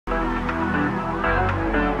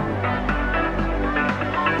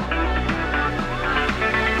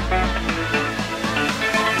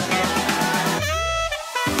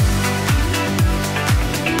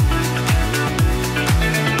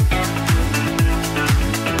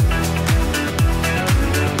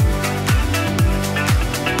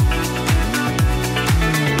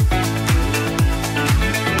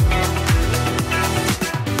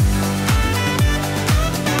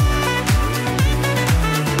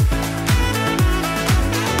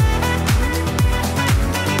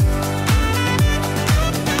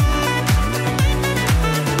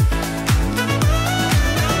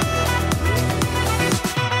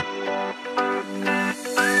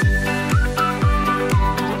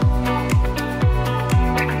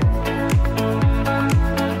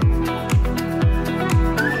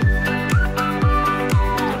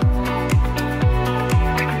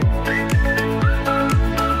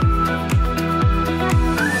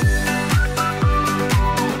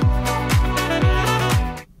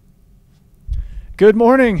Good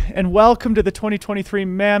morning and welcome to the 2023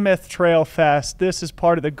 Mammoth Trail Fest. This is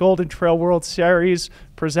part of the Golden Trail World Series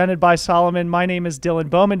presented by Salomon. My name is Dylan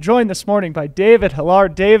Bowman, joined this morning by David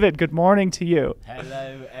Hillard. David, good morning to you.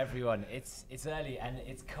 Hello everyone. It's early and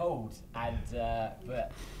it's cold, and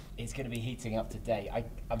but it's going to be heating up today.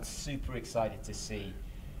 I'm super excited to see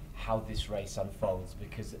how this race unfolds,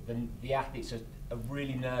 because the athletes are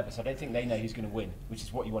really nervous. I don't think they know who's going to win, which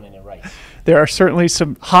is what you want in a race. There are certainly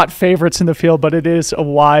some hot favorites in the field, but it is a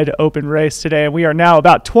wide open race today. And we are now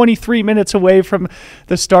about 23 minutes away from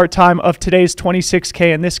the start time of today's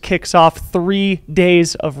 26K, and this kicks off 3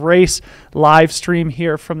 days of race live stream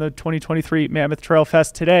here from the 2023 Mammoth Trail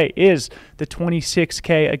Fest. Today is the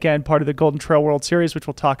 26K, again, part of the Golden Trail World Series, which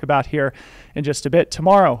we'll talk about here in just a bit.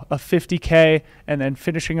 Tomorrow, a 50K, and then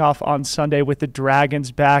finishing off on Sunday with the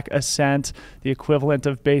Dragon's Back Ascent, the equivalent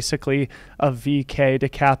of basically a VK to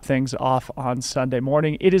cap things off on Sunday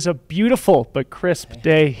morning. It is a beautiful but crisp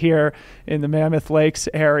day here in the Mammoth Lakes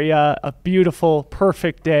area. A beautiful,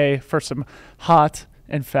 perfect day for some hot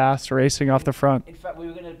and fast racing off the front. In fact, we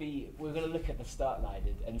were going to look at the start line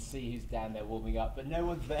and see who's down there warming up, but no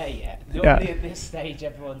one's there yet. Normally at this stage,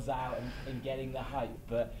 everyone's out and getting the hype,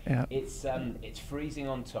 but it's freezing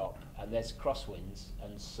on top and there's crosswinds,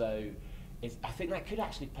 and so I think that could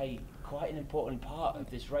actually play quite an important part of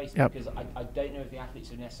this race, because I don't know if the athletes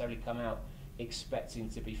have necessarily come out expecting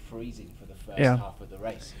to be freezing for the first half of the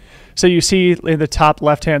race. So you see in the top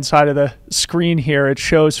left-hand side of the screen here, it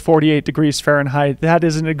shows 48 degrees Fahrenheit. That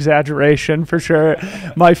is an exaggeration for sure.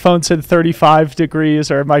 My phone said 35 degrees,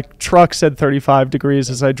 or my truck said 35 degrees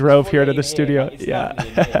as I drove here to the studio.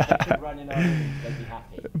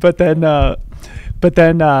 But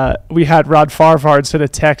then we had Rod Farvard send a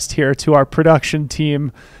text here to our production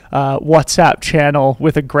team WhatsApp channel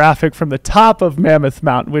with a graphic from the top of Mammoth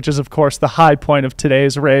Mountain, which is, of course, the high point of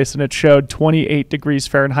today's race, and it showed 28 degrees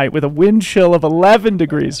Fahrenheit with a wind chill of 11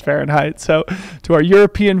 degrees Fahrenheit. So to our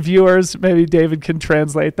European viewers, maybe David can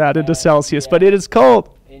translate that into Celsius, but it is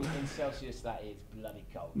cold. In Celsius, that is bloody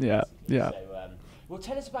cold. Yeah. So, well,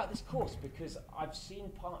 tell us about this course, because I've seen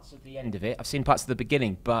parts of the end of it. I've seen parts of the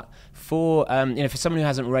beginning, but for for someone who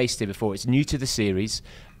hasn't raced it before, it's new to the series.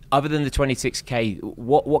 Other than the 26K,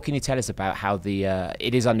 what can you tell us about how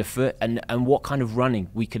it is underfoot, and what kind of running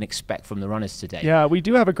we can expect from the runners today? Yeah, we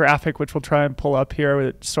do have a graphic which we'll try and pull up here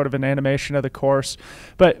with sort of an animation of the course.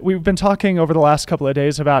 But we've been talking over the last couple of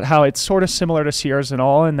days about how it's sort of similar to Sierras and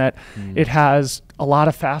All in that it has a lot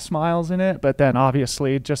of fast miles in it, but then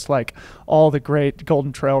obviously, just like all the great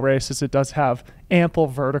Golden Trail races, it does have ample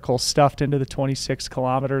vertical stuffed into the 26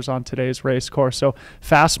 kilometers on today's race course. So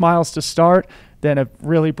fast miles to start, then a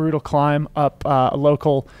really brutal climb up a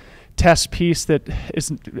local test piece that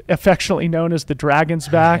is affectionately known as the Dragon's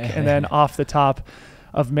Back, and then off the top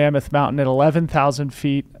of Mammoth Mountain at 11,000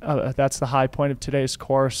 feet. That's the high point of today's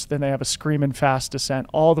course. Then they have a screaming fast descent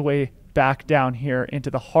all the way back down here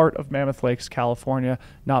into the heart of Mammoth Lakes, California,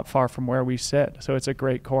 not far from where we sit. So it's a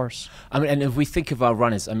great course. I mean, and if we think of our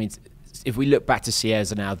runners, I mean, if we look back to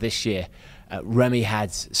Sierras now this year, Remy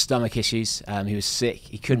had stomach issues. He was sick.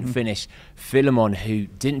 He couldn't finish. Philemon, who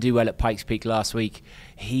didn't do well at Pikes Peak last week,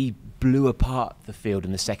 he blew apart the field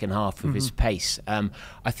in the second half with his pace.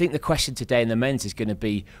 I think the question today in the men's is going to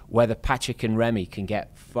be whether Patrick and Remy can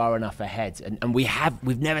get far enough ahead. And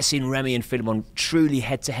we've never seen Remy and Philemon truly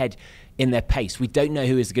head-to-head in their pace. We don't know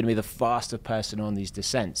who is going to be the faster person on these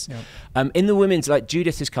descents. In the women's, like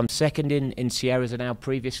Judith has come second in Sierras and Al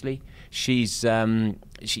previously.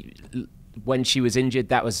 When she was injured,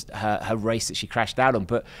 that was her race that she crashed out on.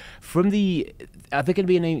 But are there going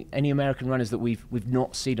to be any American runners that we've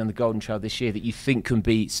not seen on the Golden Trail this year that you think can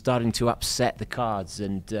be starting to upset the cards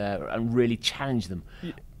and really challenge them?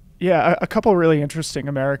 Yeah, a couple really interesting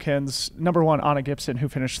Americans. Number one, Anna Gibson, who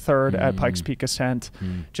finished third at Pikes Peak Ascent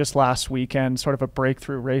just last weekend. Sort of a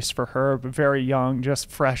breakthrough race for her, but very young,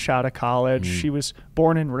 just fresh out of college. She was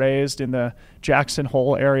born and raised in the Jackson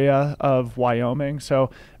Hole area of Wyoming,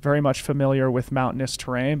 so very much familiar with mountainous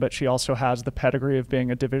terrain, but she also has the pedigree of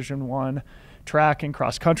being a Division I track and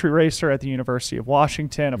cross-country racer at the University of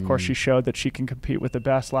Washington. Of course, she showed that she can compete with the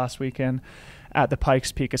best last weekend at the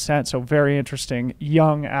Pikes Peak Ascent. So very interesting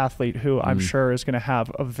young athlete who I'm sure is going to have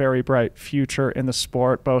a very bright future in the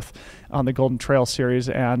sport, both on the Golden Trail Series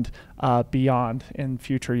and beyond in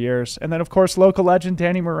future years. And then, of course, local legend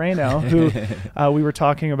Danny Moreno, who we were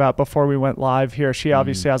talking about before we went live here. She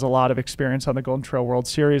obviously has a lot of experience on the Golden Trail World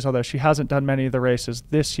Series, although she hasn't done many of the races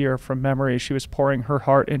this year from memory. She was pouring her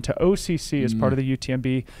heart into OCC as part of the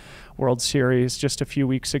UTMB World Series just a few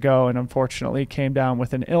weeks ago, and unfortunately came down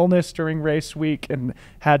with an illness during race week and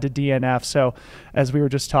had to DNF. So as we were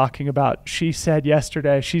just talking about, she said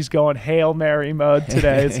yesterday she's going Hail Mary mode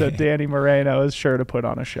today. So Danny Moreno is sure to put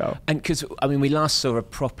on a show. And because, I mean, we last saw her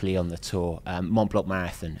properly on the tour, Mont Blanc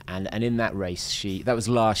Marathon, and in that race, that was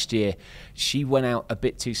last year, she went out a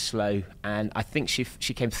bit too slow, and I think she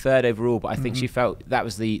came third overall, but I think she felt that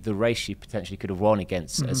was the race she potentially could have won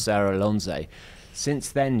against Sarah Alonso. Since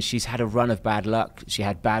then, she's had a run of bad luck. She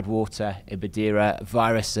had bad water in Madeira,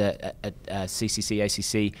 virus at CCC,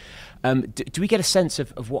 ACC. Do we get a sense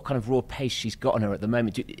of what kind of raw pace she's got on her at the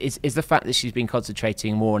moment? Is the fact that she's been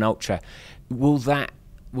concentrating more on ultra, will that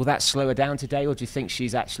slow her down today, or do you think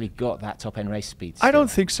she's actually got that top-end race speed still? I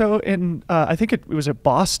don't think so. I think it was at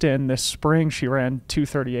Boston this spring. She ran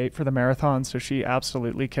 2:38 for the marathon, so she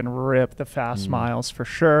absolutely can rip the fast miles for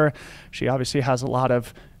sure. She obviously has a lot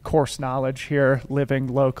of course knowledge here, living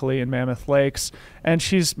locally in Mammoth Lakes, and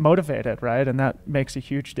she's motivated, right? And that makes a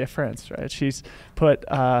huge difference, right? She's put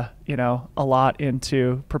a lot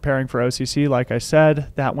into preparing for OCC. Like I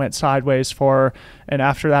said, that went sideways for her, and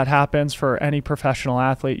after that happens, for any professional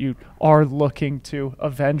athlete, you are looking to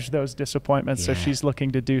avenge those disappointments. So she's looking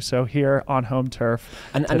to do so here on home turf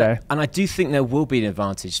today. And I do think there will be an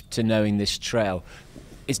advantage to knowing this trail.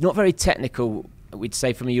 It's not very technical, we'd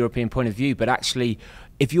say, from a European point of view, but actually,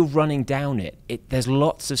 if you're running down it, there's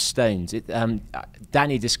lots of stones.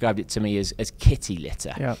 Danny described it to me as kitty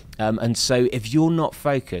litter. Yeah. And so if you're not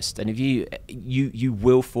focused, and if you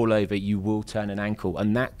will fall over, you will turn an ankle,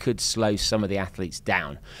 and that could slow some of the athletes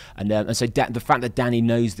down. And so the fact that Danny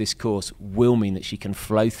knows this course will mean that she can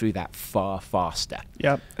flow through that far faster.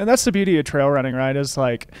 Yeah, and that's the beauty of trail running, right? Is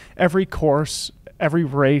like every course, every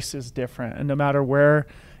race is different, and no matter where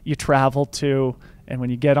you travel to, and when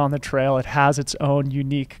you get on the trail, it has its own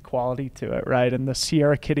unique quality to it, right? And the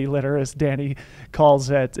Sierra Kitty litter, as Danny calls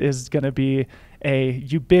it, is going to be a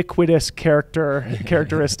ubiquitous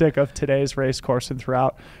characteristic of today's race course and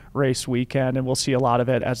throughout race weekend. And we'll see a lot of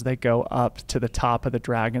it as they go up to the top of the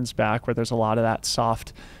Dragon's Back, where there's a lot of that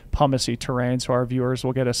soft, pumicey terrain, so our viewers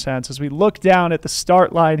will get a sense. As we look down at the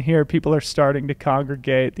start line here, people are starting to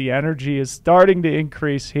congregate. The energy is starting to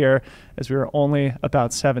increase here as we are only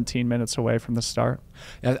about 17 minutes away from the start.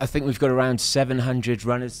 I think we've got around 700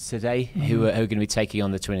 runners today who are going to be taking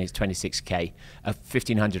on the 26K,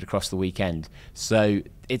 1,500 across the weekend. So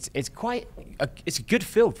it's a good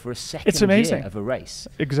field for a second year of a race.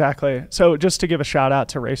 Exactly. So just to give a shout out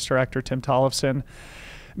to race director Tim Tollefson,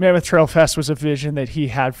 Mammoth Trail Fest was a vision that he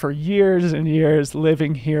had for years and years,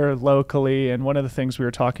 living here locally. And one of the things we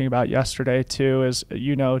were talking about yesterday too is,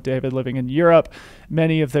 David, living in Europe,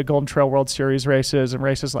 many of the Golden Trail World Series races and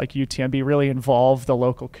races like UTMB really involve the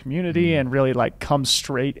local community and really come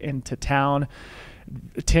straight into town.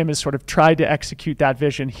 Tim has sort of tried to execute that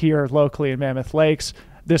vision here locally in Mammoth Lakes.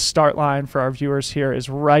 This start line for our viewers here is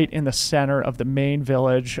right in the center of the main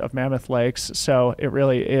village of Mammoth Lakes. So it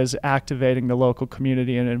really is activating the local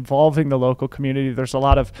community and involving the local community. There's a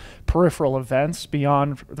lot of peripheral events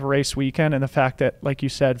beyond the race weekend. And the fact that, like you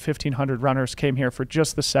said, 1,500 runners came here for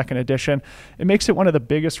just the second edition, it makes it one of the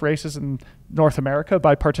biggest races in North America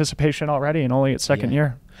by participation already and only its second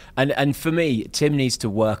year. And for me, Tim needs to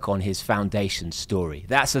work on his foundation story.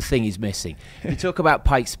 That's the thing he's missing. You talk about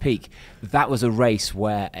Pikes Peak. That was a race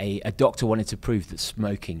where a doctor wanted to prove that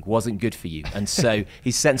smoking wasn't good for you. And so he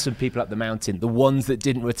sent some people up the mountain. The ones that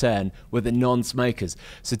didn't return were the non-smokers.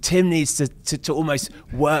 So Tim needs to almost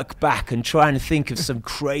work back and try and think of some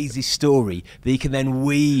crazy story that he can then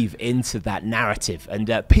weave into that narrative. And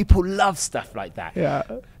people love stuff like that. Yeah.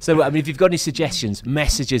 So, I mean, if you've got any suggestions,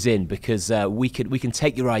 message us in, because we can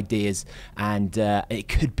take your ideas, and it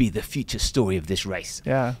could be the future story of this race.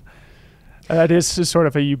 Yeah. That is sort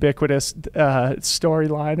of a ubiquitous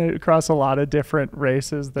storyline across a lot of different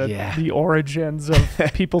races, that the origins of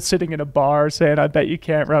people sitting in a bar saying, I bet you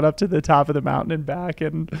can't run up to the top of the mountain and back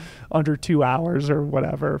in under 2 hours or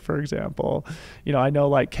whatever, for example. I know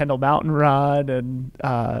like Kendall Mountain Run and,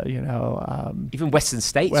 even Western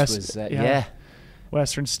States was,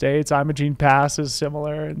 Western States. Imogene Pass is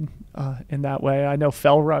similar in that way. I know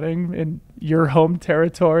fell running in your home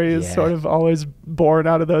territory is sort of always born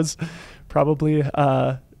out of those probably,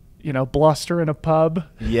 bluster in a pub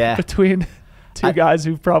between two guys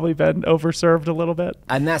who've probably been overserved a little bit.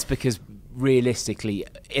 And that's because realistically,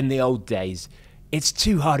 in the old days, it's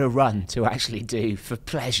too hard a run to actually do for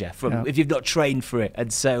pleasure if you've not trained for it.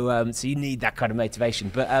 And so you need that kind of motivation.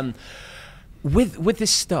 But with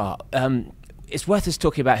this start, it's worth us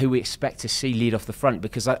talking about who we expect to see lead off the front,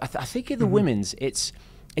 because I think in the women's, it's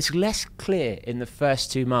it's less clear in the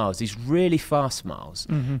first 2 miles, these really fast miles,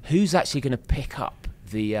 who's actually going to pick up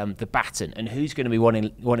the baton and who's going to be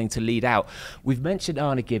wanting to lead out. We've mentioned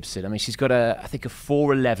Anna Gibson. I mean, she's got I think a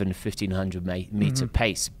 4:11 1500 meter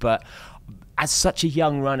pace, but as such a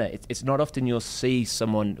young runner, it's not often you'll see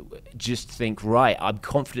someone just think, right, I'm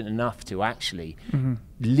confident enough to actually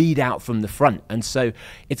lead out from the front. And so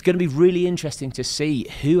it's going to be really interesting to see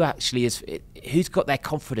who actually who's got their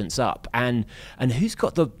confidence up and who's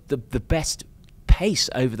got the best pace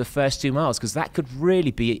over the first 2 miles, because that could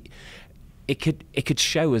really be. It could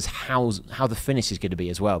show us how the finish is going to be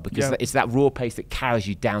as well, because it's that raw pace that carries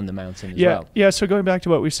you down the mountain as well. Yeah, so going back to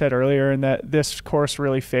what we said earlier, and that this course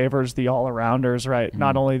really favors the all-arounders, right?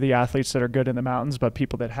 Not only the athletes that are good in the mountains, but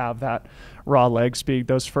people that have that raw leg speed.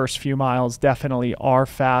 Those first few miles definitely are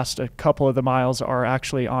fast. A couple of the miles are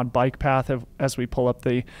actually on bike path as we pull up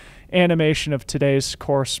the animation of today's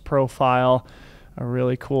course profile. A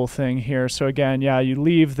really cool thing here. So again, you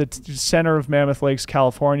leave the center of Mammoth Lakes,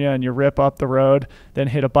 California, and you rip up the road, then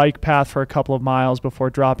hit a bike path for a couple of miles before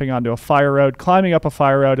dropping onto a fire road, climbing up a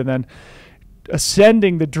fire road, and then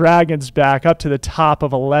ascending the Dragon's Back up to the top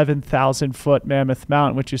of 11,000-foot Mammoth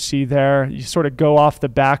Mountain, which you see there. You sort of go off the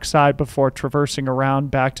backside before traversing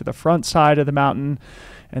around back to the front side of the mountain,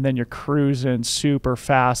 and then you're cruising super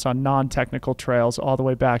fast on non-technical trails all the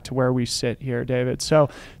way back to where we sit here, David. So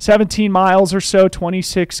 17 miles or so,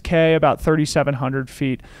 26K, about 3,700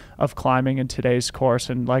 feet of climbing in today's course.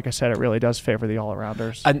 And like I said, it really does favor the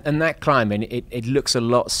all-arounders. And that climbing, it looks a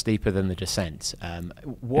lot steeper than the descent.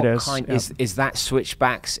 What kind is that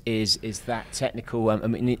switchbacks? Is that technical? I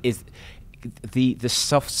mean, is the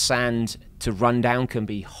soft sand to run down can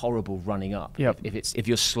be horrible running up. If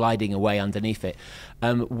you're sliding away underneath it.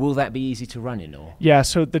 Will that be easy to run in? Or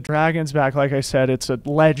so the Dragon's Back, like I said, it's a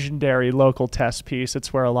legendary local test piece.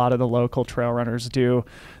 It's where a lot of the local trail runners do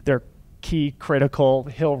their key critical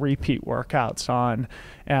hill repeat workouts on,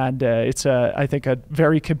 and it's I think a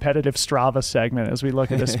very competitive Strava segment as we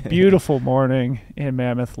look at this beautiful morning in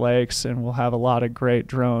Mammoth Lakes, and we'll have a lot of great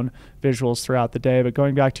drone visuals throughout the day. But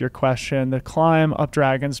going back to your question, the climb up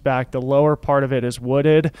Dragon's Back, the lower part of it is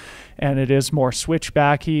wooded and it is more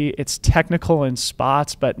switchbacky. It's technical in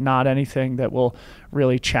spots, but not anything that will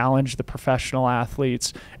really challenge the professional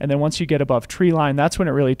athletes. And then once you get above tree line, that's when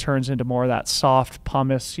it really turns into more of that soft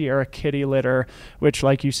pumice Sierra Kitty litter, which,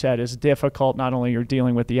 like you said, is difficult. Not only you're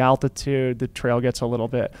dealing with the altitude, the trail gets a little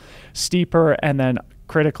bit steeper, and then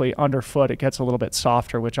critically underfoot it gets a little bit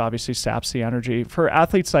softer, which obviously saps the energy. For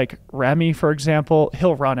athletes like Remy, for example,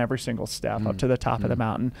 he'll run every single step up to the top of the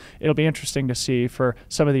mountain. It'll be interesting to see for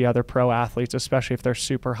some of the other pro athletes, especially if they're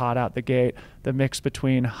super hot out the gate, the mix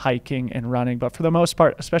between hiking and running. But for the most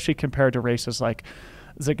part, especially compared to races like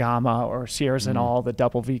Zagama or Sierras and all, the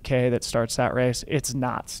double VK that starts that race, it's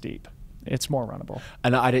not steep. It's more runnable.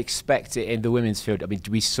 And I'd expect it in the women's field. I mean,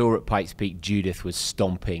 we saw at Pikes Peak, Judith was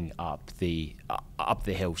stomping up the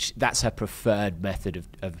hill. That's her preferred method of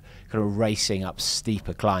kind of racing up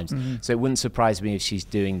steeper climbs. So it wouldn't surprise me if she's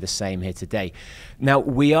doing the same here today. Now,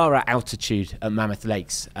 we are at altitude at Mammoth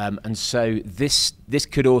Lakes, and so this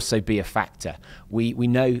could also be a factor. We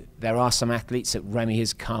know there are some athletes that Remy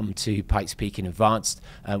has come to Pikes Peak in advance.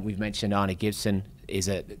 We've mentioned Anna Gibson is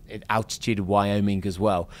at altitude of Wyoming as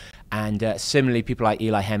well. And similarly, people like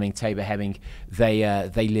Eli Hemming, Tabor Hemming, they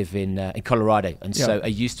live in Colorado, and so are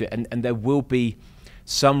used to it. And there will be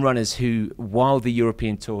some runners who, while the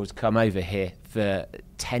European Tour has come over here for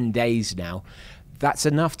 10 days now, that's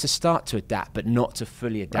enough to start to adapt, but not to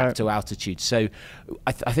fully adapt to altitude. So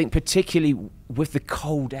I think particularly with the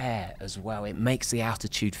cold air as well, it makes the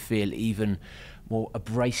altitude feel even more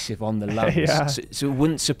abrasive on the lungs. So it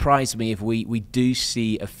wouldn't surprise me if we do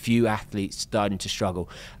see a few athletes starting to struggle.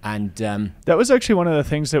 And that was actually one of the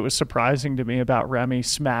things that was surprising to me about Remy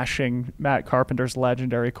smashing Matt Carpenter's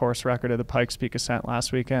legendary course record of the Pikes Peak ascent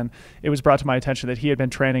last weekend. It was brought to my attention that he had been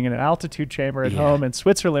training in an altitude chamber at home in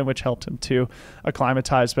Switzerland, which helped him to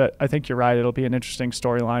acclimatize. But I think you're right. It'll be an interesting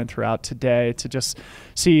storyline throughout today to just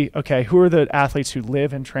see, okay, who are the athletes who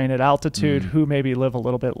live and train at altitude, who maybe live a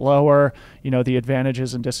little bit lower, the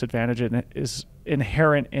advantages and disadvantages is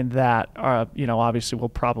inherent in that, obviously will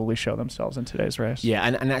probably show themselves in today's race. Yeah,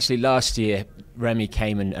 and actually last year, Remy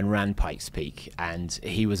came and ran Pikes Peak, and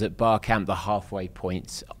he was at Bar Camp, the halfway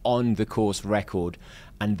point on the course record,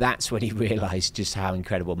 and that's when he realised just how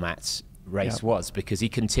incredible Matt's race was, because he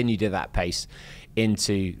continued at that pace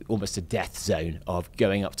into almost a death zone of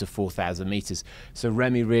going up to 4,000 meters. So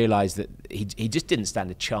Remy realized that he just didn't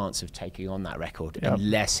stand a chance of taking on that record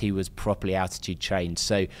unless he was properly altitude trained.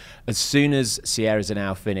 So as soon as Sierras are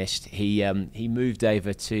now finished, he moved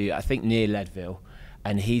over to, I think, near Leadville,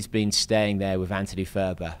 and he's been staying there with Anthony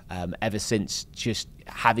Ferber ever since, just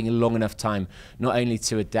having a long enough time not only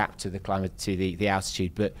to adapt to the climate, to the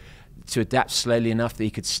altitude, but to adapt slowly enough that he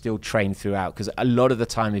could still train throughout. Because a lot of the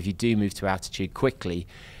time, if you do move to altitude quickly,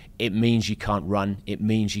 it means you can't run. It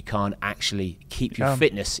means you can't actually keep your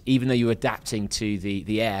fitness. Even though you're adapting to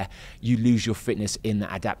the air, you lose your fitness in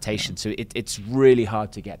that adaptation. So it's really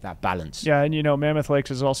hard to get that balance. Yeah, and you know, Mammoth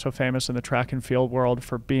Lakes is also famous in the track and field world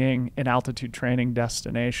for being an altitude training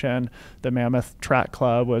destination. The Mammoth Track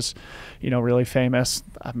Club was, you know, really famous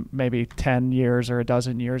maybe 10 years or a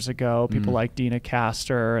dozen years ago. People like Dina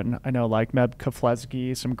Castor, and I know like Meb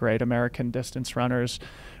Keflezighi, some great American distance runners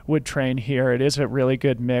would train here. It is a really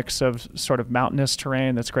good mix of sort of mountainous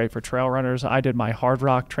terrain that's great for trail runners. I did my hard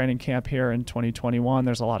rock training camp here in 2021.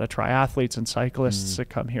 There's a lot of triathletes and cyclists that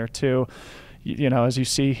come here too. You know, as you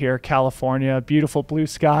see here, California, beautiful blue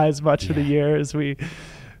skies much of the year as we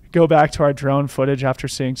go back to our drone footage after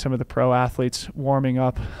seeing some of the pro athletes warming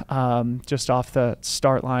up just off the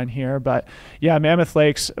start line here. But yeah, Mammoth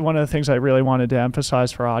Lakes, one of the things I really wanted to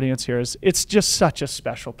emphasize for our audience here is it's just such a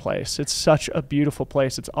special place. It's such a beautiful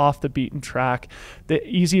place. It's off the beaten track. The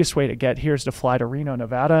easiest way to get here is to fly to Reno,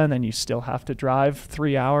 Nevada, and then you still have to drive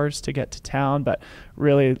 3 hours to get to town. But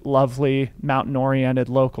really lovely, mountain-oriented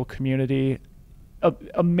local community,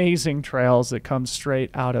 amazing trails that come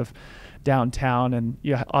straight out of downtown, and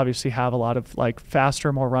you obviously have a lot of like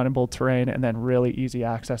faster, more runnable terrain, and then really easy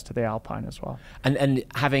access to the Alpine as well. And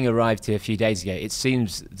having arrived here a few days ago, it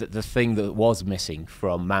seems that the thing that was missing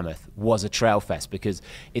from Mammoth was a trail fest, because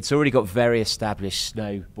it's already got very established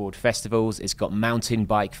snowboard festivals, it's got mountain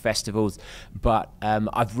bike festivals, but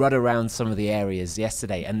I've run around some of the areas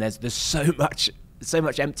yesterday, and there's so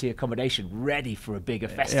much empty accommodation ready for a bigger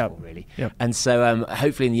festival, really. And so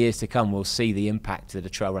hopefully in the years to come, we'll see the impact that a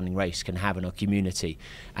trail running race can have in our community.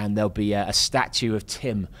 And there'll be a statue of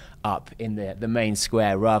Tim up in the main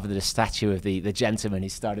square rather than a statue of the gentleman who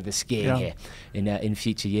started the skiing here in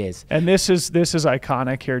future years. And this is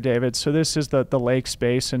iconic here, David. So this is the Lakes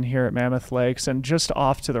Basin here at Mammoth Lakes, and just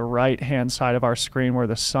off to the right-hand side of our screen where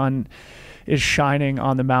the sun is shining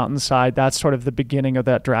on the mountainside, that's sort of the beginning of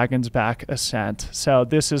that Dragon's Back ascent. So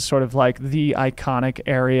this is sort of like the iconic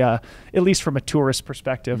area, at least from a tourist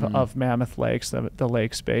perspective, of Mammoth Lakes, the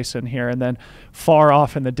Lakes Basin here. And then far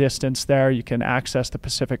off in the distance there, you can access the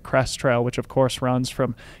Pacific Crest Trail, which of course runs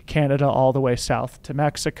from Canada all the way south to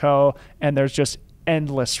Mexico. And there's just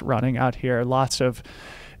endless running out here, lots of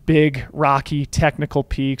big, rocky, technical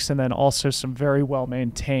peaks, and then also some very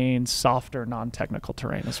well-maintained, softer, non-technical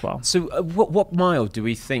terrain as well. So what mile do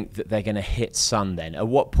we think that they're going to hit sun then? At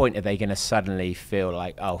what point are they going to suddenly feel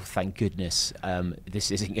like, oh, thank goodness, this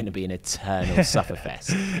isn't going to be an eternal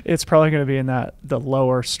sufferfest? It's probably going to be in the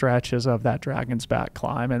lower stretches of that Dragon's Back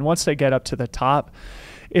climb. And once they get up to the top,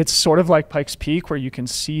 it's sort of like Pikes Peak, where you can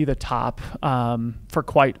see the top for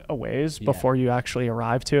quite a ways before you actually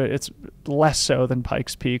arrive to it. It's less so than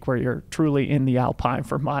Pikes Peak, where you're truly in the Alpine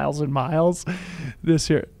for miles and miles. This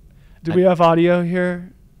here, do we have audio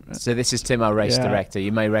here? So this is Tim, our race director.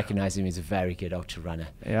 You may recognize him. He's a very good ultra runner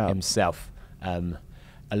himself,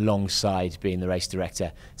 alongside being the race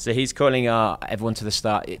director. So he's calling everyone to the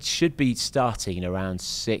start. It should be starting in around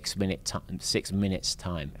 6 minutes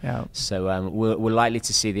time. So we're likely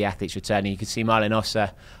to see the athletes returning. You can see Marlon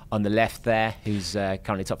Ossa on the left there, who's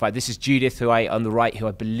currently top 5. This is Judith, on the right, who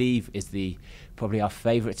I believe is probably our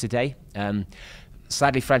favourite today.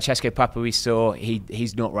 Sadly, Francesco Papa, we saw,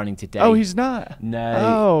 he's not running today. Oh, he's not? No.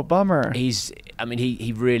 Oh, bummer.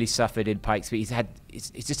 He really suffered in Pikes, but he's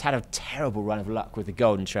just had a terrible run of luck with the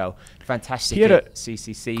Golden Trail. Fantastic. He had a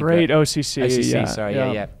CCC. Great OCC. OCC,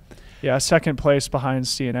 sorry, Yeah, second place behind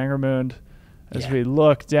Stian Engermund. As we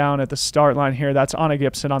look down at the start line here, that's Anna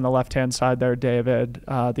Gibson on the left-hand side there, David,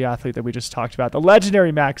 the athlete that we just talked about. The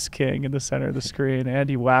legendary Max King in the center of the screen.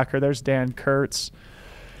 Andy Wacker. There's Dan Kurtz.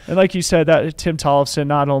 And like you said, that Tim Tollefson,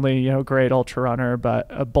 not only great ultra runner, but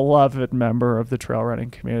a beloved member of the trail running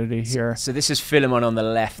community here. So this is Philemon on the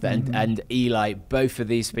left, and Eli. Both of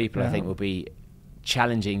these people, I think, will be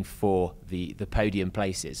challenging for the podium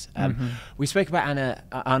places. We spoke about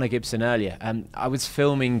Anna Gibson earlier. I was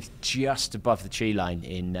filming just above the tree line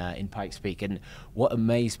in Pikes Peak, and what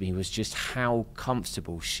amazed me was just how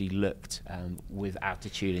comfortable she looked with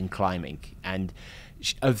altitude and climbing. And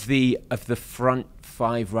of the front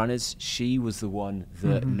 5 runners, she was the one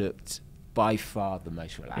that looked by far the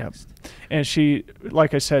most relaxed. And she,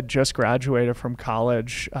 like I said, just graduated from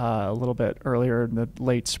college a little bit earlier in the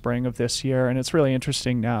late spring of this year. And it's really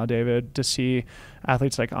interesting now, David, to see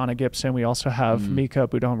athletes like Anna Gibson. We also have Mika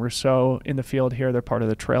Boudon-Rousseau in the field here. They're part of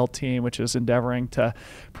the trail team, which is endeavoring to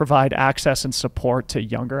provide access and support to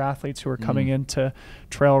younger athletes who are coming into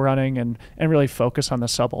trail running and really focus on the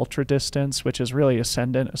sub-ultra distance, which is really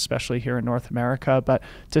ascendant, especially here in North America. But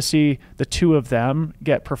to see the two of them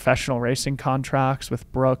get professional racing contracts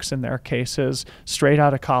with Brooks in their cases straight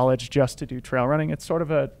out of college just to do trail running, it's sort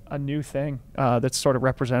of a new thing that's sort of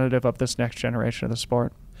representative of this next generation of the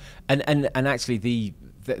sport. And actually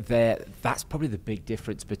that's probably the big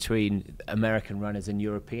difference between American runners and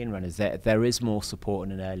European runners. There is more support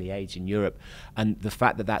in an early age in Europe, and the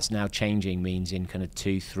fact that that's now changing means in kind of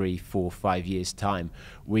 2, 3, 4, 5 years time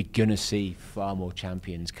we're gonna see far more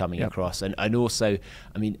champions coming across. And also,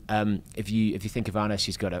 I mean, if you think of Anna,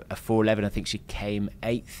 she's got a 4:11. I think she came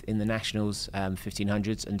 8th in the nationals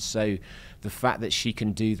 1500s, and so the fact that she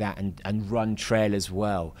can do that and run trail as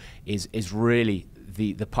well is really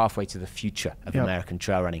the pathway to the future of American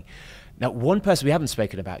trail running. Now, one person we haven't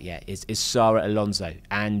spoken about yet is Sarah Alonso,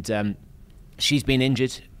 and she's been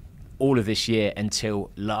injured all of this year until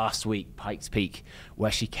last week, Pikes Peak,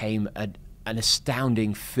 where she came an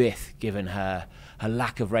astounding 5th given her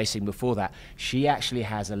lack of racing before that. She actually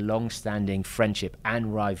has a long-standing friendship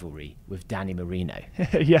and rivalry with Danny Marino.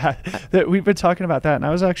 Yeah, we've been talking about that, and I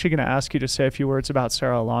was actually going to ask you to say a few words about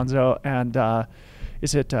Sarah Alonso, and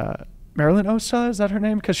is it Marilyn Osa, is that her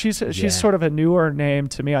name? Because she's sort of a newer name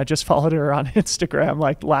to me. I just followed her on Instagram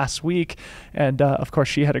like last week, and of course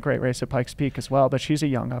she had a great race at Pikes Peak as well, but she's a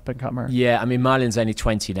young up-and-comer. Yeah, I mean, Marlon's only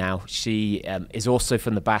 20 now. She is also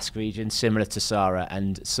from the Basque region, similar to Sarah,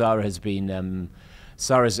 and Sarah has been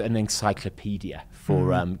Sarah's an encyclopedia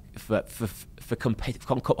for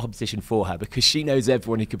competition for her, because she knows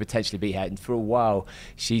everyone who could potentially beat her, and for a while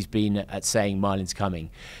she's been at saying Marlon's coming.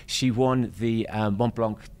 She won the Mont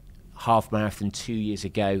Blanc half marathon 2 years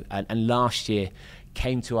ago, and last year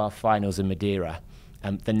came to our finals in Madeira,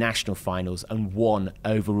 the national finals, and won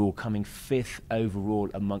overall, coming 5th overall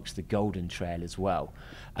amongst the Golden Trail as well,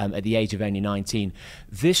 at the age of only 19.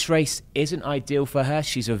 This race isn't ideal for her.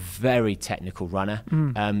 She's a very technical runner.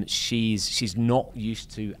 She's not used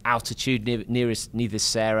to altitude. Neither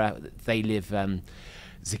Sarah. They live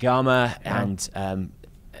Zagama,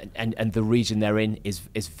 and the region they're in is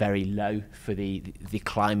very low for the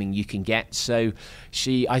climbing you can get. So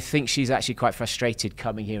I think she's actually quite frustrated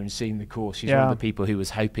coming here and seeing the course. She's one of the people who was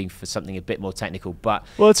hoping for something a bit more technical. But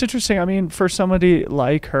well, it's interesting. I mean, for somebody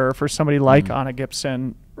like her, for somebody like Anna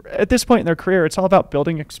Gibson, at this point in their career, it's all about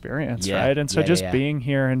building experience, right? And so just being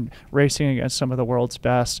here and racing against some of the world's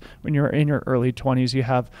best, when you're in your early 20s, you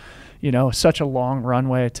have, you know, such a long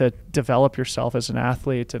runway to develop yourself as an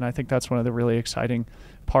athlete. And I think that's one of the really exciting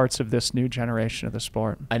parts of this new generation of the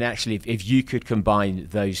sport. And actually, if you could combine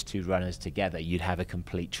those two runners together, you'd have a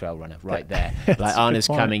complete trail runner right there. Like Anna's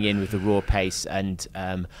coming in with the raw pace, and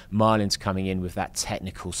Marlon's coming in with that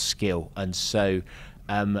technical skill. And so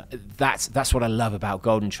that's what I love about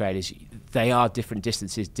Golden Trail, is they are different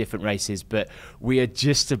distances, different races, but we are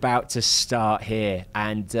just about to start here,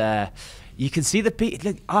 and you can see the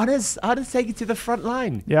look, Anna's taking to the front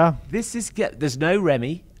line. Yeah, there's no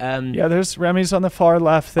Remy. Yeah, there's Remy's on the far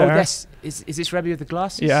left there. Oh, yes. Is this Remy with the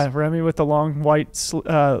glasses? Yeah, Remy with the long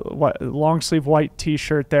long sleeve white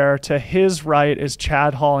T-shirt there. To his right is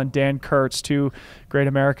Chad Hall and Dan Kurtz, two great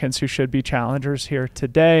Americans who should be challengers here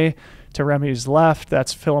today. To Remy's left,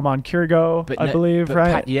 that's Philemon Kyrgo, I believe,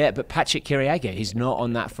 right? But Patrick Kiriaga, he's not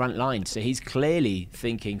on that front line. So he's clearly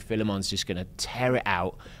thinking Philemon's just going to tear it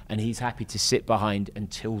out, and he's happy to sit behind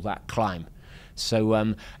until that climb.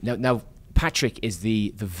 So now Patrick is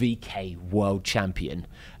the VK world champion.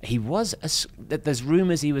 He was, there's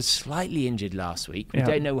rumours he was slightly injured last week. We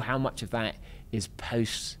don't know how much of that is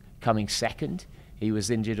post coming second. He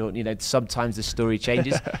was injured, or, you know, sometimes the story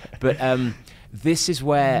changes. But this is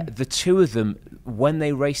where the two of them, when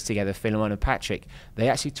they race together, Philemon and Patrick, they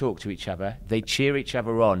actually talk to each other, they cheer each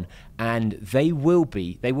other on, and they will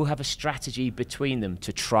have a strategy between them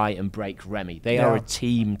to try and break Remy. They are a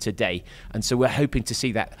team today, and so we're hoping to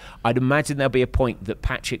see that. I'd imagine there'll be a point that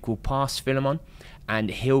Patrick will pass Philemon, and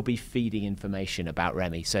he'll be feeding information about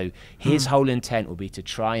Remy. So his whole intent will be to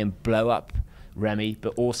try and blow up Remy,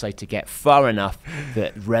 but also to get far enough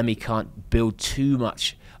that Remy can't build too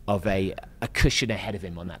much of a cushion ahead of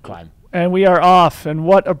him on that climb. And we are off, and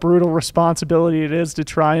what a brutal responsibility it is to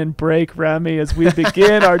try and break Remy as we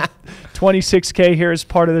begin our 26K here as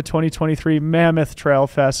part of the 2023 Mammoth Trail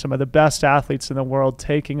Fest. Some of the best athletes in the world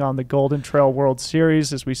taking on the Golden Trail World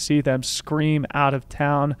Series as we see them scream out of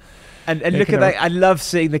town. And look at that. I love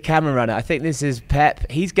seeing the camera runner. I think this is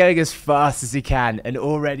Pep. He's going as fast as he can, and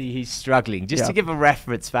already he's struggling. Just to give a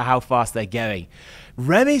reference for how fast they're going,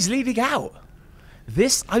 Remy's leading out.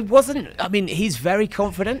 I mean, he's very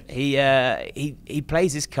confident. He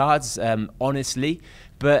plays his cards honestly,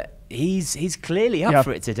 but he's clearly up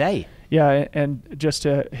for it today. Yeah, and just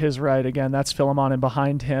to his right, again, that's SALOMON, and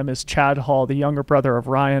behind him is Chad Hall, the younger brother of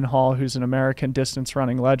Ryan Hall, who's an American distance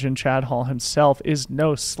running legend. Chad Hall himself is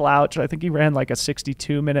no slouch. I think he ran like a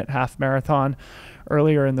 62-minute half marathon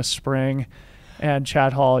earlier in the spring. And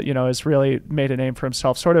Chad Hall, you know, has really made a name for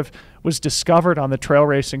himself. Sort of was discovered on the trail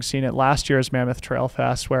racing scene at last year's Mammoth Trail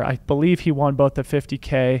Fest, where I believe he won both the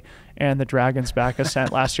 50K and the Dragon's Back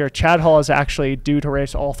Ascent last year. Chad Hall is actually due to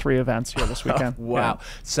race all 3 events here this weekend. Wow. Yeah.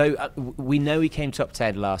 So we know he came top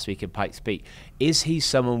 10 last week at Pikes Peak. Is he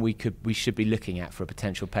someone we should be looking at for a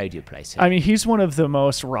potential podium place here? I mean, he's one of the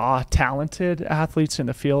most raw, talented athletes in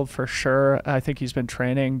the field for sure. I think he's been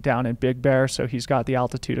training down in Big Bear, so he's got the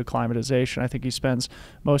altitude acclimatization. I think he spends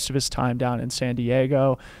most of his time down in San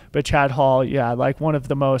Diego. But Chad Hall, yeah, like one of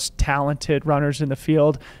the most talented runners in the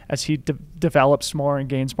field as he develops more and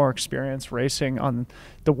gains more experience racing on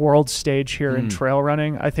the world stage here in trail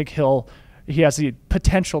running. I think he has the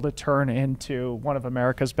potential to turn into one of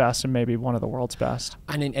America's best and maybe one of the world's best.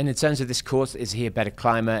 And in terms of this course, is he a better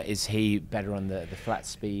climber? Is he better on the flat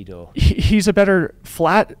speed? Or he's a better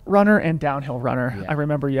flat runner and downhill runner. Yeah. I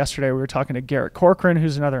remember yesterday we were talking to Garrett Corcoran,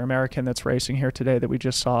 who's another American that's racing here today that we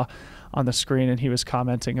just saw on the screen, and he was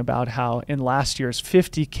commenting about how in last year's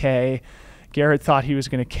 50K, Garrett thought he was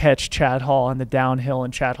going to catch Chad Hall on the downhill,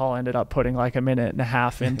 and Chad Hall ended up putting like a minute and a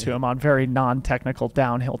half into him on very non-technical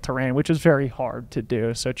downhill terrain, which is very hard to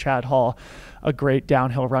do. So Chad Hall, a great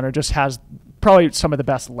downhill runner, just has probably some of the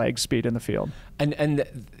best leg speed in the field. And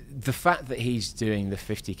the fact that he's doing the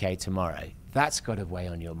 50K tomorrow, that's got to weigh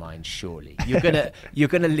on your mind, surely. You're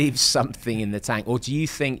gonna leave something in the tank, or do you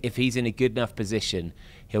think if he's in a good enough position,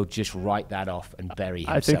 he'll just write that off and bury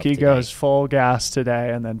himself? I think he goes full gas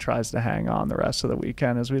today and then tries to hang on the rest of the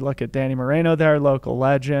weekend. As we look at Danny Moreno there, local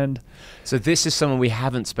legend. So this is someone we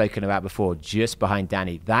haven't spoken about before, just behind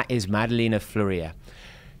Danny. That is Madalina Florea.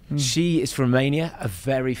 She is from Romania, a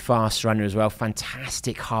very fast runner as well.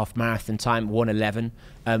 Fantastic half marathon time, 1:11.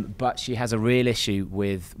 But she has a real issue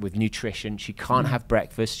with nutrition. She can't have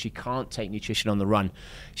breakfast. She can't take nutrition on the run.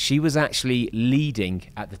 She was actually leading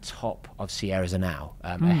at the top of Sierra Zanao,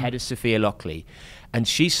 ahead of Sophia Lockley. And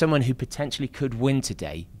she's someone who potentially could win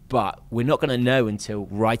today, but we're not going to know until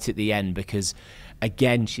right at the end because,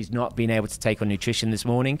 again, she's not been able to take on nutrition this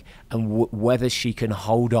morning, and whether she can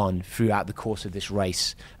hold on throughout the course of this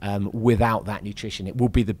race without that nutrition, it will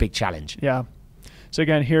be the big challenge. Yeah. So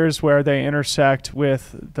again, here's where they intersect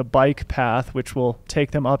with the bike path, which will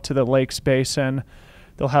take them up to the Lakes Basin.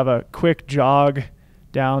 They'll have a quick jog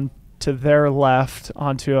down to their left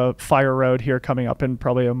onto a fire road here coming up in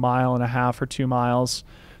probably 1.5 miles or 2 miles.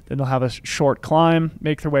 Then they'll have a short climb,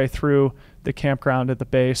 make their way through the campground at the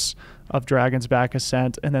base of Dragon's Back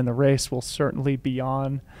Ascent, and then the race will certainly be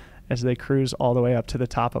on as they cruise all the way up to the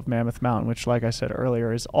top of Mammoth Mountain, which, like I said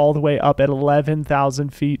earlier, is all the way up at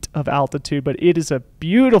 11,000 feet of altitude. But it is a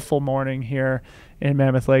beautiful morning here in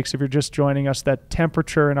Mammoth Lakes. If you're just joining us, that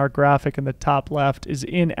temperature in our graphic in the top left is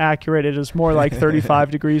inaccurate. It is more like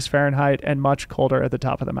 35 degrees Fahrenheit and much colder at the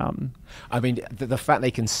top of the mountain. I mean, the fact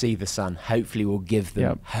they can see the sun hopefully will give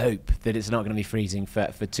them hope that it's not going to be freezing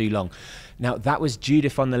for too long. Now, that was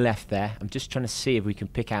Judith on the left there. I'm just trying to see if we can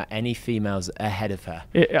pick out any females ahead of her.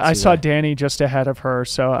 I saw Danny just ahead of her,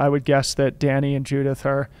 so I would guess that Danny and Judith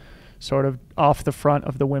are sort of off the front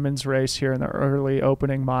of the women's race here in the early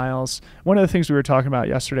opening miles. One of the things we were talking about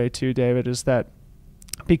yesterday too, David, is that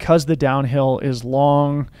because the downhill is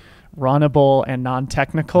long, runnable, and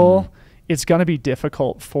non-technical, it's going to be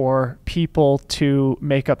difficult for people to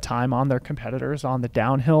make up time on their competitors on the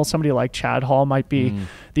downhill. Somebody like Chad Hall might be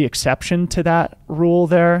the exception to that rule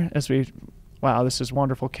there as we... Wow, this is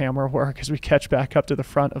wonderful camera work as we catch back up to the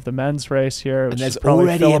front of the men's race here. And there's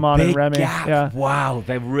already SALOMON a big gap. Yeah. Wow,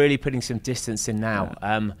 they're really putting some distance in now.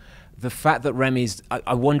 Yeah. The fact that Remy's,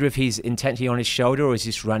 I wonder if he's intentionally on his shoulder or is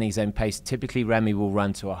just running his own pace. Typically, Remy will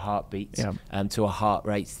run to a heartbeat, to a heart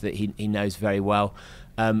rate that he knows very well.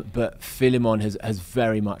 But Philemon has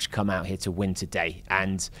very much come out here to win today,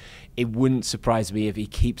 and it wouldn't surprise me if he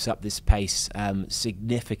keeps up this pace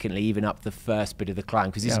significantly, even up the first bit of the climb,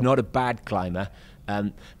 because he's not a bad climber.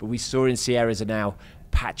 But we saw in Sierras now,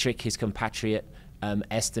 Patrick, his compatriot,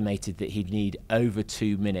 estimated that he'd need over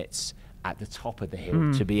 2 minutes at the top of the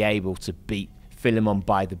hill to be able to beat Philemon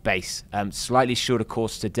by the base. Slightly shorter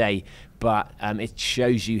course today, but it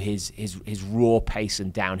shows you his raw pace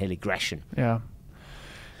and downhill aggression. Yeah.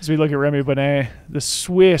 As we look at Remy Bonnet, the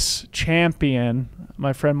Swiss champion,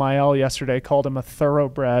 my friend Maël yesterday called him a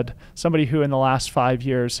thoroughbred, somebody who in the last 5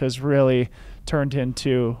 years has really turned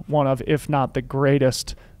into one of, if not the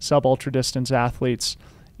greatest sub-ultra distance athletes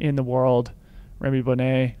in the world. Remy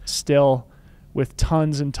Bonnet still with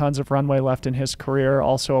tons and tons of runway left in his career,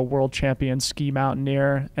 also a world champion ski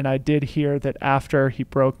mountaineer. And I did hear that after he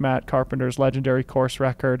broke Matt Carpenter's legendary course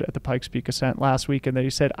record at the Pikes Peak Ascent last week, and that he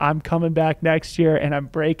said, I'm coming back next year and I'm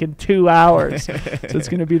breaking 2 hours. So it's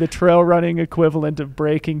going to be the trail running equivalent of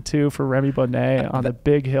breaking 2 for Remy Bonnet on the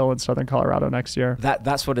big hill in southern Colorado next year.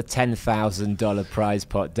 That's what a $10,000 prize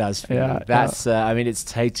pot does for you. That's I mean, it's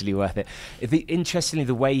totally worth it. Interestingly,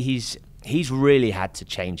 the way he's really had to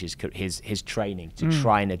change his training to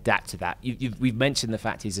try and adapt to that. We've mentioned the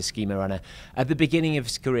fact he's a schema runner. At the beginning of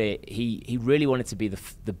his career, he really wanted to be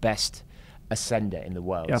the best ascender in the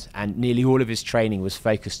world, and nearly all of his training was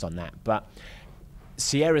focused on that. But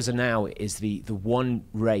Sierras now is the one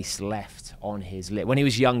race left on his list. When he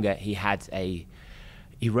was younger, he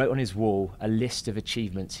wrote on his wall a list of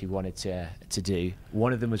achievements he wanted to do.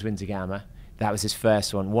 One of them was win Zagama. That was his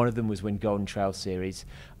first one. One of them was win Golden Trail Series,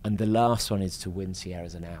 and the last one is to win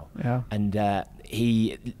Sierras now. Yeah. And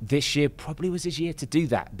this year probably was his year to do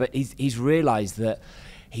that, but he's realised that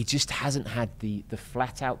he just hasn't had the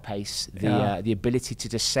flat out pace, the ability to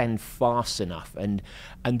descend fast enough, and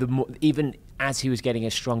even as he was getting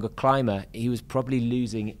a stronger climber, he was probably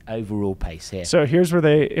losing overall pace here. So here's where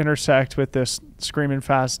they intersect with this screaming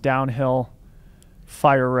fast downhill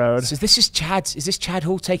fire road. So is this Chad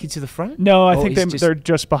Hall taking to the front? No, I think they're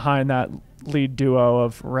just behind that lead duo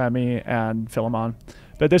of Remy and Philemon.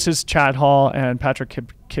 But this is Chad Hall and Patrick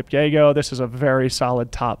Kipyego. This is a very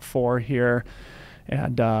solid top 4 here.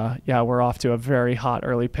 And we're off to a very hot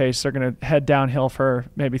early pace. They're going to head downhill for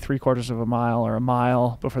maybe 3/4 of a mile or a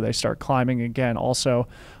mile before they start climbing again, also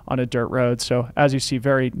on a dirt road. So as you see,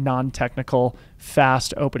 very non-technical,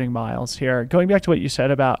 fast opening miles here. Going back to what you said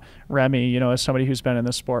about Remy, as somebody who's been in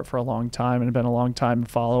the sport for a long time and been a long time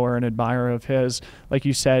follower and admirer of his, like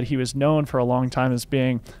you said, he was known for a long time as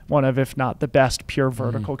being one of, if not the best pure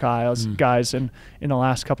vertical guys. And in the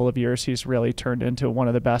last couple of years, he's really turned into one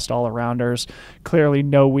of the best all-arounders. Clearly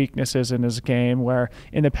no weaknesses in his game, where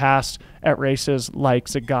in the past at races like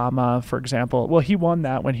Zagama, for example, well, he won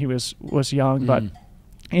that when he was young, but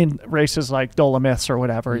in races like Dolomites or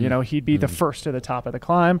whatever, he'd be the first to the top of the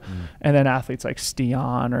climb, and then athletes like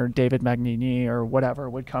Stian or David Magnini or whatever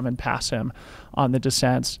would come and pass him on the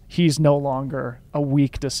descents. He's no longer a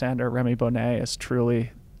weak descender. Remy Bonnet is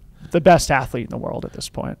truly the best athlete in the world at this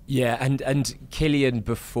point. Yeah, and Killian,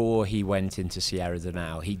 before he went into Sierra de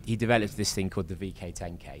Now, he developed this thing called the VK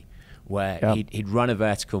 10K, where he'd run a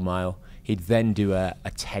vertical mile, he'd then do a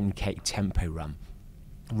 10K tempo run.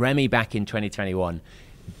 Remy, back in 2021,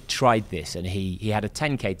 tried this, and he had a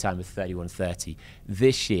 10K time of 31:30.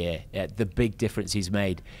 This year, the big difference he's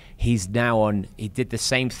made, he did the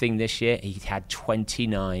same thing this year. He had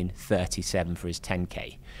 29:37 for his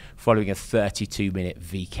 10K, following a 32-minute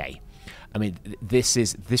VK. I mean, this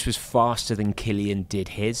was faster than Killian did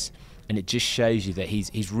his, and it just shows you that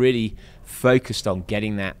he's really focused on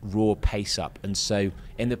getting that raw pace up. And so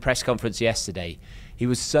in the press conference yesterday, he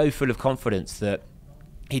was so full of confidence that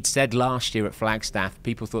he'd said last year at Flagstaff,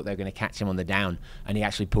 people thought they were going to catch him on the down, and he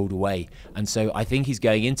actually pulled away. And so I think he's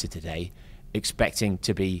going into today expecting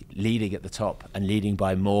to be leading at the top and leading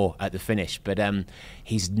by more at the finish. But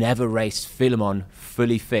he's never raced Philemon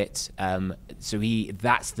fully fit. So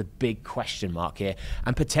that's the big question mark here.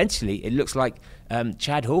 And potentially it looks like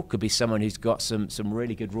Chad Hall could be someone who's got some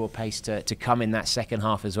really good raw pace to come in that second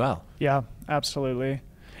half as well. Yeah, absolutely.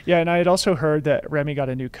 Yeah, and I had also heard that Remy got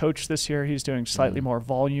a new coach this year. He's doing slightly more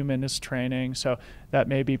volume in his training, so that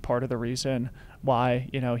may be part of the reason why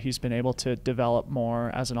he's been able to develop more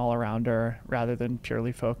as an all-arounder rather than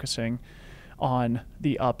purely focusing on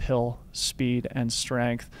the uphill speed and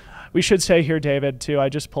strength. We should say here, David, too, I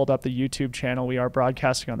just pulled up the YouTube channel. We are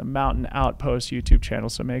broadcasting on the Mountain Outpost YouTube channel,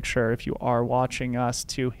 so make sure if you are watching us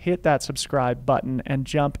to hit that subscribe button and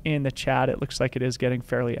jump in the chat. It looks like it is getting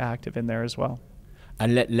fairly active in there as well.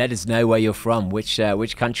 And let us know where you're from. Which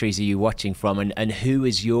countries are you watching from, and who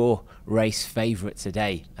is your race favourite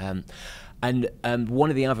today? And one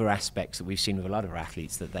of the other aspects that we've seen with a lot of our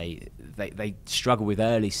athletes that they struggle with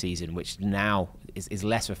early season, which now is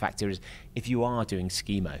less of a factor, is if you are doing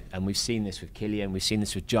schemo. And we've seen this with Killian, we've seen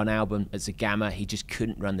this with John Albon at Zagama. He just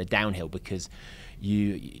couldn't run the downhill because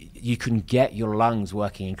you can get your lungs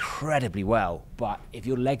working incredibly well, but if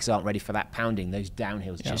your legs aren't ready for that pounding, those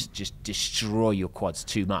downhills just destroy your quads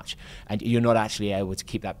too much, and you're not actually able to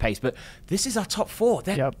keep that pace. But this is our top four.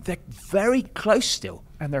 They're very close still.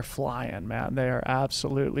 And they're flying, man. They are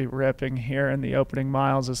absolutely ripping here in the opening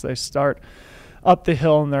miles as they start up the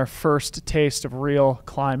hill in their first taste of real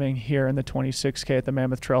climbing here in the 26K at the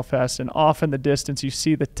Mammoth Trail Fest. And off in the distance, you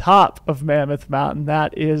see the top of Mammoth Mountain.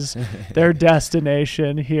 That is their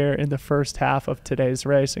destination here in the first half of today's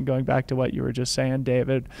race. And going back to what you were just saying,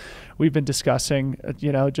 David, we've been discussing,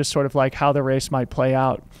 just sort of like how the race might play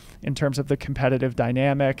out in terms of the competitive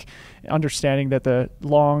dynamic, understanding that the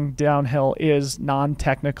long downhill is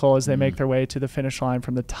non-technical as they make their way to the finish line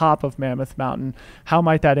from the top of Mammoth Mountain. How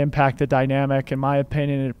might that impact the dynamic? In my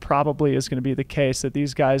opinion, it probably is going to be the case that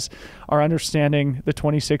these guys are understanding the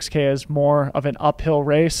 26K as more of an uphill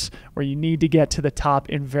race where you need to get to the top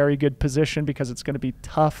in very good position because it's going to be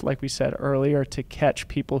tough, like we said earlier, to catch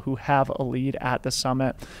people who have a lead at the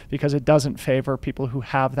summit because it doesn't favor people who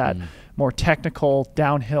have that more technical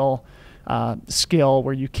downhill skill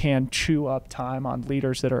where you can chew up time on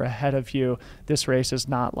leaders that are ahead of you. This race is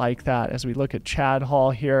not like that. As we look at Chad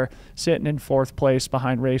Hall here, sitting in fourth place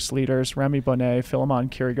behind race leaders Remy Bonnet, Philemon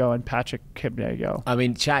Kirigo, and Patrick Kipnego. I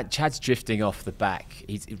mean, Chad's drifting off the back.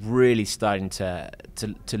 He's really starting to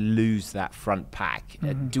lose that front pack.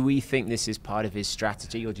 Do we think this is part of his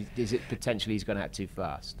strategy, or is it potentially he's gone out too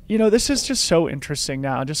fast? This is just so interesting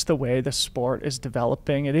now, just the way the sport is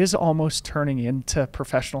developing. It is almost turning into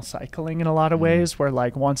professional cycling in a lot of ways, where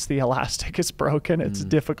like once the elastic is broken, it's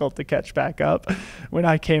difficult to catch back up. When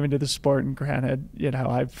I came into the sport, and granted,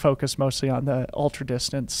 I focused mostly on the ultra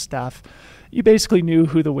distance stuff, you basically knew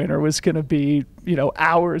who the winner was going to be,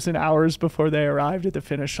 hours and hours before they arrived at the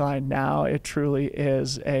finish line. Now it truly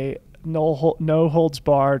is a no holds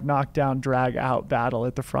barred, knockdown, drag out battle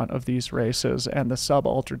at the front of these races, and the sub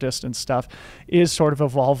ultra distance stuff is sort of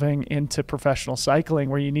evolving into professional cycling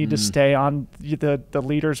where you need to stay on the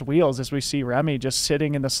leader's wheels, as we see Remy just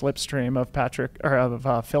sitting in the slipstream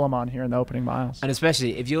of Philemon here in the opening miles. And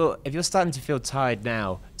especially if you're starting to feel tired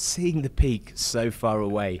now, seeing the peak so far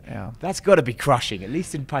away, that's got to be crushing. At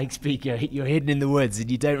least in Pikes Peak, you're hidden in the woods and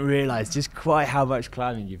you don't realize just quite how much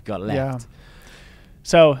climbing you've got left.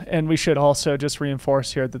 So, and we should also just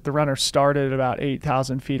reinforce here that the runners started at about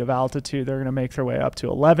 8,000 feet of altitude. They're going to make their way up to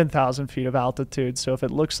 11,000 feet of altitude. So if it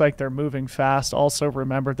looks like they're moving fast, also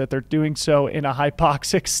remember that they're doing so in a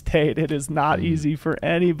hypoxic state. It is not easy for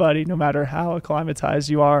anybody, no matter how acclimatized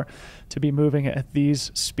you are, to be moving at these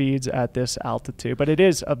speeds at this altitude. But it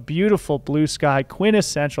is a beautiful blue sky,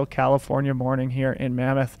 quintessential California morning here in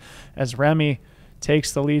Mammoth as Remy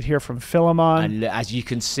takes the lead here from Philemon. And as you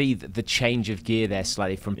can see, the change of gear there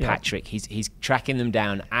slightly from Patrick. He's tracking them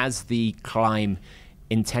down as the climb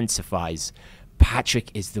intensifies.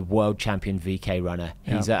 Patrick is the world champion VK runner.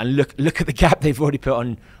 He's and look at the gap they've already put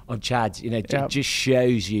on Chad's. It just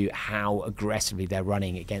shows you how aggressively they're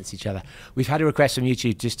running against each other. We've had a request from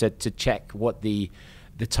YouTube just to check what the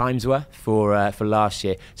times were for last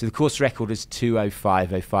year. So the course record is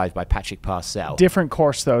 2:05:05 by Patrick Parcell. Different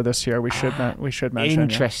course though this year. We should mention.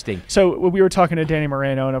 Interesting. Yeah. So we were talking to Danny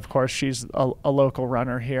Moreno, and of course she's a local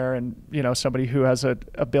runner here, and somebody who has an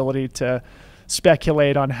ability to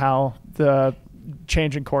speculate on how the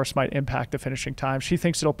change in course might impact the finishing time. She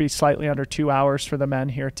thinks it'll be slightly under 2 hours for the men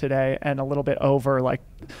here today, and a little bit over, like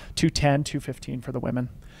 2:10, 2:15 for the women.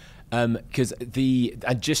 Because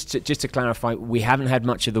just to clarify, we haven't had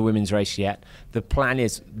much of the women's race yet. The plan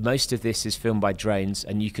is most of this is filmed by drones,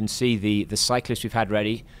 and you can see the cyclist we've had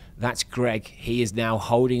ready. That's Greg. He is now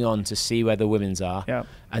holding on to see where the women's are,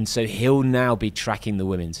 and so he'll now be tracking the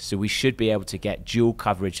women's. So we should be able to get dual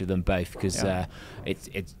coverage of them both, because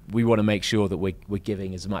we want to make sure that we're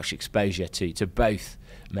giving as much exposure to both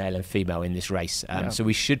male and female in this race. So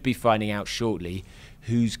we should be finding out shortly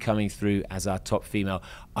who's coming through as our top female.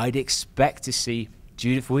 I'd expect to see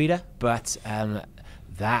Judith Weider, but Anna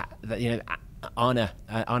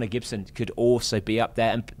Gibson could also be up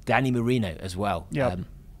there, and Danny Marino as well.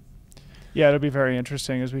 Yeah, it'll be very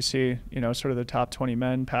interesting as we see, sort of the top 20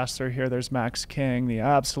 men pass through here. There's Max King, the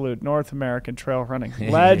absolute North American trail running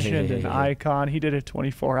legend and icon. He did a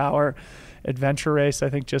 24-hour adventure race, I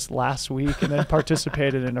think, just last week, and then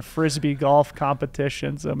participated in a frisbee golf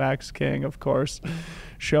competition. So Max King, of course,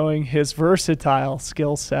 showing his versatile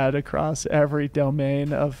skill set across every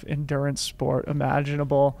domain of endurance sport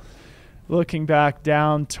imaginable. Looking back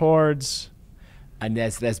down towards... And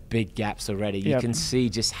there's big gaps already. You can see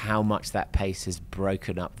just how much that pace has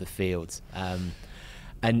broken up the fields.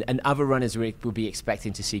 And other runners we'll be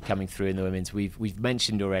expecting to see coming through in the women's. We've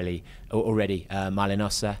mentioned already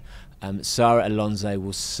Malinosa. Sarah Alonso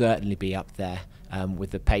will certainly be up there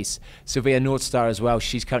with the pace. Sylvia Nordstar as well.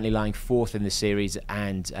 She's currently lying 4th in the series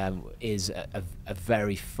and is a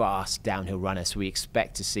very fast downhill runner. So we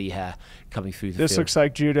expect to see her coming through the field. This looks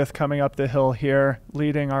like Judith coming up the hill here,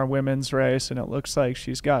 leading our women's race, and it looks like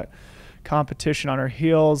she's got competition on her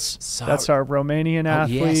heels. That's our Romanian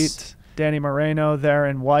athlete, yes. Danny Moreno there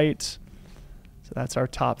in white. So that's our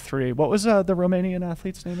top 3. What was the Romanian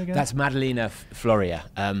athlete's name again? That's Madalina Floria.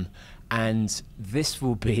 And this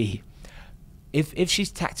will be, if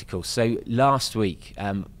she's tactical. So last week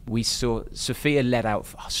we saw Sophia led out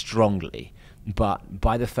strongly, but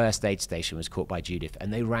by the first aid station was caught by Judith,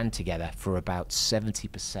 and they ran together for about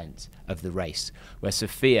 70% of the race, where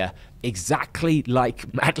Sophia, exactly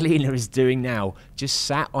like Madalina is doing now, just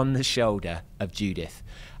sat on the shoulder of Judith.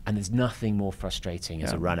 And there's nothing more frustrating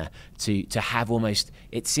as a runner to have almost,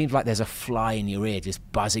 it seems like there's a fly in your ear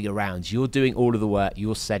just buzzing around. You're doing all of the work,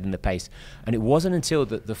 you're setting the pace. And it wasn't until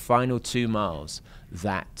the final 2 miles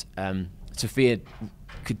that Sophia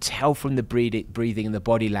could tell from the breathing and the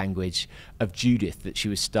body language of Judith that she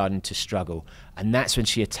was starting to struggle. And that's when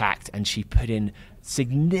she attacked, and she put in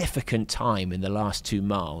significant time in the last 2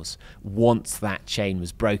 miles once that chain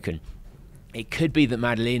was broken. It could be that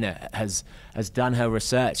Madalina has done her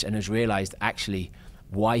research and has realized, actually,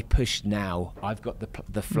 why push now? I've got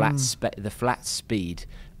the flat speed.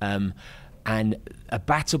 And a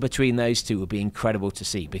battle between those two will be incredible to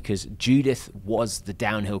see, because Judith was the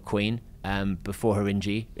downhill queen before her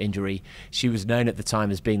injury. She was known at the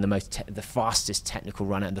time as being the fastest technical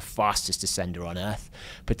runner and the fastest descender on earth.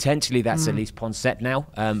 Potentially that's Elise Poncet now,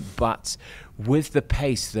 but with the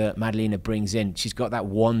pace that Madalina brings in, she's got that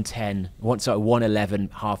 111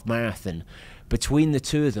 half marathon. Between the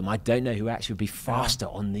two of them, I don't know who actually would be faster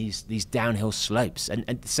on these downhill slopes. And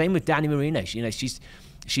the same with Danny Marino. She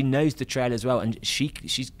knows the trail as well, and she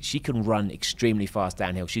can run extremely fast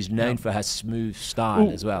downhill. She's known for her smooth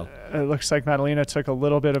style as well. It looks like Madalina took a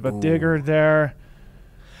little bit of a digger there.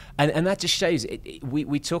 And that just shows,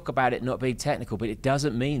 we talk about it not being technical, but it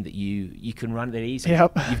doesn't mean that you can run it easy.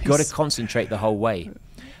 Yep. You've got to concentrate the whole way.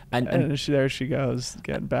 And there she goes,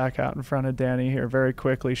 getting back out in front of Danny here very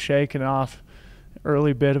quickly, shaking off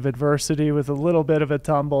early bit of adversity with a little bit of a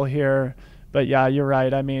tumble here. But yeah, you're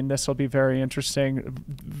right. I mean, this will be very interesting.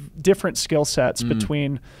 Different skill sets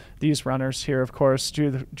between these runners here. Of course,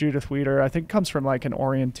 Judith Weeder, I think, comes from like an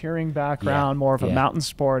orienteering background, more of a mountain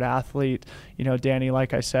sport athlete. Danny,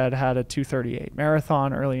 like I said, had a 2:38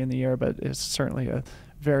 marathon early in the year, but is certainly a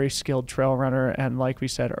very skilled trail runner. And like we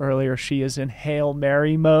said earlier, she is in Hail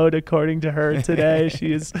Mary mode, according to her today.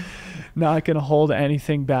 She is not going to hold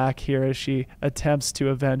anything back here as she attempts to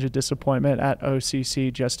avenge a disappointment at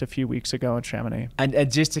OCC just a few weeks ago in Chamonix.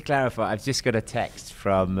 And just to clarify, I've just got a text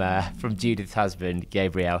from Judith's husband,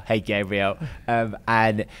 Gabriel. Hey, Gabriel.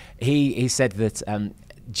 And he said that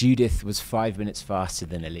Judith was 5 minutes faster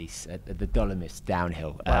than Elise at the Dolomites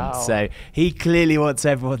downhill. Wow. So he clearly wants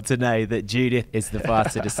everyone to know that Judith is the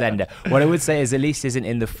faster descender. What I would say is Elise isn't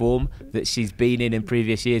in the form that she's been in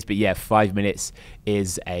previous years, but yeah, 5 minutes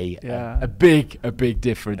is a big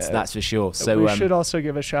difference, that's for sure. So we should also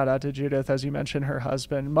give a shout out to Judith, as you mentioned, her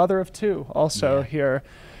husband, mother of 2, also here,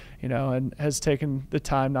 and has taken the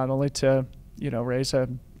time not only to raise a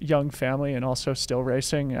young family and also still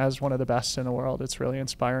racing as one of the best in the world. It's really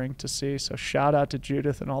inspiring to see. So shout out to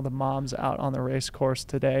Judith and all the moms out on the race course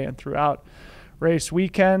today and throughout race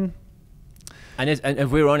weekend. And if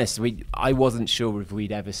we're honest, I wasn't sure if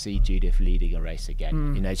we'd ever see Judith leading a race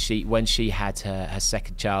again. When she had her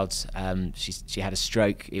second child, she had a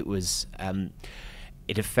stroke. It was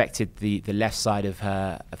it affected the left side of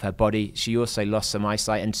her body. She also lost some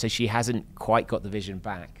eyesight, and so she hasn't quite got the vision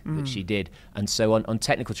back that she did. And so on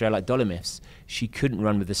technical trail like Dolomites, she couldn't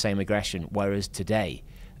run with the same aggression, whereas today,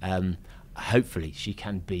 hopefully she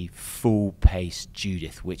can be full pace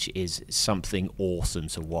Judith, which is something awesome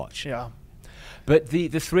to watch. Yeah. But the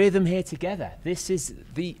three of them here together, this is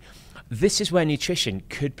where nutrition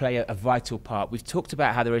could play a vital part. We've talked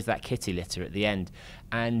about how there is that kitty litter at the end,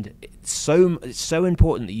 And it's so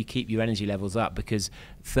important that you keep your energy levels up, because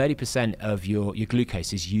 30% of your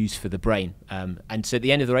glucose is used for the brain. And so at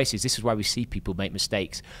the end of the races, this is why we see people make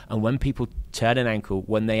mistakes. And when people turn an ankle,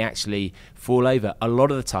 when they actually fall over, a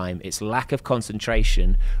lot of the time it's lack of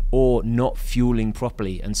concentration or not fueling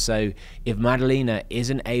properly. And so if Madalena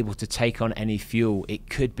isn't able to take on any fuel, it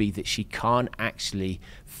could be that she can't actually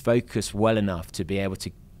focus well enough to be able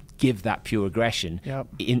to give that pure aggression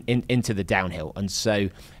into the downhill. And so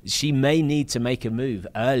she may need to make a move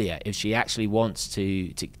earlier if she actually wants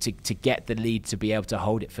to get the lead to be able to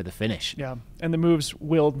hold it for the finish. Yeah, and the moves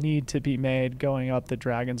will need to be made going up the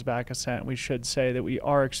Dragon's Back ascent. We should say that we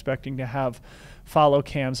are expecting to have follow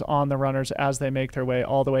cams on the runners as they make their way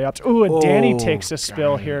all the way up. Ooh, and Danny takes a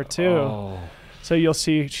spill here too. So you'll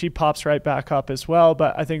see she pops right back up as well.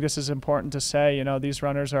 But I think this is important to say, you know, these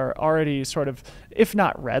runners are already sort of, if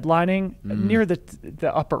not redlining, near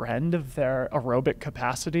the upper end of their aerobic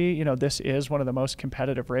capacity. You know, this is one of the most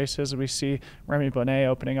competitive races. We see Remy Bonnet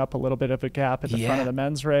opening up a little bit of a gap at the front of the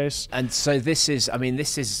men's race. And so this is, I mean,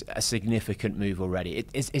 this is a significant move already.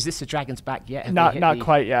 Is this the Dragon's Back yet? Not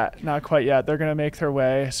quite yet. Not quite yet. They're going to make their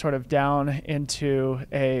way sort of down into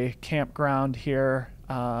a campground here.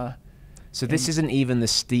 So this isn't even the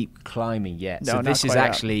steep climbing yet. No, so this is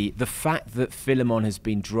actually yet. The fact that Philemon has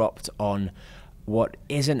been dropped on what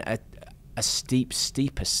isn't a steep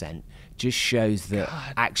ascent just shows that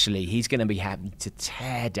actually he's going to be having to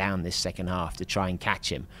tear down this second half to try and catch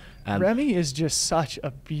him. Remy is just such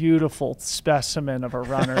a beautiful specimen of a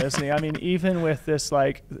runner, isn't he? I mean, even with this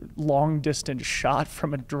like long distance shot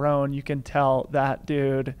from a drone, you can tell that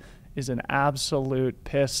dude is an absolute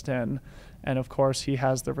piston. And of course, he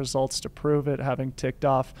has the results to prove it, having ticked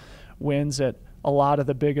off wins at a lot of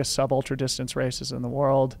the biggest sub-ultra distance races in the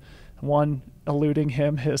world. One eluding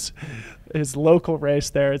him, his local race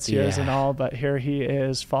there at Sierras and all, but here he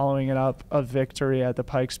is following it up a victory at the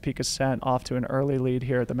Pikes Peak Ascent, off to an early lead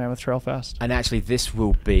here at the Mammoth Trail Fest. And actually, this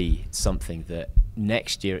will be something that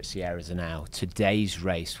next year at Sierras and now, today's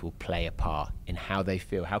race will play a part in how they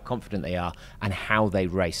feel, how confident they are, and how they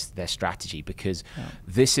race their strategy, because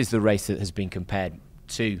this is the race that has been compared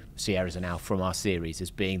to Sierras and now from our series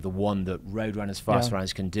as being the one that road runners, fast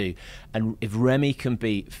runners can do. And if Remy can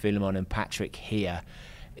beat Philemon and Patrick here,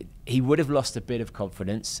 he would have lost a bit of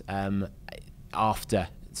confidence after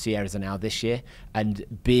Sierras and now this year, and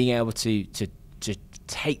being able to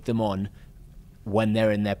take them on when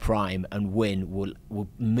they're in their prime and win will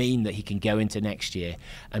mean that he can go into next year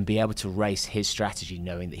and be able to race his strategy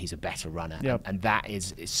knowing that he's a better runner. And that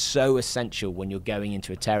is so essential when you're going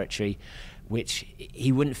into a territory which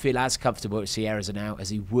he wouldn't feel as comfortable at Sierras and now as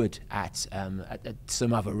he would at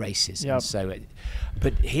some other races. And so,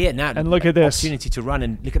 but here now, and look at this opportunity to run,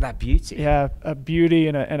 and look at that beauty. Yeah, a beauty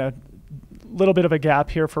and a little bit of a gap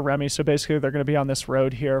here for Remy. So basically they're going to be on this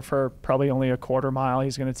road here for probably only a quarter mile.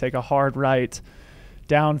 He's going to take a hard right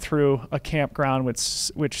down through a campground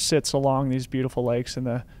which sits along these beautiful lakes in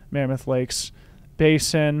the Mammoth Lakes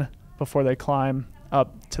Basin before they climb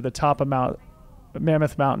up to the top of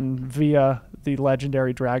Mammoth Mountain via the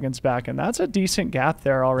legendary Dragon's Back. And that's a decent gap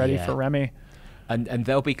there already for Remy. And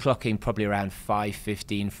they'll be clocking probably around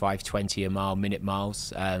 5:15, 5:20 a mile, minute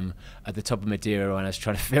miles. At the top of Madeira, when I was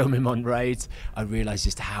trying to film him on roads, I realised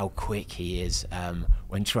just how quick he is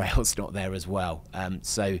when trail's not there as well.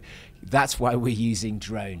 So that's why we're using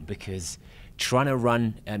drone, because trying to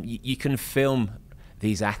run, you can film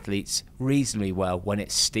these athletes reasonably well when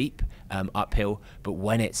it's steep, uphill, but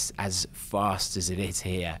when it's as fast as it is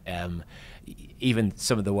here, even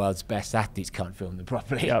some of the world's best athletes can't film them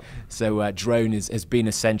properly. So drone has been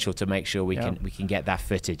essential to make sure we can get that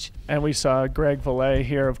footage. And we saw Greg Valet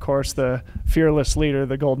here, of course, the fearless leader of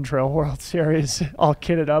the Golden Trail World Series, all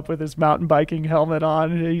kitted up with his mountain biking helmet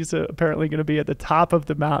on. He's apparently going to be at the top of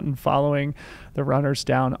the mountain following the runners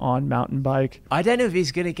down on mountain bike. I don't know if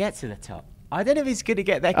he's going to get to the top. I don't know if he's going to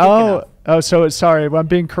get that quick enough. So sorry, I'm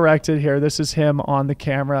being corrected here. This is him on the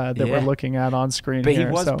camera that we're looking at on screen. But here,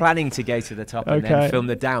 he was planning to go to the top and then film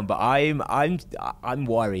the down. But I'm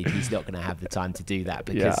worried he's not going to have the time to do that,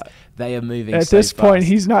 because they are moving at so this fast. point.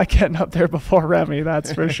 He's not getting up there before Remy,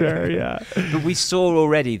 that's for sure. But we saw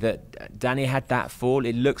already that Danny had that fall.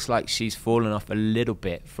 It looks like she's fallen off a little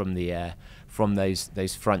bit from the from those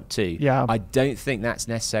front two. I don't think that's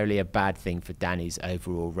necessarily a bad thing for Danny's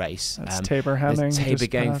overall race. That's Tabor Hemming. Tabor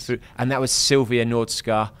going through, and that was Sylvia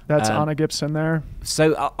Nordskar. That's Anna Gibson there.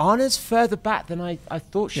 So Anna's further back than I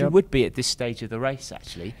thought she would be at this stage of the race,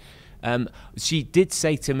 actually. She did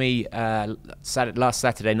say to me last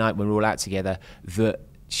Saturday night when we were all out together that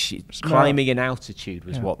climbing in altitude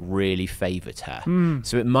was what really favoured her.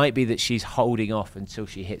 So it might be that she's holding off until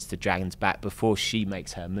she hits the dragon's back before she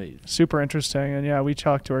makes her move. Super interesting. And yeah, we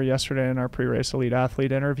talked to her yesterday in our pre-race elite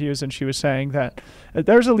athlete interviews, and she was saying that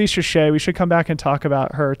there's Alicia Shea. We should come back and talk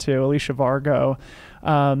about her too, Alicia Vargo.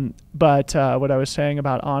 But what I was saying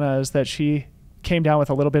about Anna is that she came down with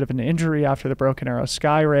a little bit of an injury after the Broken Arrow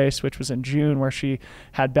Sky race, which was in June, where she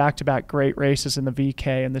had back-to-back great races in the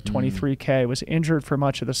VK and the 23K, was injured for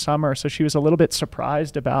much of the summer. So she was a little bit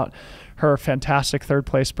surprised about her fantastic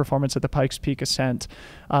third-place performance at the Pikes Peak Ascent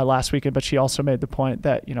last weekend, but she also made the point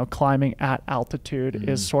that, you know, climbing at altitude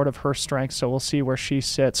is sort of her strength. So we'll see where she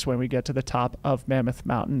sits when we get to the top of Mammoth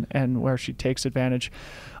Mountain and where she takes advantage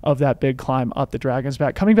of that big climb up the Dragon's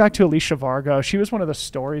Back. Coming back to Alicia Vargo, she was one of the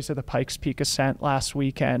stories of the Pikes Peak Ascent last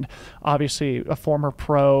weekend. Obviously a former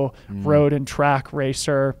pro road and track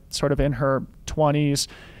racer, sort of in her 20s.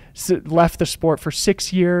 Left the sport for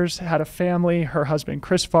 6 years, had a family. Her husband,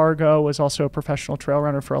 Chris Vargo, was also a professional trail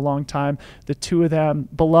runner for a long time. The two of them,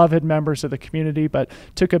 beloved members of the community, but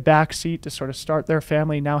took a back seat to sort of start their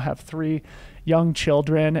family, now have 3 young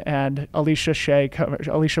children. And Alicia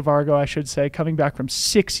Vargo, I should say, coming back from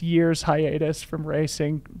 6 years hiatus from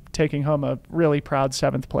racing, taking home a really proud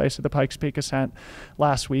 7th place at the Pikes Peak Ascent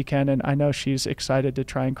last weekend. And I know she's excited to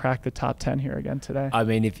try and crack the top 10 here again today. I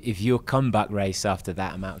mean, if your comeback race after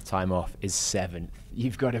that amount of time off is 7th,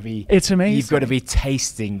 you've got to be, it's amazing. You've got to be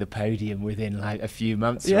tasting the podium within like a few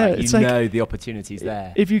months. Yeah, right? it's you like, know the opportunity's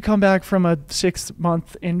there. If you come back from a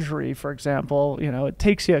 6-month injury, for example, you know, it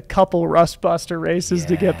takes you a couple rustbuster races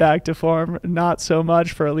to get back to form. Not so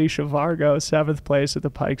much for Alicia Vargo, 7th place at the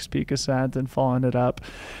Pikes Peak Ascent and following it up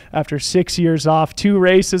after 6 years off, 2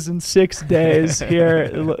 races in 6 days here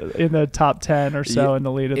in the top 10 or so in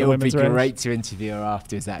the lead of the women's race. It would be great to interview her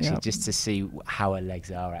afterwards, actually, just to see how her legs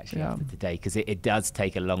are actually after the day, because it does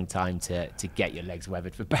take a long time to get your legs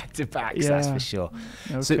weathered for back-to-backs, that's for sure.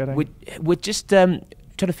 No so kidding. we're just trying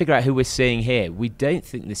to figure out who we're seeing here. We don't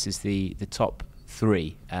think this is the top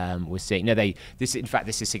 3 we're seeing. No, in fact,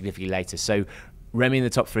 this is significantly later. So Remy and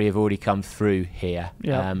the top 3 have already come through here.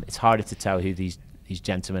 It's harder to tell who these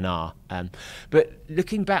gentlemen are. But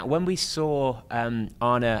looking back, when we saw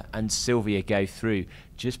Anna and Sylvia go through,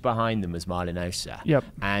 just behind them was Marlin Osa.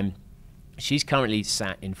 She's currently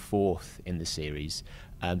sat in 4th in the series.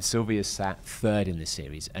 Sylvia's sat 3rd in the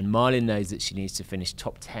series. And Marlin knows that she needs to finish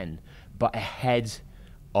top 10, but ahead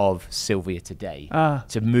of Sylvia today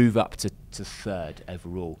to move up to 3rd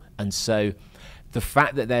overall. And so the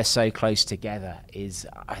fact that they're so close together is,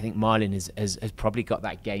 I think Marlin has probably got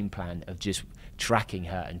that game plan of just tracking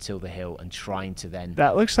her until the hill and trying to then...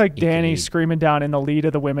 That looks like Danny screaming down in the lead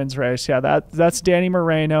of the women's race. Yeah, that's Danny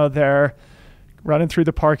Moreno there running through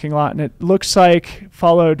the parking lot, and it looks like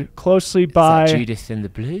followed closely by... Is that Judith in the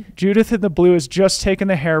blue? Judith in the blue has just taken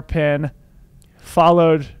the hairpin,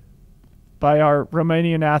 followed by our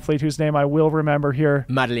Romanian athlete, whose name I will remember here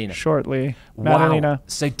Madalina. Shortly. Wow. Madalina.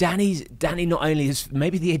 So Danny not only has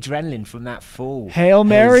maybe the adrenaline from that fall. Hail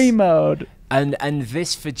Mary mode. And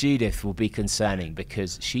this for Judith will be concerning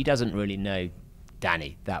because she doesn't really know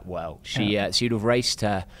Danny that well. She'd have raced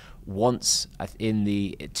her once in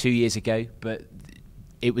the 2 years ago, but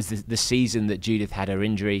it was the season that Judith had her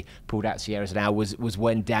injury, pulled out Sierra's now, was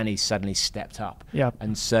when Danny suddenly stepped up.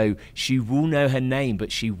 And so she will know her name,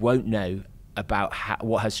 but she won't know about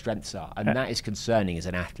what her strengths are, and that is concerning as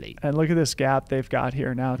an athlete. And look at this gap they've got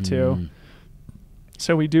here now too.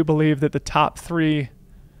 So we do believe that the top 3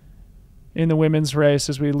 in the women's race,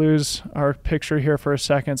 as we lose our picture here for a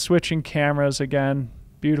second, switching cameras again,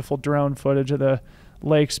 beautiful drone footage of the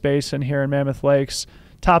lakes basin here in Mammoth Lakes.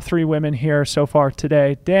 Top 3 women here so far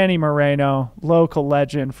today. Danny Moreno, local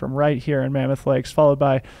legend from right here in Mammoth Lakes, followed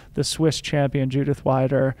by the Swiss champion Judith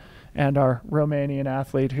Wider, and our Romanian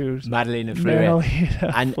athlete who's Madalina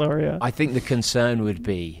Floria. And Floria. I think the concern would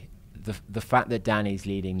be the fact that Danny's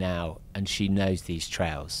leading now and she knows these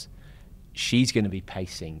trails. She's going to be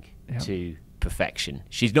pacing to perfection.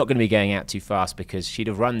 She's not going to be going out too fast because she'd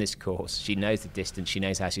have run this course. She knows the distance. She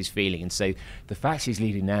knows how she's feeling. And so the fact she's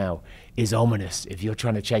leading now is ominous if you're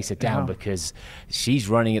trying to chase her down because she's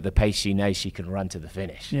running at the pace she knows she can run to the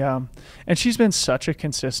finish. Yeah. And she's been such a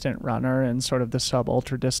consistent runner in sort of the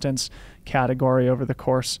sub-ultra distance category over the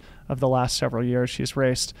course of the last several years. She's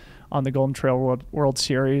raced on the Golden Trail World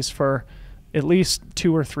Series for at least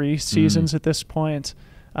 2 or 3 seasons at this point.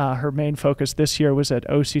 Her main focus this year was at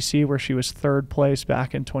OCC, where she was 3rd place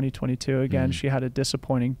back in 2022. Again, she had a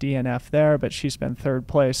disappointing DNF there, but she's been 3rd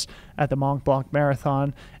place at the Mont Blanc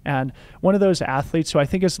Marathon. And one of those athletes who I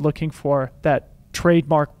think is looking for that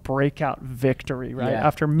trademark breakout victory, right? Yeah.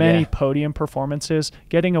 After many podium performances,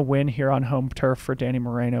 getting a win here on home turf for Dani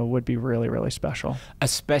Moreno would be really, really special.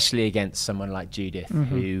 Especially against someone like Judith,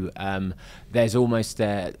 who there's almost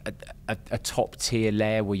a top tier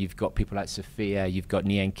layer where you've got people like Sophia, you've got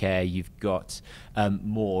Nienke, you've got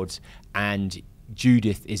Maud, and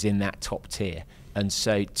Judith is in that top tier. And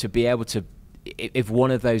so to be able to, if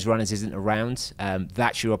one of those runners isn't around,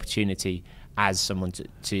 that's your opportunity as someone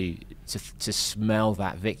to smell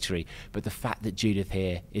that victory. But the fact that Judith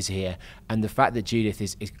is here, and the fact that Judith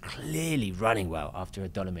is clearly running well after a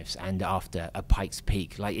Dolomites and after a Pikes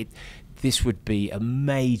Peak, this would be a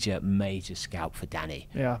major scalp for Dani.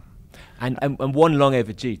 Yeah. And one long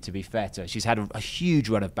overdue, to be fair to her. She's had a huge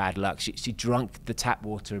run of bad luck. She drunk the tap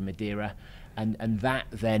water in Madeira, and that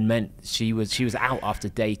then meant she was out after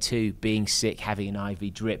day 2, being sick, having an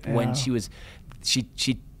IV drip, when she was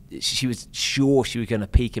sure she was going to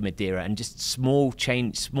peak in Madeira, and just small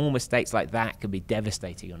mistakes like that can be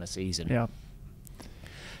devastating on a season. Yeah.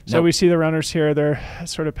 So we see the runners here. They're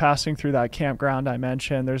sort of passing through that campground I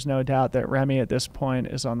mentioned. There's no doubt that Remy at this point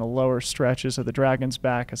is on the lower stretches of the Dragon's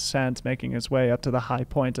Back ascent, making his way up to the high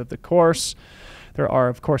point of the course. There are,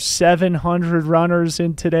 of course, 700 runners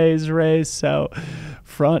in today's race, so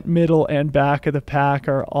front, middle, and back of the pack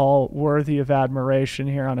are all worthy of admiration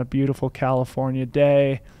here on a beautiful California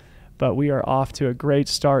day. But we are off to a great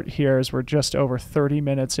start here as we're just over 30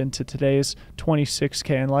 minutes into today's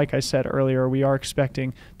 26K. And like I said earlier, we are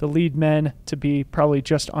expecting the lead men to be probably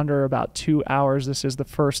just under about 2 hours. This is the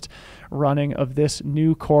first running of this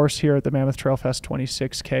new course here at the Mammoth Trail Fest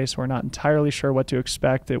 26K, so we're not entirely sure what to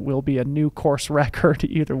expect. It will be a new course record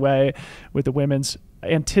either way, with the women's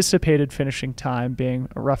anticipated finishing time being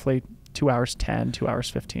roughly 2 hours 10, 2 hours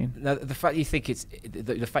 15. Now, the fact you think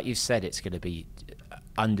the fact you said it's going to be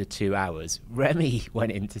under 2 hours, Remy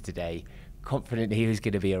went into today confident he was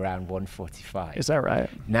going to be around 1:45. Is that right?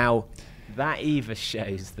 Now, that either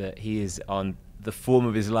shows that he is on the form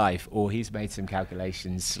of his life, or he's made some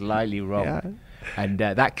calculations slightly wrong. Yeah. And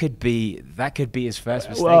that could be his first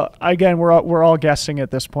mistake. Well, again, we're all guessing at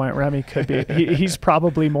this point. Remy could be. He's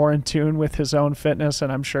probably more in tune with his own fitness,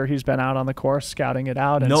 and I'm sure he's been out on the course scouting it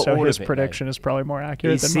out, and Not so all his of it, prediction is probably more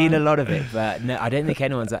accurate. He's than seen mine. a lot of it, but no, I don't think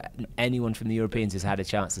anyone from the Europeans has had a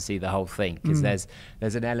chance to see the whole thing, because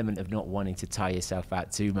there's an element of not wanting to tire yourself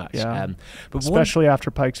out too much. Yeah. But especially after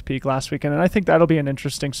Pikes Peak last weekend. And I think that'll be an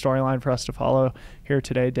interesting storyline for us to follow here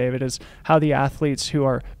today, David, is how the athletes who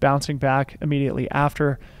are bouncing back immediately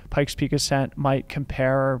after Pikes Peak ascent might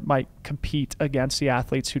compete against the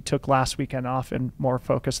athletes who took last weekend off and more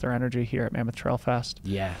focused their energy here at Mammoth Trail Fest.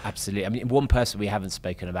 Yeah, absolutely. I mean, one person we haven't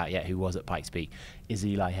spoken about yet who was at Pikes Peak is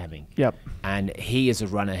Eli Hemming. Yep. And he is a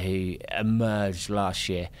runner who emerged last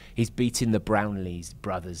year. He's beaten the Brownlees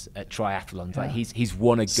brothers at triathlons. Yeah. Like he's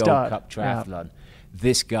won a Gold Cup triathlon. Yeah.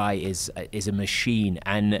 This guy is a machine,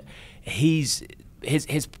 and his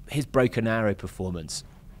Broken Arrow performance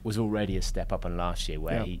was already a step up on last year,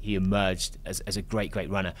 where he emerged as a great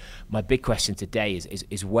runner. My big question today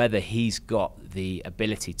is whether he's got the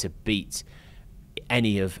ability to beat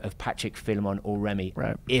any of Patrick, Philemon or Remy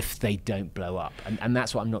if they don't blow up, and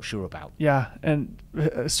that's what I'm not sure about. Yeah, and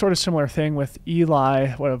a sort of similar thing with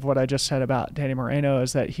Eli, what I just said about Dani Moreno,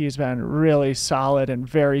 is that he's been really solid and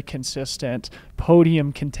very consistent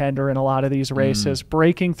podium contender in a lot of these races,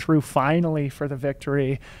 breaking through finally for the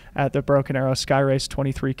victory at the Broken Arrow Sky Race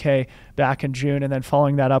 23K back in June, and then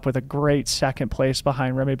following that up with a great second place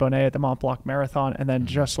behind Remy Bonnet at the Mont Blanc Marathon, and then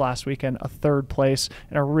just last weekend a third place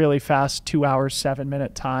in a really fast 2 hours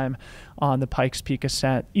 7-minute time on the Pikes Peak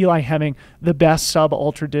ascent. Eli Hemming, the best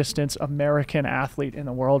sub-ultra distance American athlete in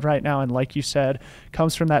the world right now, and like you said,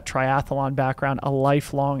 comes from that triathlon background, a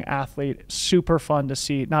lifelong athlete. Super fun to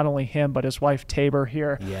see not only him but his wife Tabor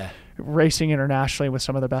here racing internationally with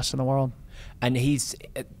some of the best in the world. And he's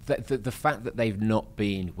the fact that they've not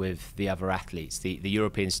been with the other athletes, the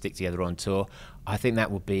Europeans stick together on tour, I think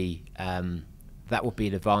that would be an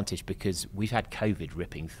advantage, because we've had COVID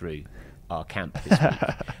ripping through our camp this week.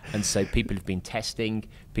 And so people have been testing,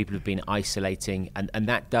 people have been isolating, and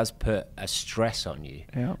that does put a stress on you,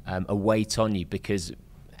 a weight on you, because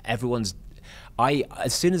everyone's...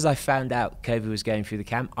 as soon as I found out COVID was going through the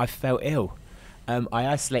camp, I felt ill. I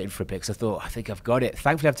isolated for a bit because I thought, I think I've got it.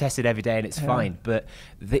 Thankfully, I've tested every day and it's fine. But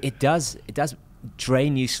it does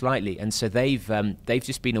drain you slightly, and so they've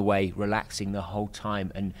just been away relaxing the whole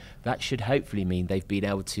time, and that should hopefully mean they've been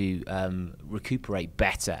able to recuperate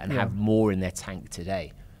better and have more in their tank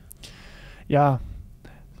today. Yeah.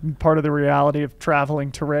 Part of the reality of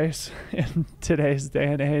traveling to race in today's day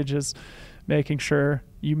and age is making sure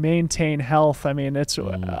you maintain health. I mean, it's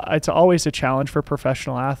always a challenge for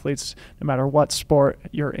professional athletes, no matter what sport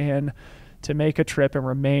you're in, to make a trip and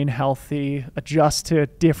remain healthy, adjust to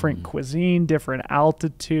different cuisine, different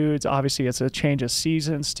altitudes. Obviously, it's a change of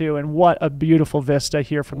seasons too. And what a beautiful vista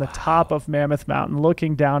here from the top of Mammoth Mountain,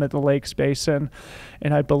 looking down at the Lakes Basin.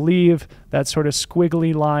 And I believe that sort of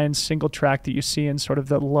squiggly line, single track that you see in sort of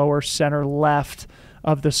the lower center left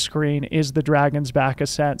of the screen is the Dragon's Back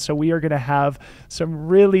ascent. So we are going to have some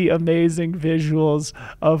really amazing visuals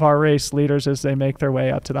of our race leaders as they make their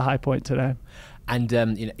way up to the high point today. And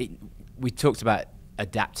we talked about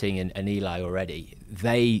adapting and Eli already.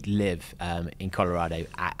 They live in Colorado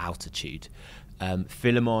at altitude.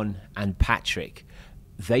 Philemon and Patrick,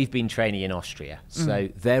 they've been training in Austria. So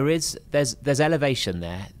there's elevation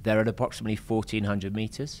there. They're at approximately 1,400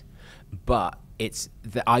 meters, but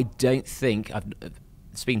I don't think,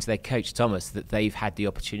 speaking to their coach Thomas, that they've had the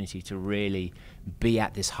opportunity to really be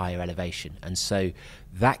at this higher elevation. And so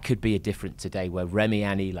that could be a difference today, where Remy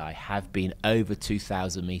and Eli have been over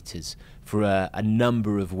 2,000 meters for a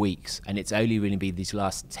number of weeks, and it's only really been these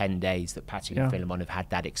last 10 days that Patrick and Philemon have had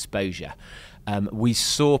that exposure. We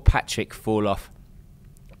saw Patrick fall off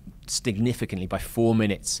significantly by 4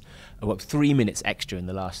 minutes, 3 minutes extra in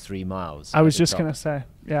the last 3 miles. I was just going to say,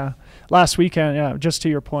 last weekend, just to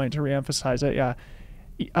your point, to reemphasize it,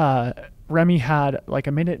 Remy had like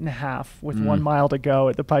a minute and a half with 1 mile to go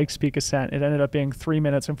at the Pikes Peak ascent. It ended up being 3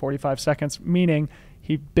 minutes and 45 seconds, meaning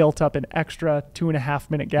he built up an extra 2.5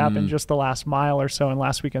 minute gap in just the last mile or so in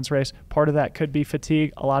last weekend's race. Part of that could be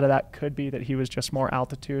fatigue. A lot of that could be that he was just more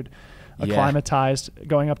altitude acclimatized,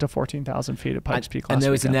 going up to 14,000 feet at Pikes Peak last And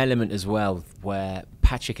there was weekend. an element as well where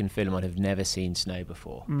Patrick and Philemon have never seen snow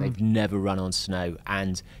before. They've never run on snow.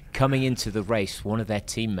 And coming into the race, one of their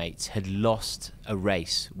teammates had lost a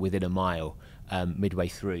race within a mile midway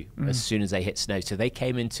through as soon as they hit snow. So they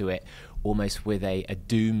came into it almost with a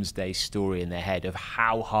doomsday story in their head of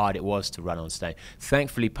how hard it was to run on snow.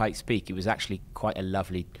 Thankfully, Pikes Peak, it was actually quite a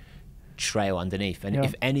lovely trail underneath, and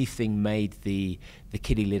if anything made the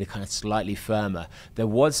kiddie litter kind of slightly firmer. There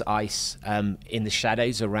was ice in the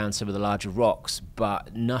shadows around some of the larger rocks,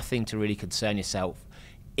 but nothing to really concern yourself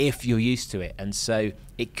if you're used to it. And so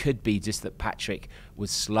it could be just that Patrick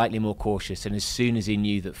was slightly more cautious, and as soon as he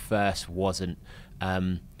knew that first wasn't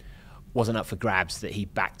up for grabs, that he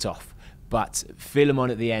backed off. But Philemon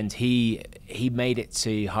at the end, he made it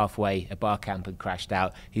to halfway at bar camp and crashed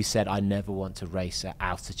out. He said, "I never want to race at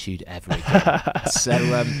altitude ever again." So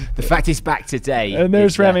the fact he's back today. And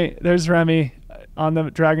there's Remy. There's Remy on the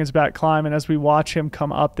Dragon's Back climb. And as we watch him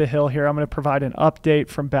come up the hill here, I'm going to provide an update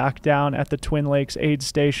from back down at the Twin Lakes aid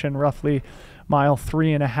station, roughly mile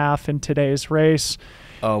 3.5 in today's race.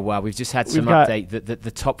 Oh, wow. We've just had some update that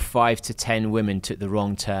the top 5 to 10 women took the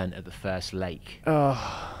wrong turn at the first lake.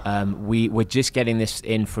 We're just getting this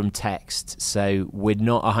in from text, so we're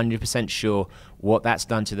not 100% sure what that's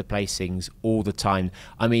done to the placings all the time.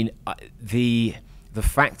 I mean, the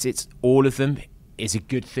fact it's all of them is a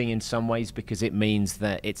good thing in some ways, because it means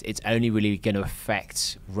that it's only really going to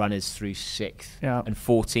affect runners through 6th and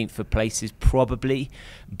 14th for places probably,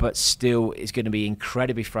 but still it's going to be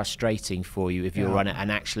incredibly frustrating for you if you're a runner.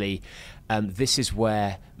 And actually this is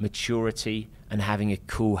where maturity and having a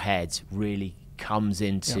cool head really comes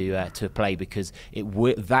into to play, because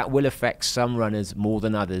that will affect some runners more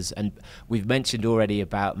than others. And we've mentioned already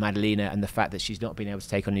about Madalena and the fact that she's not been able to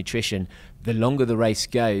take on nutrition. The longer the race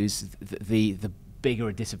goes, the bigger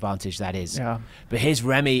a disadvantage that is. But here's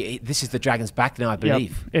Remy. This is the Dragon's Back now, I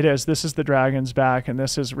believe. It is. This is the Dragon's Back, and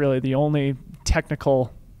this is really the only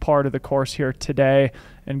technical part of the course here today.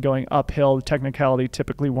 And going uphill, the technicality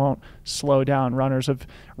typically won't slow down runners of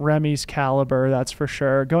Remy's caliber, that's for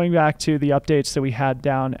sure. Going back to the updates that we had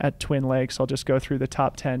down at Twin Lakes, I'll just go through the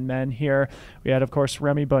top 10 men here. We had, of course,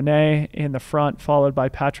 Remy Bonnet in the front, followed by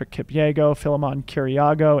Patrick Kipyego, Philemon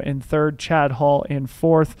Kiriago in 3rd, Chad Hall in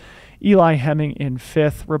 4th, Eli Hemming in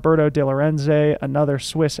 5th, Roberto De Lorenzo, another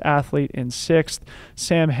Swiss athlete, in 6th,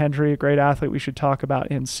 Sam Hendry, a great athlete we should talk about,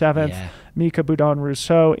 in 7th, Mika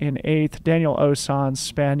Boudon-Rousseau in 8th, Daniel Osan,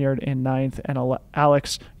 Spaniard, in 9th, and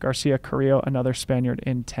Alex Garcia Carrillo, another Spaniard,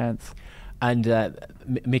 in 10th. And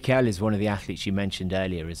Mikael is one of the athletes you mentioned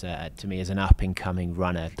earlier to me as an up-and-coming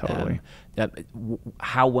runner. Totally.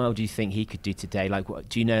 How well do you think he could do today? Like,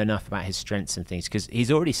 do you know enough about his strengths and things? Because he's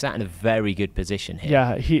already sat in a very good position here.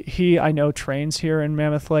 Yeah, he I know trains here in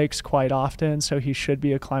Mammoth Lakes quite often, so he should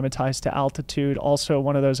be acclimatized to altitude. Also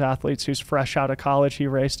one of those athletes who's fresh out of college. He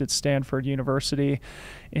raced at Stanford University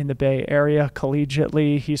in the Bay Area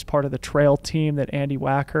collegiately. He's part of the trail team that Andy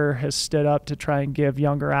Wacker has stood up to try and give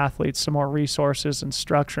younger athletes some more resources and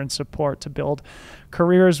structure and support to build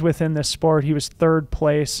careers within this sport. He was third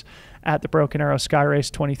place at the Broken Arrow Sky Race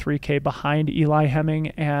 23K behind Eli Hemming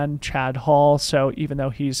and Chad Hall. So even though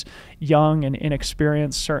he's young and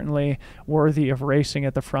inexperienced, certainly worthy of racing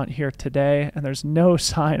at the front here today. And there's no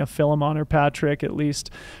sign of Philemon or Patrick, at least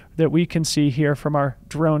that we can see here from our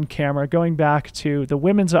drone camera. Going back to the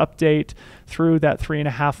women's update through that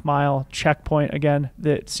 3.5 mile checkpoint, again,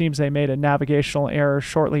 it seems they made a navigational error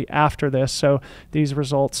shortly after this. So these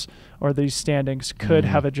results or these standings could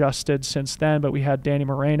have adjusted since then, but we had Dani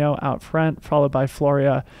Moreno out front, followed by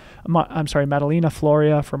Madalena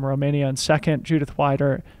Floria from Romania in second, Judith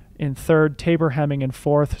Weider in third, Tabor Hemming in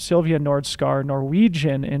fourth, Sylvia Nordskar,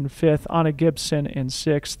 Norwegian, in fifth, Anna Gibson in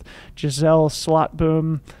sixth, Giselle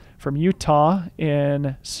Slotboom from Utah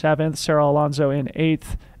in seventh, Sarah Alonso in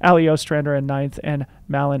eighth, Ali Ostrander in ninth, and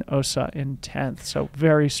Malin Osa in 10th. So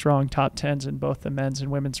very strong top 10s in both the men's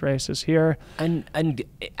and women's races here. And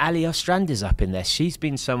Ali Ostrander's up in there. She's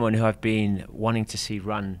been someone who I've been wanting to see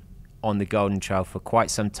run on the Golden Trail for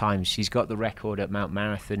quite some time. She's got the record at Mount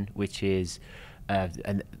Marathon, which is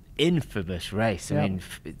an infamous race. I mean,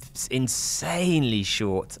 it's insanely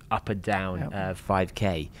short up and down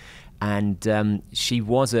 5K. And she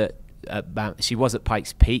was at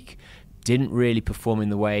Pikes Peak. Didn't really perform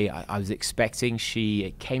in the way I was expecting.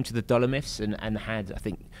 She came to the Dolomites and had, I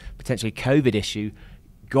think, potentially a COVID issue,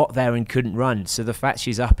 got there and couldn't run. So the fact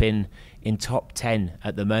she's up in top 10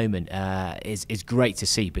 at the moment is great to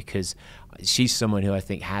see, because she's someone who I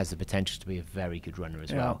think has the potential to be a very good runner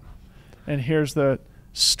as well. And here's the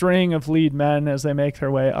string of lead men as they make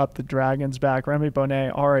their way up the Dragon's Back. Remy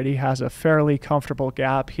Bonnet already has a fairly comfortable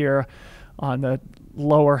gap here on the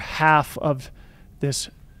lower half of this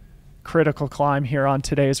critical climb here on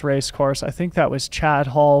today's race course. I think that was Chad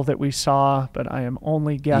Hall that we saw, but I am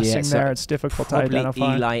only guessing there. It's difficult to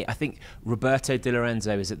identify. Eli, I think Roberto Di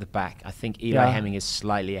Lorenzo is at the back. I think Eli Hemming is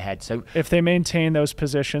slightly ahead. So if they maintain those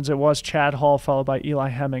positions, it was Chad Hall followed by Eli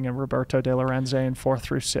Hemming and Roberto Di Lorenzo in 4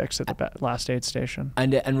 through 6 at the last aid station.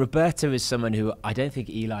 And Roberto is someone who I don't think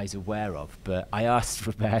Eli's aware of, but I asked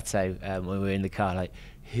Roberto when we were in the car, like,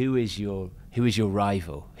 who is your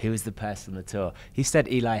rival? Who is the person on the tour? He said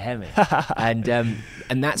Eli Hemming,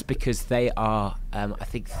 and that's because they are, I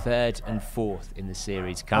think, 3rd and 4th in the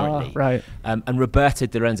series currently. Right. And Roberto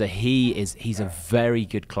Di Lorenzo, he's a very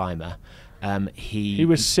good climber. He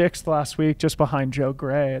was 6th last week, just behind Joe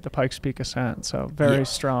Gray at the Pikes Peak Ascent. So very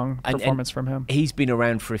strong performance from him. He's been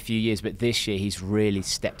around for a few years, but this year he's really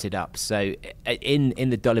stepped it up. So in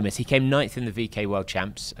the Dolomites, he came 9th in the VK World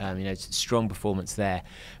Champs. Strong performance there.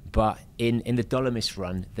 But in the Dolomites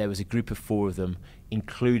run, there was a group of 4 of them,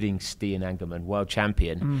 including Stian Angerman, world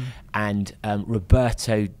champion, and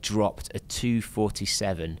Roberto dropped a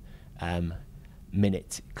 2:47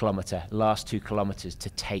 kilometre, last 2 kilometres to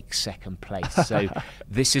take 2nd place. So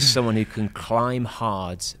this is someone who can climb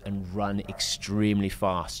hard and run extremely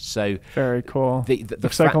fast. So very cool. The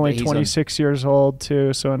looks like only 26 years old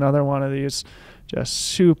too. So another one of these just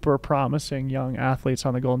super promising young athletes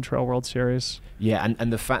on the Golden Trail World Series. Yeah,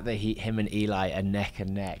 and the fact that him and Eli are neck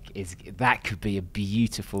and neck, that could be a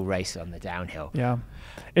beautiful race on the downhill. Yeah.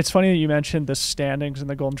 It's funny that you mentioned the standings in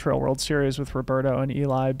the Golden Trail World Series with Roberto and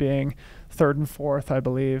Eli being 3rd and 4th, I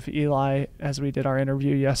believe. Eli, as we did our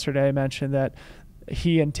interview yesterday, mentioned that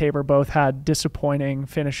he and Tabor both had disappointing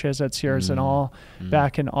finishes at Sierras and All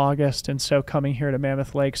back in August, and so coming here to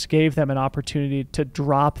Mammoth Lakes gave them an opportunity to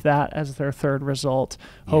drop that as their 3rd result,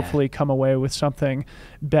 hopefully come away with something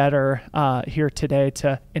better here today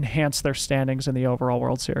to enhance their standings in the overall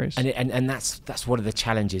World Series. And that's one of the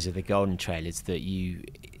challenges of the Golden Trail, is that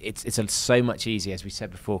it's so much easier, as we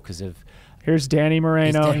said before, because of... Here's Dani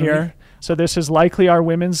Moreno here. So this is likely our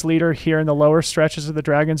women's leader here in the lower stretches of the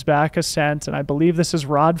Dragon's Back ascent. And I believe this is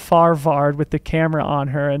Rod Farvard with the camera on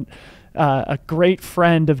her. And a great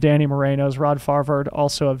friend of Dani Moreno's, Rod Farvard,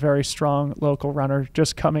 also a very strong local runner,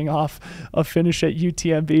 just coming off a finish at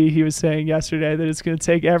UTMB. He was saying yesterday that it's going to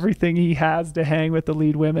take everything he has to hang with the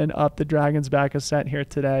lead women up the Dragon's Back ascent here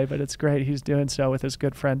today. But it's great he's doing so with his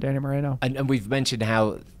good friend Dani Moreno. And we've mentioned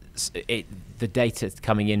how... the data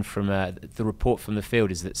coming in from the report from the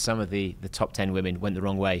field is that some of the top 10 women went the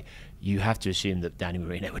wrong way. You have to assume that Dani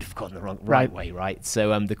Moreno would have gone the right way, right?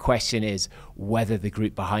 So the question is whether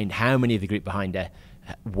how many of the group behind her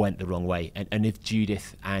went the wrong way, and if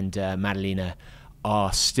Judith and Madalena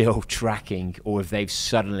are still tracking, or if they've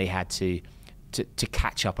suddenly had to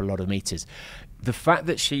catch up a lot of meters. The fact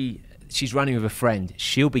that she's running with a friend,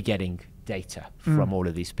 she'll be getting data from all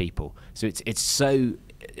of these people. So it's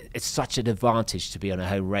such an advantage to be on a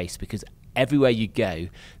home race, because everywhere you go,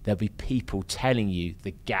 there'll be people telling you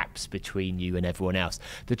the gaps between you and everyone else.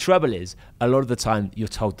 The trouble is, a lot of the time, you're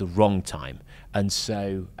told the wrong time. And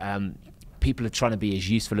so people are trying to be as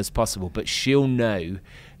useful as possible, but she'll know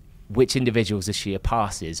which individuals, as she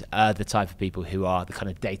passes, are the type of people who are the kind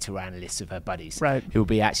of data analysts of her buddies, right, who will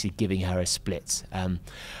be actually giving her a split.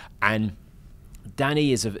 And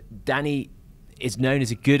Danny is known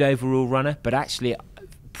as a good overall runner, but actually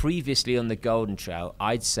previously on the Golden Trail,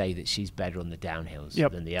 I'd say that she's better on the downhills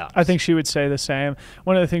than the ups. I think she would say the same.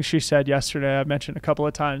 One of the things she said yesterday, I mentioned a couple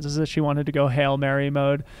of times, is that she wanted to go Hail Mary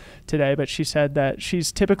mode today, but she said that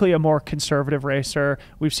she's typically a more conservative racer.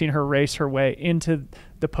 We've seen her race her way into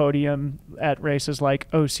the podium at races like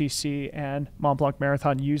OCC and Mont Blanc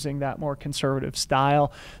Marathon using that more conservative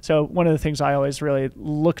style. So one of the things I always really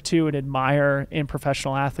look to and admire in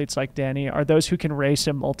professional athletes like Danny are those who can race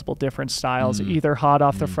in multiple different styles, either hot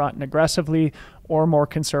off the front and aggressively, or more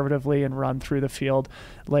conservatively and run through the field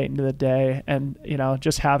late into the day. And, you know,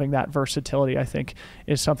 just having that versatility, I think,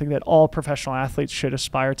 is something that all professional athletes should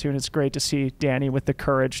aspire to. And it's great to see Danny with the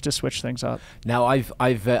courage to switch things up. Now,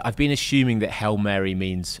 I've been assuming that Hail Mary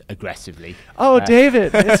means aggressively. Oh,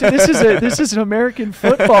 David, this is an American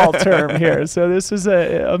football term here. So this is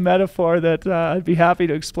a metaphor that I'd be happy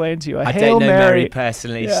to explain to you. I don't know Mary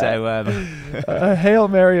personally, so a Hail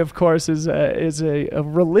Mary, of course, is a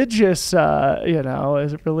religious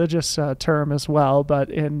is a religious term as well, but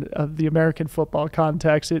in the American football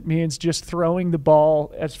context, it means just throwing the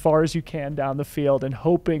ball as far as you can down the field and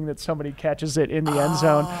hoping that somebody catches it in the end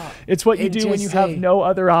zone. It's what you do when you have no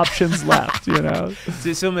other options left, you know. So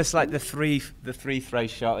it's almost like the free throw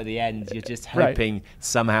shot at the end. You're just hoping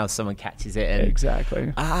somehow someone catches it. And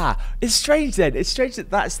exactly. It's strange then. It's strange that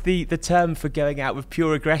that's the term for going out with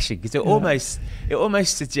pure aggression, because it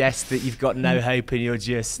almost suggests that you've got no hope and you're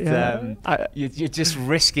just you're just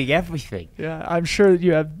risking everything. Yeah, I'm sure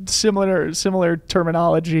you have similar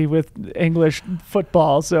terminology with English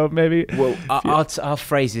football, so maybe. Well, our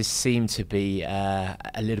phrases seem to be a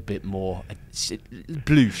little bit more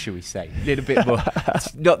blue, shall we say? A little bit more.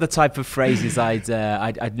 It's not the type of phrases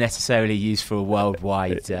I'd necessarily use for a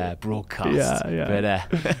worldwide broadcast. Yeah.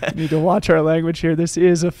 But need to watch our language here. This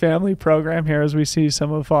is a family program here, as we see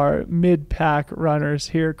some of our mid-pack runners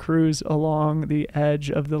here cruise along the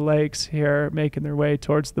edge of the lakes here, making their way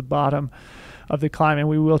towards the bottom of the climb. And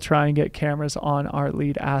we will try and get cameras on our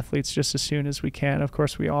lead athletes just as soon as we can. Of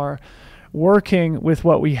course, we are working with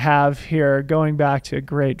what we have here, going back to a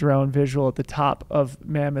great drone visual at the top of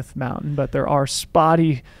Mammoth Mountain, but there are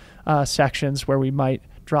spotty sections where we might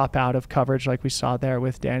drop out of coverage like we saw there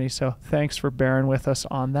with Danny. So thanks for bearing with us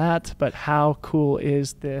on that. But how cool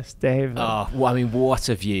is this, Dave? Oh, well, I mean, what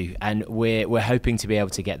a view. And we're hoping to be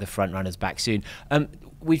able to get the front runners back soon.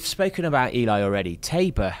 We've spoken about Eli already.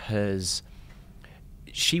 Tabor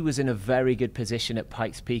she was in a very good position at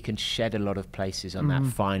Pikes Peak and shed a lot of places on that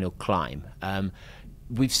final climb.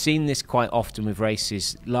 We've seen this quite often with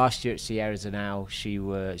races. Last year at Sierra Zanal,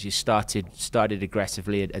 she started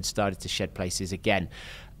aggressively and started to shed places again.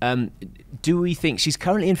 Do we think she's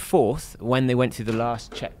currently in fourth when they went through the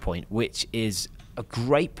last checkpoint, which is a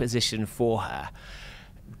great position for her?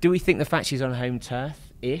 Do we think the fact she's on home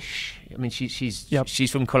turf-ish? I mean,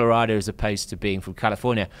 she's from Colorado as opposed to being from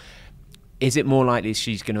California. Is it more likely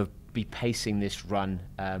she's going to be pacing this run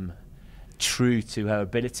true to her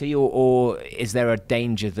ability, or is there a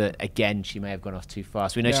danger that, again, she may have gone off too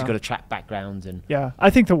fast? We know she's got a track background. I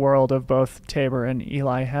think the world of both Tabor and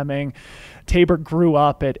Eli Hemming. Tabor grew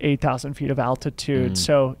up at 8,000 feet of altitude.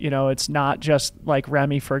 So, it's not just like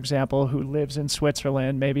Remy, for example, who lives in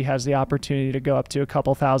Switzerland, maybe has the opportunity to go up to a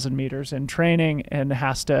couple thousand meters in training and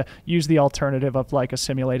has to use the alternative of like a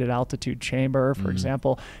simulated altitude chamber, for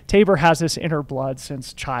example. Tabor has this inner blood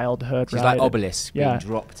since childhood. She's like Obelisk being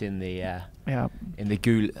dropped in the in the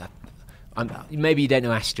ghoul. Maybe you don't know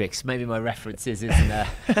Asterix. Maybe my reference isn't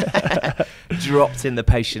dropped in the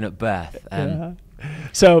potion at birth.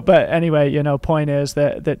 So, but anyway, point is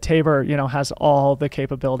that Tabor, has all the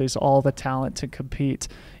capabilities, all the talent to compete,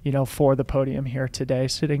 for the podium here today.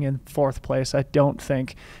 Sitting in fourth place, I don't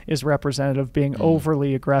think is representative of being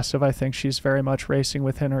overly aggressive. I think she's very much racing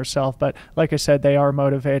within herself. But like I said, they are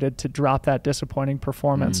motivated to drop that disappointing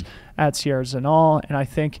performance at Sierra Zanal. And I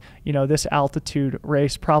think, this altitude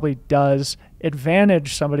race probably does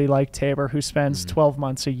advantage somebody like Tabor, who spends 12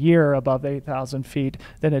 months a year above 8,000 feet,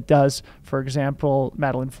 than it does, for example,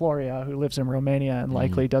 Madeline Floria, who lives in Romania and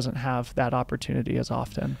likely doesn't have that opportunity as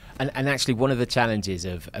often. And actually, one of the challenges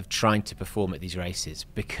of trying to perform at these races,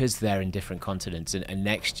 because they're in different continents, and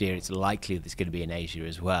next year it's likely that it's going to be in Asia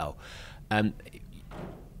as well,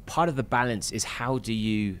 part of the balance is how do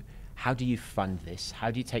you how do you fund this? How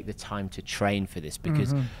do you take the time to train for this?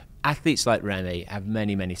 Because athletes like Remy have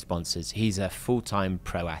many, many sponsors. He's a full-time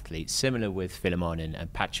pro athlete, similar with SALOMON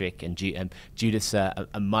and Patrick and Judith's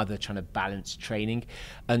a mother trying to balance training.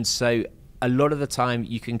 And so a lot of the time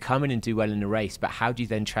you can come in and do well in a race, but how do you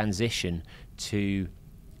then transition to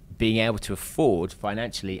being able to afford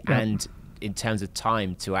financially and in terms of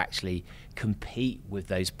time to actually compete with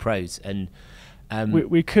those pros? And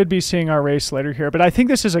we could be seeing our race later here, but I think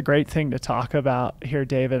this is a great thing to talk about here,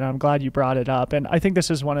 David. I'm glad you brought it up. And I think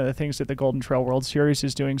this is one of the things that the Golden Trail World Series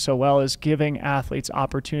is doing so well, is giving athletes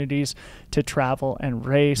opportunities to travel and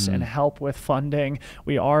race and help with funding.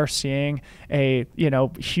 We are seeing a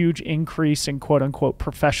huge increase in quote unquote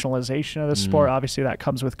professionalization of the sport. Obviously that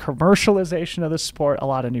comes with commercialization of the sport, a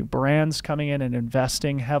lot of new brands coming in and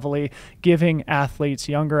investing heavily, giving athletes,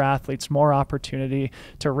 younger athletes, more opportunity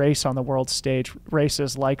to race on the world stage.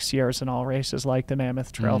 Races like Sierras and all, races like the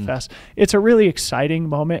Mammoth Trail Fest. It's a really exciting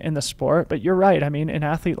moment in the sport, but you're right. I mean, an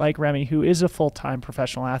athlete like Remy, who is a full-time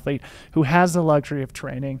professional athlete, who has the luxury of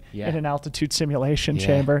training in an altitude simulation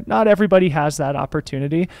chamber, not everybody has that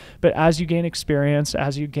opportunity, but as you gain experience,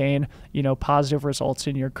 as you gain, positive results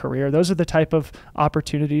in your career, those are the type of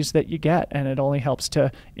opportunities that you get, and it only helps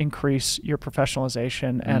to increase your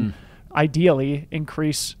professionalization and ideally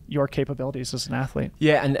increase your capabilities as an athlete.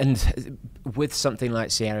 Yeah, and with something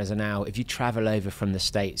like Sierras now, if you travel over from the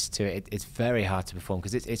States to it, it's very hard to perform,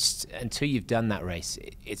 because it's until you've done that race,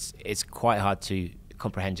 it's quite hard to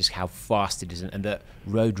comprehend just how fast it is and that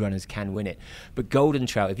road runners can win it. But Golden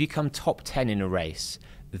Trail, if you come top 10 in a race,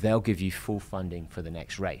 they'll give you full funding for the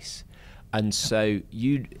next race. And so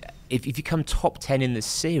if you come top 10 in the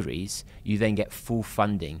series, you then get full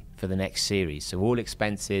funding for the next series. So all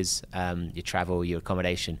expenses, your travel, your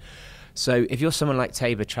accommodation. So if you're someone like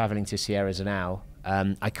Tabor traveling to Sierras now,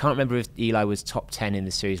 I can't remember if Eli was top 10 in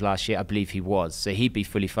the series last year. I believe he was. So he'd be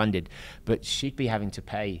fully funded, but she'd be having to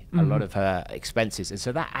pay a lot of her expenses. And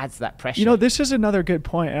so that adds that pressure. This is another good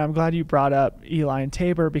point, and I'm glad you brought up Eli and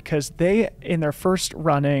Tabor, because they, in their first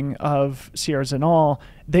running of Sierras and all,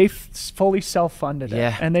 they fully self-funded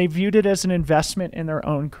it, and they viewed it as an investment in their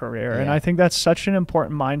own career. And I think that's such an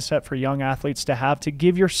important mindset for young athletes to have, to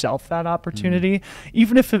give yourself that opportunity,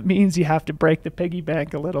 even if it means you have to break the piggy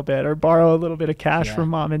bank a little bit or borrow a little bit of cash from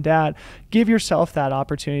mom and dad. Give yourself that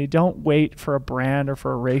opportunity. Don't wait for a brand or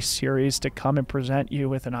for a race series to come and present you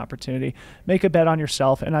with an opportunity. Make a bet on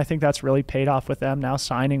yourself, and I think that's really paid off with them now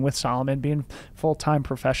signing with SALOMON, being full-time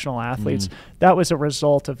professional athletes. That was a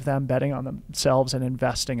result of them betting on themselves and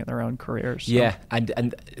investing in their own careers. So. Yeah,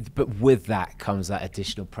 but with that comes that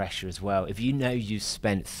additional pressure as well. If you know you've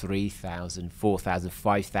spent $3,000, $4,000,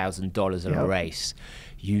 $5,000 on a race,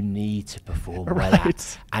 you need to perform well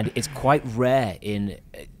at. And it's quite rare in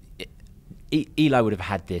Eli would have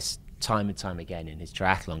had this time and time again in his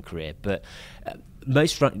triathlon career, but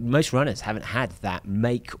most runners haven't had that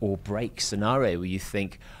make or break scenario where you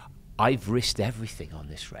think, I've risked everything on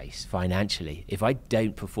this race financially. If I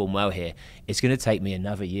don't perform well here, it's going to take me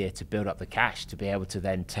another year to build up the cash to be able to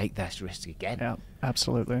then take that risk again. Yeah,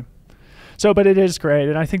 absolutely. So, but it is great,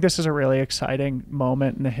 and I think this is a really exciting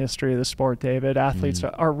moment in the history of the sport, David. Athletes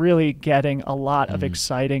are really getting a lot of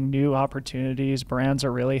exciting new opportunities. Brands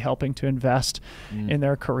are really helping to invest in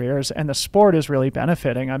their careers, and the sport is really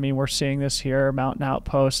benefiting. I mean, we're seeing this here, Mountain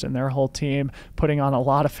Outpost and their whole team putting on a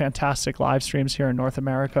lot of fantastic live streams here in North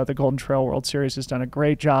America. The Golden Trail World Series has done a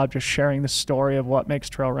great job just sharing the story of what makes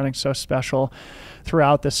trail running so special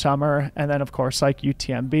throughout the summer. And then, of course, like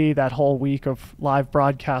UTMB, that whole week of live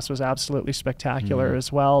broadcast was absolutely spectacular as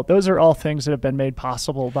well. Those are all things that have been made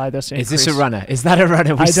possible by this increase. Is this a runner? Is that a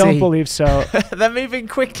runner we see? I don't believe so. They're moving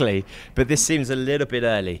quickly, but this seems a little bit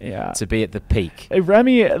early to be at the peak.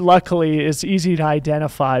 Remy, luckily, is easy to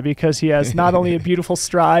identify because he has not only a beautiful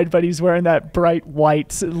stride, but he's wearing that bright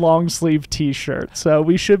white long sleeve t-shirt. So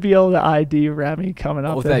we should be able to ID Remy coming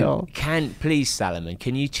up the hill. Please, SALOMON,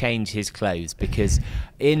 can you change his clothes? Because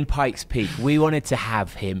in Pikes Peak, we wanted to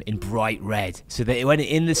have him in bright red so that when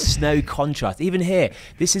in the snow contrast, even here,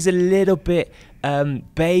 this is a little bit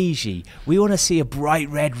beigey. We want to see a bright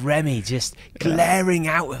red Remy just glaring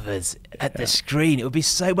out of us at the screen. It would be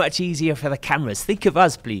so much easier for the cameras. Think of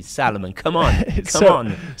us, please, SALOMON. Come on. Come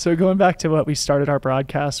on. So going back to what we started our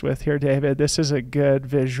broadcast with here, David, this is a good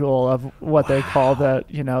visual of what they call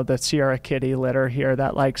the Sierra Kitty litter here,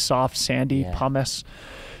 that like soft sandy pumice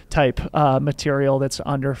type material that's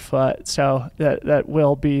underfoot. So that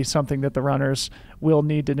will be something that the runners will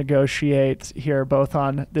need to negotiate here, both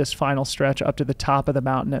on this final stretch up to the top of the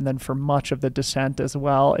mountain and then for much of the descent as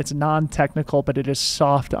well. It's non-technical, but it is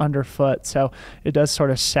soft underfoot, so it does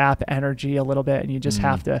sort of sap energy a little bit, and you just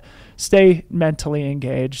have to stay mentally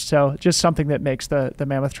engaged. So just something that makes the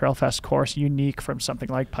Mammoth Trail Fest course unique from something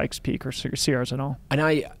like Pikes Peak or Sierras and all. And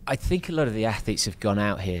I think a lot of the athletes have gone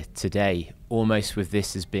out here today almost with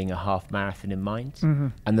this as being a half marathon in mind.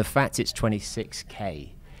 And the fact it's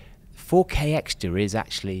 26K, 4K extra is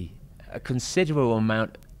actually a considerable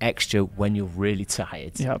amount extra when you're really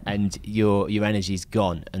tired and your energy's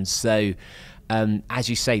gone. And so, as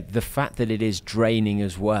you say, the fact that it is draining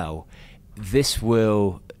as well, this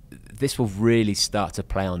will really start to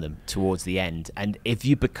play on them towards the end. And if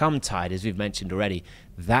you become tired, as we've mentioned already,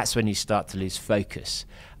 that's when you start to lose focus.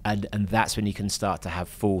 And that's when you can start to have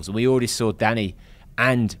falls. And we already saw Danny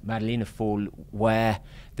and Madalena fall where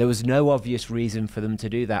there was no obvious reason for them to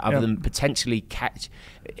do that other than potentially catch.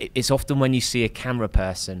 It's often when you see a camera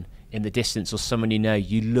person in the distance or someone you know,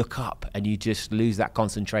 you look up and you just lose that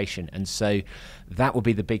concentration. And so that will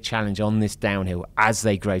be the big challenge on this downhill as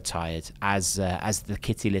they grow tired, as the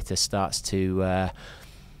kitty litter starts to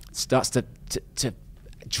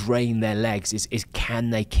drain their legs, is can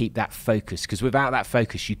they keep that focus? Because without that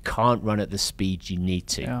focus, you can't run at the speed you need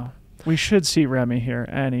to. Yeah. We should see Remy here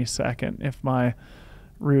any second if my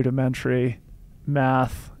rudimentary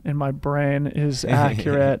math in my brain is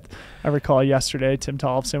accurate. I recall yesterday Tim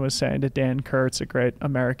Tollefson was saying to Dan Kurtz, a great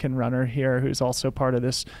American runner here who's also part of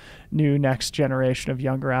this new next generation of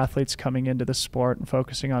younger athletes coming into the sport and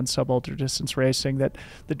focusing on sub-ultra distance racing, that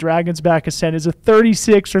the Dragon's Back ascent is a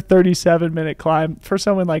 36 or 37 minute climb. For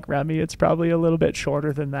someone like Remy, it's probably a little bit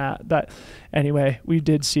shorter than that. But anyway, we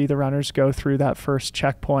did see the runners go through that first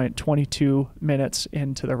checkpoint 22 minutes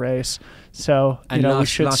into the race. So, we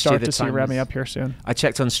should start to see Remy up here soon. I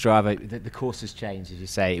checked on Strava. The course has changed, as you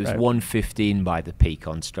say. It was 1:15 by the peak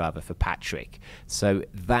on Strava for Patrick. So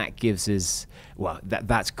that gives us, well,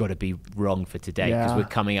 that's got to be wrong for today, because we're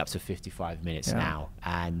coming up to 55 minutes now.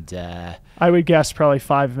 And I would guess probably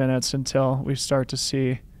 5 minutes until we start to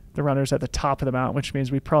see the runners at the top of the mountain, which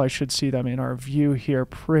means we probably should see them in our view here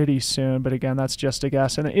pretty soon. But again, that's just a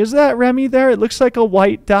guess. And is that Remy there? It looks like a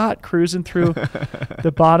white dot cruising through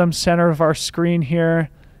the bottom center of our screen here.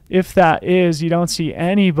 If that is, you don't see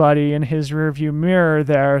anybody in his rearview mirror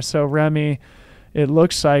there. So Remy, it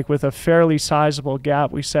looks like with a fairly sizable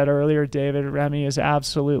gap, we said earlier, David, Remy is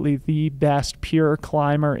absolutely the best pure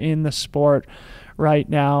climber in the sport right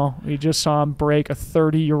now. We just saw him break a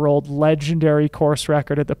 30-year-old legendary course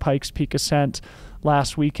record at the Pikes Peak Ascent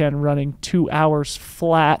last weekend, running 2 hours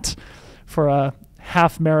flat for a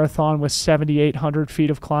half marathon with 7,800 feet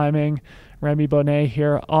of climbing. Remy Bonnet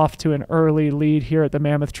here off to an early lead here at the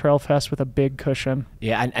Mammoth Trail Fest with a big cushion.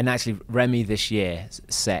 Yeah, and actually Remy this year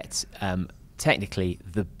set technically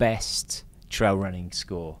the best trail running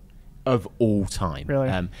score of all time.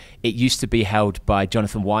 Really? It used to be held by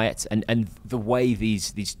Jonathan Wyatt, and the way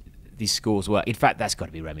these scores work, in fact, that's got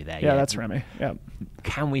to be Remy there. Yeah, that's Remy. Yeah.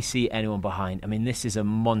 Can we see anyone behind? I mean, this is a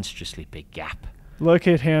monstrously big gap. Look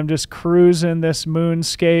at him just cruising this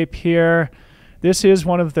moonscape here. This is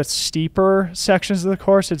one of the steeper sections of the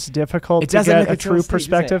course. It's difficult to get a true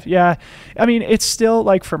perspective. Yeah. I mean, it's still,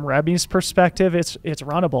 like, from Remy's perspective, it's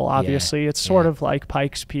runnable, obviously. It's sort of like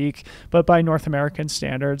Pikes Peak, but by North American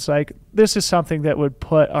standards, like, this is something that would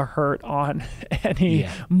put a hurt on any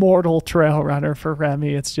mortal trail runner for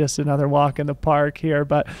Remy. It's just another walk in the park here.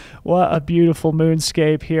 But what a beautiful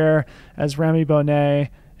moonscape here as Remy Bonnet,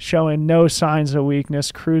 showing no signs of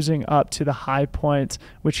weakness, cruising up to the high point,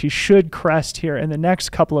 which he should crest here in the next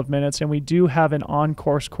couple of minutes. And we do have an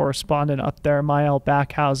on-course correspondent up there, Maël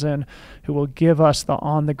Backhausen, who will give us the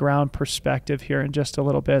on-the-ground perspective here in just a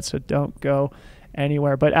little bit, so don't go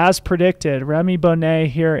anywhere. But as predicted, Remy Bonnet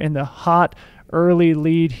here in the hot early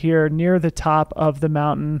lead here near the top of the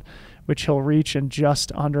mountain, which he'll reach in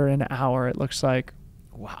just under an hour, it looks like.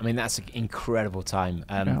 Wow, I mean, that's an incredible time.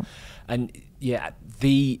 And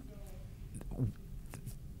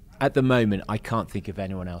at the moment, I can't think of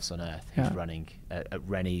anyone else on earth who's running at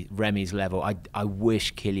Remy's level. I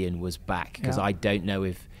wish Kilian was back, because I don't know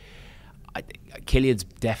if Kilian's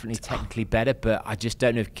definitely technically better, but I just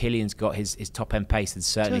don't know if Kilian's got his top end pace, and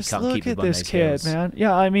certainly can't keep him on those hills. Look at this kid, man.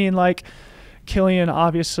 Yeah, I mean, like, Kilian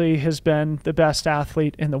obviously has been the best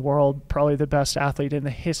athlete in the world, probably the best athlete in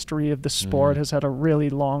the history of the sport, has had a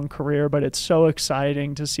really long career, but it's so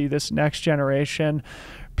exciting to see this next generation,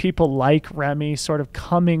 people like Remy sort of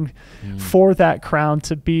coming for that crown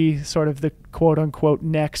to be sort of the quote-unquote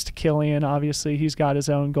next Kilian. Obviously, he's got his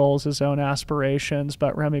own goals, his own aspirations,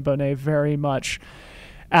 but Remy Bonnet very much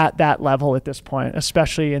at that level at this point,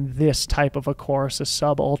 especially in this type of a course, a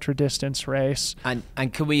sub-ultra distance race. And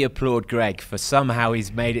can we applaud Greg for somehow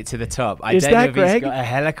he's made it to the top? I Is don't know that if Greg? he's got a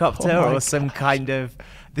helicopter Oh my or some kind of...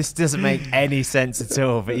 This doesn't make any sense at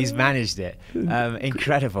all, but he's managed it.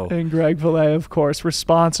 Incredible. And Greg Valle, of course,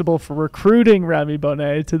 responsible for recruiting Remy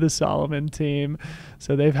Bonnet to the Salomon team.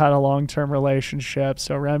 So they've had a long-term relationship.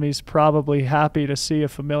 So Remy's probably happy to see a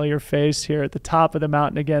familiar face here at the top of the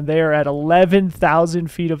mountain again. They are at 11,000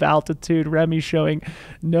 feet of altitude. Remy showing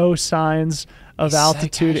no signs of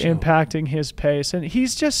altitude impacting his pace. And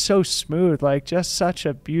he's just so smooth, like just such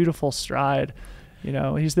a beautiful stride. You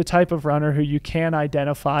know, he's the type of runner who you can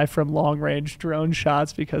identify from long-range drone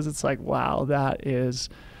shots because it's like, wow, that is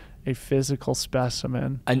a physical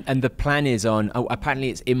specimen. And the plan is on,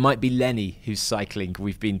 apparently it might be Lenny who's cycling,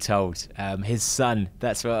 we've been told. His son,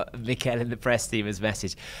 that's what Mikel and the press team has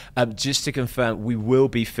messaged. Just to confirm, we will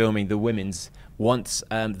be filming the women's. Once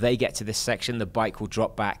they get to this section, the bike will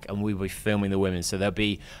drop back and we will be filming the women. So there'll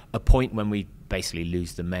be a point when we basically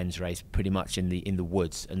lose the men's race pretty much in the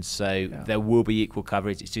woods, and so there will be equal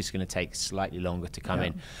coverage. It's just going to take slightly longer to come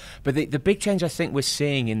in. But the big change I think we're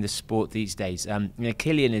seeing in the sport these days, you know,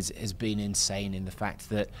 Kilian has been insane in the fact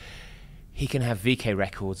that he can have VK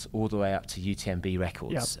records all the way up to UTMB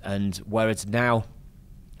records, and whereas now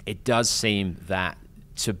it does seem that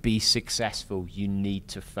to be successful, you need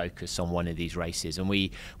to focus on one of these races. And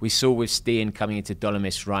we saw with Steen coming into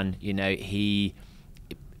Dolomis Run, you know,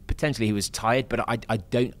 potentially he was tired, but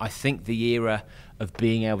I think the era of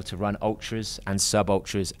being able to run ultras and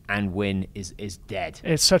sub-ultras and win is dead.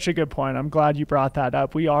 It's such a good point. I'm glad you brought that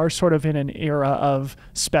up. We are sort of in an era of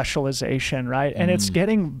specialization, right? And it's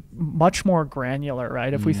getting much more granular,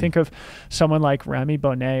 right? If we think of someone like Remy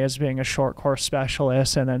Bonnet as being a short course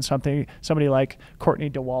specialist, and then somebody like Courtney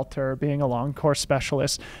DeWalter being a long course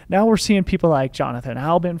specialist, now we're seeing people like Jonathan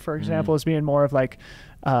Albin, for example, as being more of like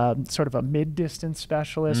sort of a mid-distance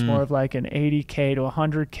specialist, more of like an 80K to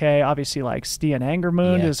 100K. Obviously, like Stian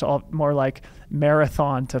Angermund is all more like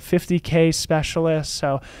marathon to 50K specialist.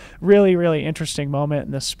 So really, really interesting moment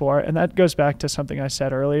in the sport. And that goes back to something I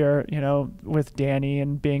said earlier, you know, with Danny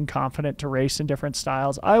and being confident to race in different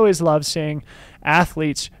styles. I always love seeing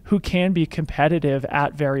athletes who can be competitive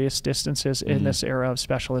at various distances in this era of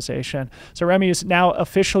specialization. So Remy is now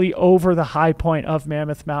officially over the high point of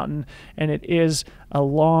Mammoth Mountain, and it is a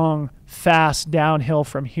long, fast downhill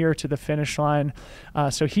from here to the finish line.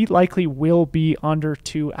 So he likely will be under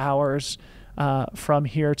 2 hours from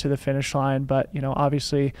here to the finish line. But, you know,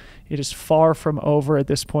 obviously it is far from over at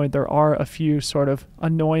this point. There are a few sort of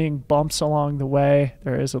annoying bumps along the way.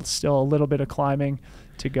 There is still a little bit of climbing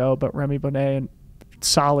to go, but Remy Bonnet in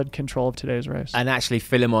solid control of today's race. And actually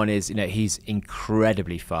Philemon is, you know, he's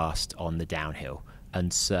incredibly fast on the downhill.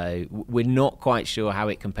 And so we're not quite sure how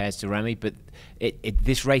it compares to Remy, but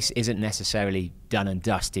this race isn't necessarily done and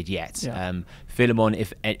dusted yet. Philemon,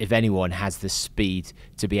 if anyone, has the speed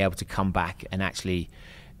to be able to come back and actually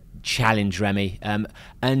challenge Remy.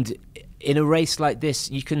 And in a race like this,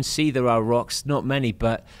 you can see there are rocks, not many,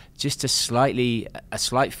 but just a slight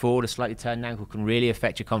forward, a slightly turned ankle can really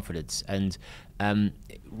affect your confidence. And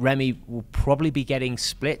Remy will probably be getting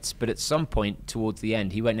splits, but at some point towards the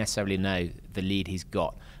end, he won't necessarily know the lead he's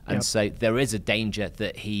got. And so there is a danger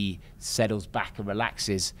that he settles back and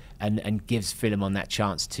relaxes and gives Philemon that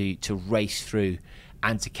chance to race through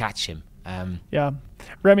and to catch him.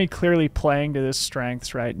 Remy clearly playing to his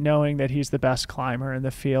strengths, right? Knowing that he's the best climber in the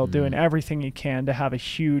field, doing everything he can to have a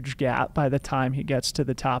huge gap by the time he gets to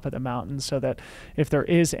the top of the mountain, so that if there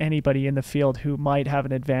is anybody in the field who might have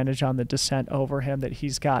an advantage on the descent over him, that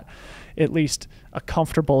he's got at least a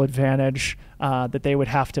comfortable advantage that they would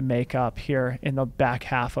have to make up here in the back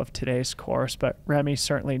half of today's course. But Remy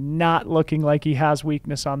certainly not looking like he has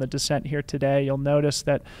weakness on the descent here today. You'll notice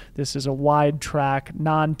that this is a wide track,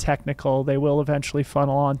 non-technical. They will eventually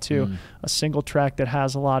funnel onto a single track that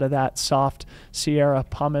has a lot of that soft Sierra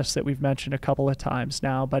pumice that we've mentioned a couple of times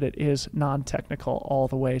now, but it is non-technical all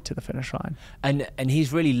the way to the finish line. And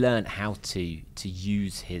he's really learned how to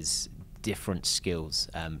use his different skills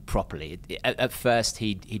properly. At first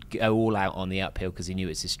he'd go all out on the uphill because he knew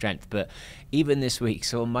it's his strength, but even this week,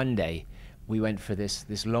 so on Monday we went for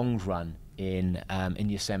this long run in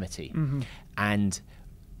Yosemite, and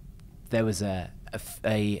there was a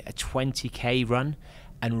 20K run,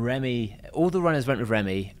 and Remy, all the runners went with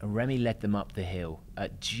Remy, and Remy led them up the hill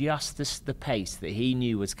at just the pace that he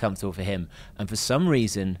knew was comfortable for him. And for some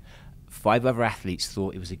reason, 5 other athletes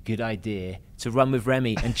thought it was a good idea to run with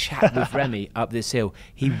Remy and chat with Remy up this hill.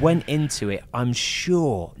 He went into it, I'm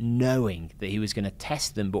sure, knowing that he was going to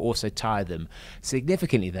test them but also tire them.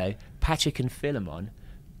 Significantly though, Patrick and Philemon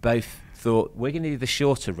both thought we're going to do the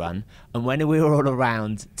shorter run, and when we were all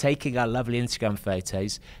around taking our lovely Instagram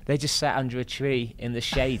photos, they just sat under a tree in the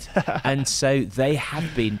shade. And so they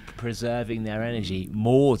have been preserving their energy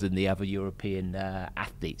more than the other European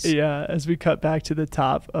athletes. Yeah, as we cut back to the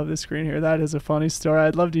top of the screen here, that is a funny story.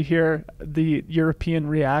 I'd love to hear the European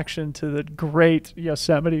reaction to the great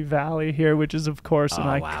Yosemite Valley here, which is of course an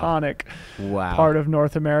iconic part of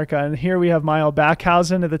North America. And here we have Mile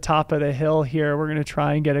Backhausen at the top of the hill here. We're going to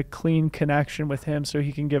try and get a clean connection with him so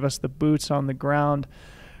he can give us the boots on the ground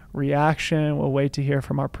reaction. We'll wait to hear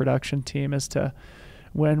from our production team as to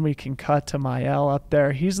when we can cut to Mael up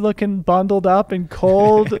there. He's looking bundled up and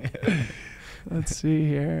cold. Let's see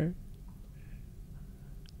here.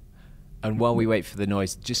 And while we wait for the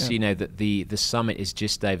noise, just so you know that the summit is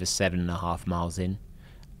just over 7.5 miles in.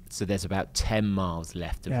 So there's about 10 miles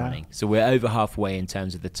left of running. So we're over halfway in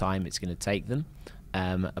terms of the time it's going to take them.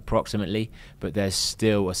 Approximately, but there's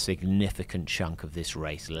still a significant chunk of this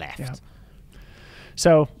race left.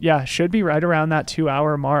 So yeah, should be right around that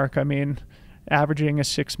 2-hour mark. I mean, averaging a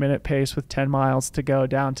 6-minute pace with 10 miles to go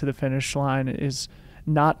down to the finish line is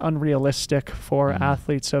not unrealistic for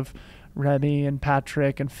athletes of Remy and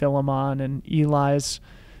Patrick and Philemon and Eli's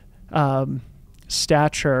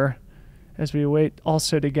stature, as we wait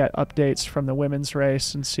also to get updates from the women's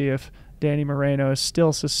race and see if Dani Moreno is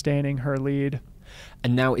still sustaining her lead.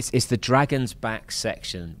 And now it's the Dragon's Back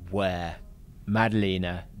section where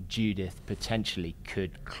Madalena, Judith potentially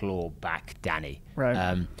could claw back Dani.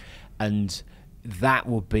 Right. And that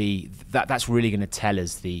will be, that's really going to tell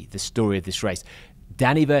us the story of this race.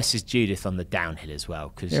 Dani versus Judith on the downhill as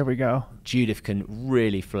well, because there we go. Judith can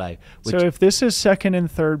really flow. So if this is second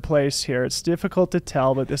and third place here, it's difficult to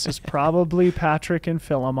tell, but this is probably Patrick and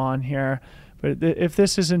Philemon here. But if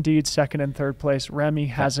this is indeed second and third place, Remy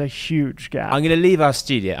has a huge gap. I'm going to leave our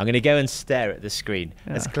studio. I'm going to go and stare at the screen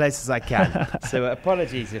as close as I can. So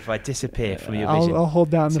apologies if I disappear from your vision. I'll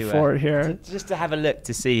hold down the fort here. Just to have a look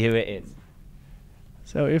to see who it is.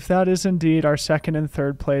 So if that is indeed our second and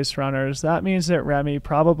third place runners, that means that Remy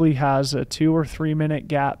probably has a 2 or 3 minute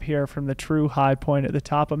gap here from the true high point at the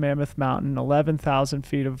top of Mammoth Mountain, 11,000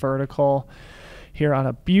 feet of vertical here on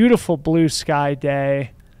a beautiful blue sky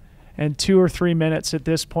day. And 2 or 3 minutes at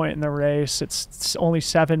this point in the race. It's only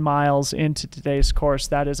 7 miles into today's course.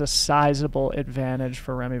 That is a sizable advantage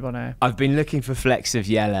for Remy Bonnet. I've been looking for flecks of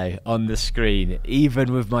yellow on the screen,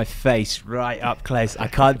 even with my face right up close. I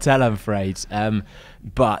can't tell, I'm afraid.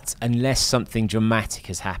 But unless something dramatic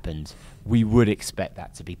has happened, we would expect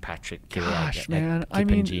that to be Patrick. Gosh, man. I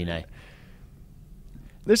mean,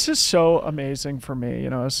 this is so amazing for me,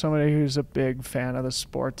 as somebody who's a big fan of the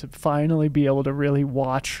sport, to finally be able to really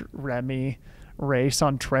watch Remy race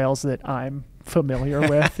on trails that I'm familiar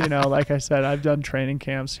with. Like I said, I've done training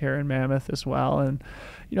camps here in Mammoth as well. And,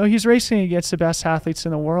 he's racing against the best athletes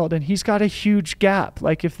in the world, and he's got a huge gap.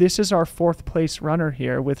 Like, if this is our 4th place runner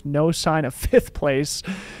here with no sign of 5th place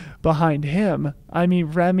behind him, I mean,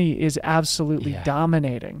 Remy is absolutely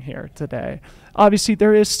dominating here today. Obviously,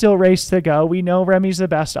 there is still race to go. We know Remy's the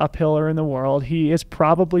best uphiller in the world. He is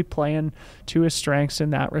probably playing to his strengths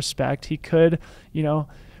in that respect. He could,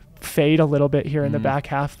 fade a little bit here in the back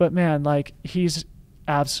half. But, man, like, he's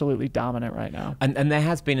absolutely dominant right now. And there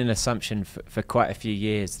has been an assumption for quite a few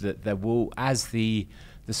years that there will, as the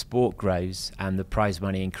sport grows and the prize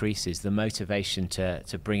money increases, the motivation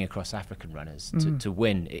to bring across African runners to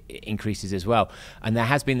win increases as well. And there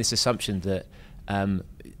has been this assumption that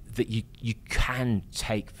that you can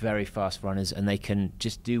take very fast runners and they can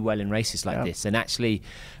just do well in races like this. And actually,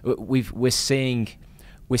 we're seeing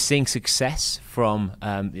success from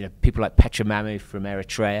people like Petra Mamu from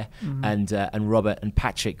Eritrea and Robert and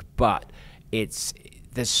Patrick, but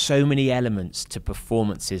there's so many elements to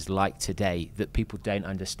performances like today that people don't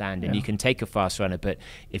understand. And you can take a fast runner, but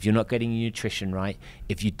if you're not getting your nutrition right,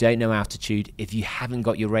 if you don't know altitude, if you haven't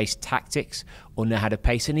got your race tactics or know how to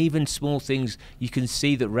pace, and even small things, you can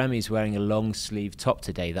see that Remy's wearing a long sleeve top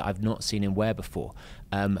today that I've not seen him wear before.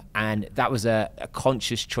 And that was a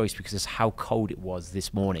conscious choice because of how cold it was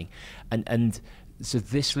this morning. And so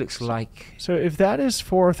this looks like... So if that is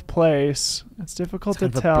 4th place, it's difficult to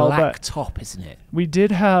tell. It's a black top, isn't it? We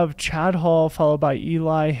did have Chad Hall followed by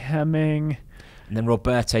Eli Hemming. And then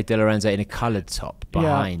Roberto De Lorenzo in a coloured top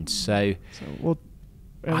behind.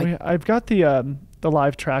 I've got the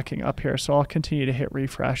live tracking up here, so I'll continue to hit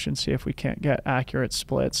refresh and see if we can't get accurate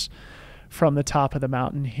splits from the top of the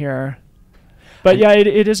mountain here. But yeah,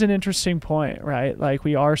 it is an interesting point, right? Like,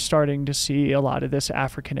 we are starting to see a lot of this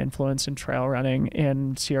African influence in trail running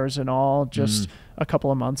in Sierra Zinal just a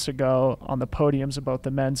couple of months ago on the podiums of both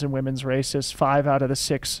the men's and women's races. 5 out of the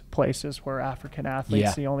 6 places were African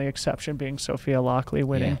athletes, the only exception being Sophia Lockley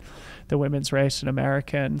winning the women's race in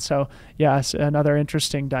American. So yes, another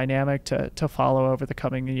interesting dynamic to follow over the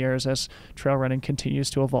coming years as trail running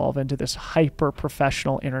continues to evolve into this hyper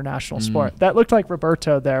professional international sport. That looked like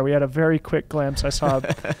Roberto there. We had a very quick glimpse. I saw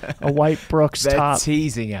a white Brooks top. They're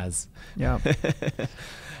teasing us. Yeah.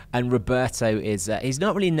 And Roberto is, he's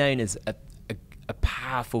not really known as a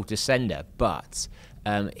powerful descender, but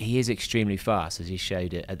he is extremely fast, as he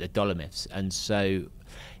showed it at the Dolomites. And so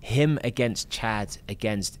him against Chad,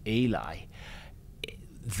 against Eli,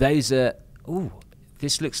 those are,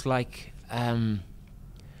 this looks like,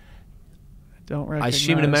 Don't recognize. I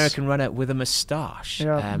assume an American runner with a moustache.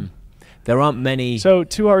 Yeah. There aren't many. So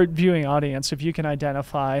to our viewing audience, if you can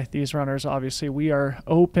identify these runners, obviously we are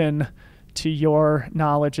open to your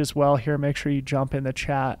knowledge as well here. Make sure you jump in the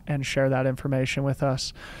chat and share that information with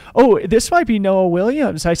us. Oh, this might be Noah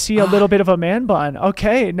Williams. I see a little bit of a man bun.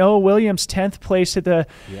 Okay, Noah Williams, 10th place at the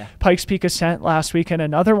Pikes Peak Ascent last weekend.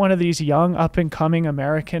 Another one of these young up-and-coming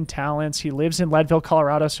American talents. He lives in Leadville,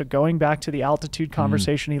 Colorado, so going back to the altitude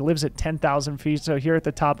conversation, he lives at 10,000 feet, so here at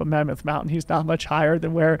the top of Mammoth Mountain, he's not much higher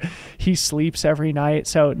than where he sleeps every night.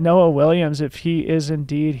 So Noah Williams, if he is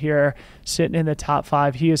indeed here sitting in the top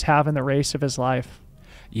 5, he is having the race of his life.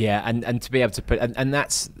 Yeah, and to be able to put, and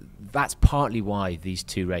that's partly why these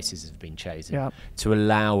 2 races have been chosen, to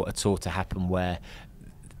allow a tour to happen where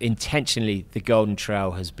intentionally the Golden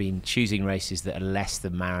Trail has been choosing races that are less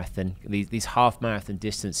than marathon. These half marathon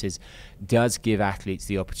distances does give athletes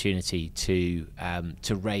the opportunity to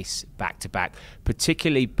race back to back,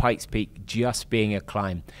 particularly Pikes Peak just being a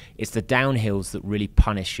climb. It's the downhills that really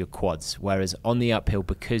punish your quads, whereas on the uphill,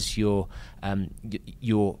 because you're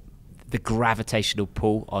the gravitational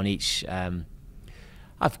pull on each,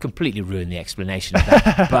 I've completely ruined the explanation of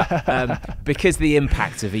that, but because the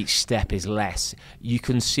impact of each step is less, you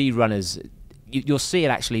can see runners, you'll see it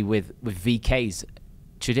actually with VKs.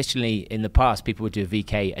 Traditionally in the past, people would do a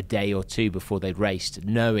VK a day or 2 before they'd raced,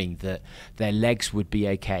 knowing that their legs would be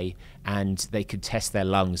okay and they could test their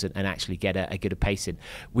lungs and actually get a good pace in.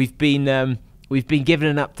 We've been given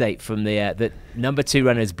an update from the number 2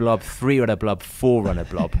 runners blob, 3 runner blob, 4 runner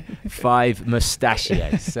blob, 5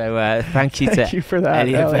 mustachio. So thank you for that,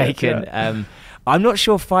 Elliot Bacon. Yeah. I'm not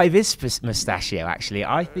sure 5 is mustachio, actually.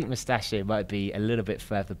 I think mustachio might be a little bit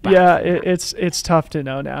further back. Yeah, it's tough to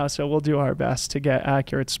know now, so we'll do our best to get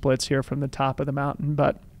accurate splits here from the top of the mountain.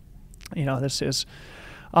 But, this is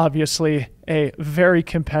obviously a very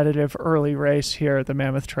competitive early race here at the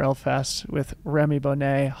Mammoth Trail Fest with Remy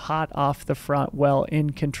Bonnet hot off the front, well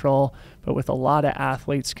in control, but with a lot of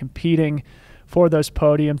athletes competing for those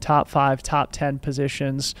podium top 5, top 10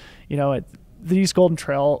 positions. At these Golden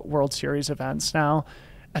Trail World Series events now,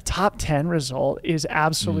 a top 10 result is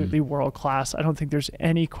absolutely world class. I don't think there's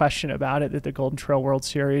any question about it that the Golden Trail World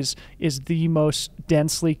Series is the most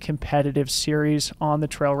densely competitive series on the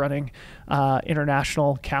trail running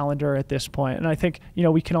international calendar at this point. And I think,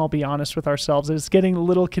 we can all be honest with ourselves. It's getting a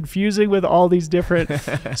little confusing with all these different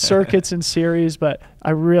circuits and series, but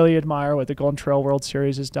I really admire what the Golden Trail World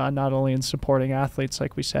Series has done, not only in supporting athletes,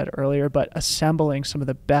 like we said earlier, but assembling some of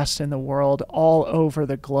the best in the world all over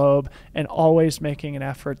the globe and always making an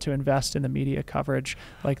effort to invest in the media coverage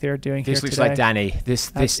like they're doing here today. This looks like Danny.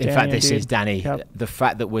 This is Danny. Yep. The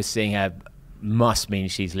fact that we're seeing her must mean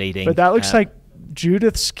she's leading. But that looks like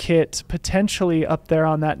Judith's kit potentially up there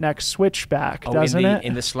on that next switchback, doesn't it?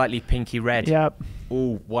 In the slightly pinky red. Yep.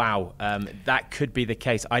 Oh, wow. That could be the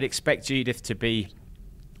case. I'd expect Judith to be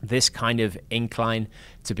this kind of incline,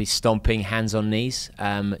 to be stomping hands on knees.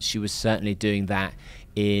 She was certainly doing that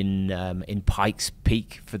in Pikes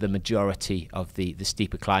Peak for the majority of the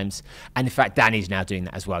steeper climbs, and in fact Danny's now doing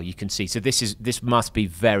that as well. You can see, so this must be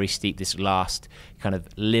very steep, this last kind of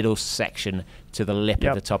little section to the lip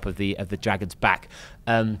at the top of the dragon's back.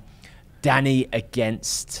 Danny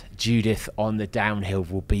against Judith on the downhill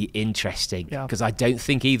will be interesting, because I don't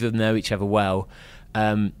think either of them know each other well.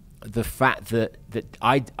 The fact that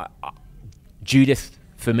Judith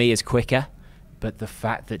for me is quicker, but the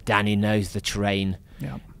fact that Danny knows the terrain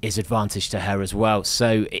is advantage to her as well.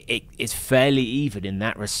 So it's fairly even in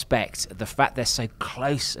that respect. The fact they're so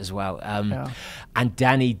close as well. And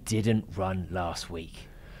Danny didn't run last week.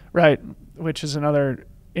 Right, which is another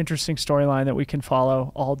interesting storyline that we can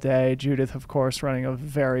follow all day. Judith, of course, running a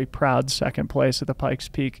very proud 2nd place at the Pikes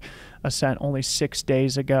Peak Ascent only 6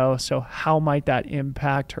 days ago. So how might that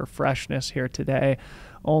impact her freshness here today?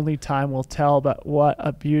 Only time will tell, but what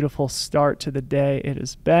a beautiful start to the day it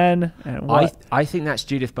has been. And I think that's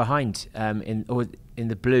Judith behind in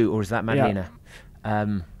the blue, or is that Madalena?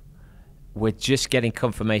 we're just getting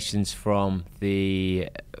confirmations from the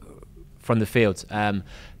field.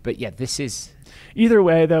 But yeah, this is... Either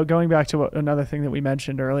way, though, going back to another thing that we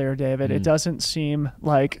mentioned earlier, David, it doesn't seem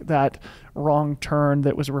like that wrong turn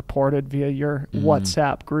that was reported via your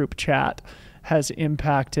WhatsApp group chat has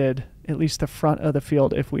impacted at least the front of the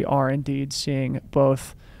field, if we are indeed seeing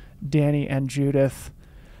both Danny and Judith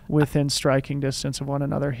within striking distance of one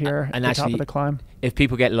another here at the top of the climb. If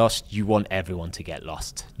people get lost, you want everyone to get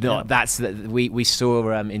lost. No, that's we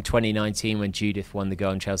saw in 2019 when Judith won the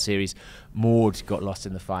Golden Trail Series, Maud got lost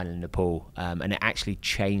in the final in Nepal, and it actually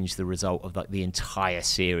changed the result of the entire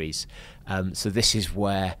series. So this is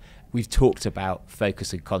where we've talked about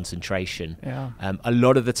focus and concentration. A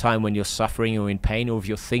lot of the time when you're suffering or in pain, or if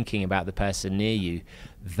you're thinking about the person near you,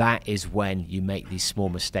 that is when you make these small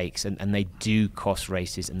mistakes, and they do cost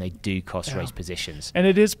races, and they do cost race positions. And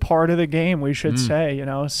it is part of the game, we should say. You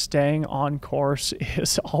know, staying on course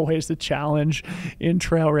is always the challenge in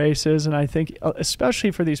trail races, and I think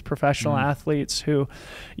especially for these professional athletes who,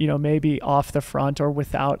 you know, may be off the front or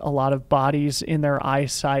without a lot of bodies in their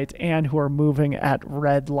eyesight and who are moving at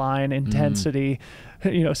red line intensity,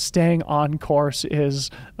 you know, staying on course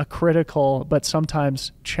is a critical but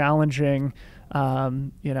sometimes challenging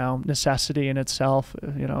you know, necessity in itself,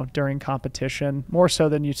 you know, during competition, more so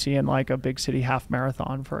than you see in like a big city half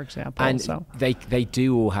marathon, for example. And so they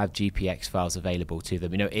do all have GPX files available to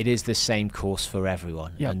them. You know, it is the same course for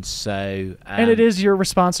everyone. And so... and it is your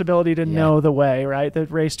responsibility to know the way, right? The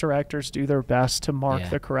race directors do their best to mark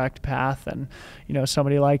the correct path. And, you know,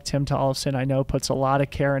 somebody like Tim Tollefson, I know, puts a lot of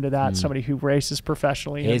care into that. Somebody who races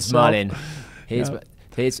professionally. Here's Marlin.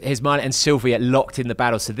 Here's Marlin and Sylvia locked in the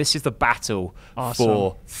battle. So this is the battle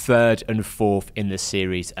for third and fourth in the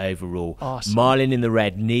series overall. Marlin in the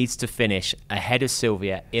red needs to finish ahead of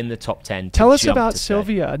Sylvia in the top 10. Tell us about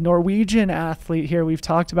Sylvia, Norwegian athlete here. We've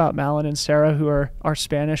talked about Malin and Sarah, who are our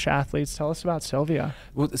Spanish athletes. Tell us about Sylvia.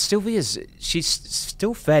 Well, she's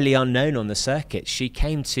still fairly unknown on the circuit. She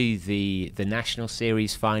came to the National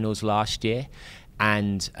Series finals last year.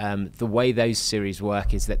 And the way those series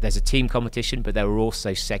work is that there's a team competition, but there are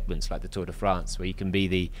also segments like the Tour de France where you can be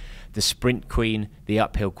the sprint queen, the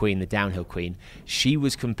uphill queen, the downhill queen. She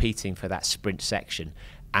was competing for that sprint section.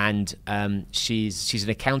 And she's an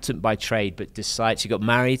accountant by trade, but she got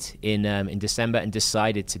married in December and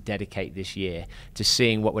decided to dedicate this year to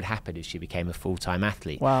seeing what would happen if she became a full-time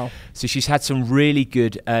athlete. Wow. So she's had some really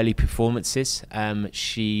good early performances.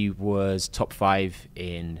 She was top 5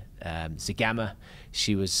 in Zegama.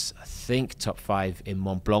 She was, I think, top 5 in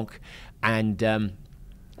Mont Blanc. And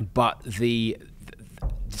but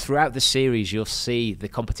throughout the series, you'll see the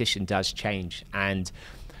competition does change, and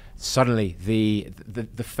suddenly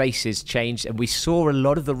the faces changed, and we saw a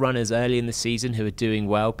lot of the runners early in the season who are doing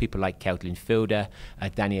well, people like Keltlin Fielder,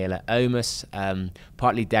 Daniela Omas,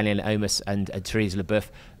 partly Daniela Omas and Therese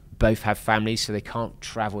Leboeuf both have families, so they can't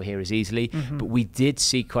travel here as easily. But we did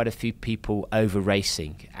see quite a few people over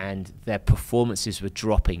racing, and their performances were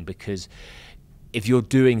dropping because if you're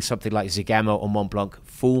doing something like Zegama or Mont Blanc,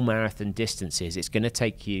 full marathon distances, it's going to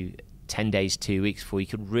take you 10 days, 2 weeks before you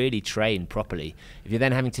can really train properly. If you're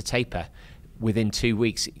then having to taper within 2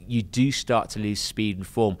 weeks, you do start to lose speed and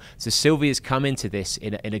form. So Sylvia's come into this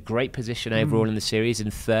in a great position overall in the series,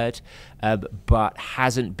 in third, but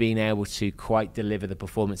hasn't been able to quite deliver the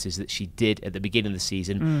performances that she did at the beginning of the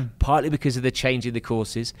season, partly because of the change in the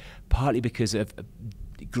courses, partly because of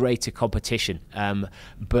greater competition.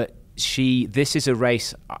 But this is a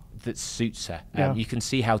race that suits her. You can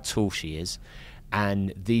see how tall she is.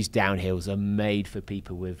 And these downhills are made for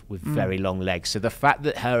people with very long legs. So the fact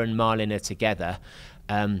that her and Marlin are together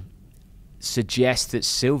suggests that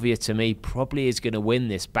Sylvia, to me, probably is going to win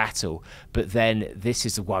this battle. But then this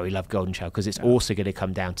is why we love Golden Trail, because it's also going to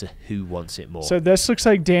come down to who wants it more. So this looks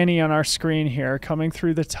like Danny on our screen here, coming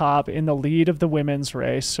through the top in the lead of the women's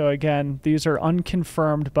race. So again, these are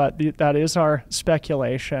unconfirmed, but that is our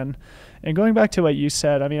speculation. And going back to what you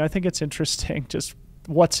said, I mean, I think it's interesting just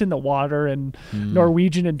what's in the water and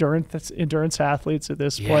Norwegian endurance athletes at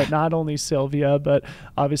this point. Not only Sylvia, but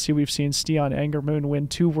obviously we've seen Stian Engermoen win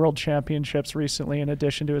 2 world championships recently in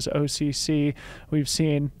addition to his OCC. We've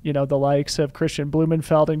seen, you know, the likes of Christian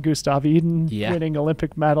Blumenfeld and Gustav Iden winning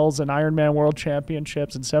Olympic medals and Ironman world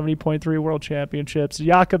championships and 70.3 world championships.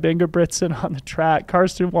 Jakob Ingebrigtsen on the track,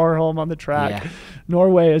 Karsten Warholm on the track.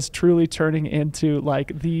 Norway is truly turning into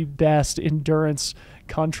like the best endurance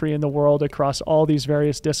country in the world across all these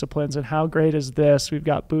various disciplines. And how great is this? We've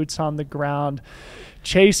got boots on the ground,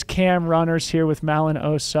 chase cam runners here with Malin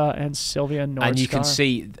Osa and Sylvia Nordstar. And you can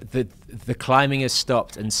see the climbing has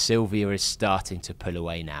stopped and Sylvia is starting to pull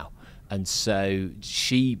away now. And so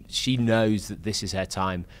she knows that this is her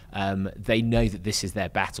time. They know that this is their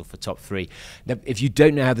battle for top 3. Now, if you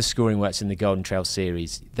don't know how the scoring works in the Golden Trail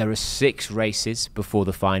Series, there are 6 races before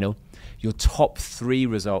the final. Your top 3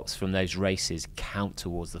 results from those races count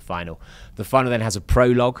towards the final. The final then has a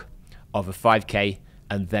prologue of a 5K,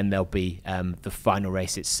 and then there'll be the final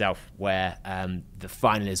race itself, where the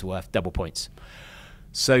final is worth double points.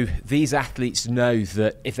 So these athletes know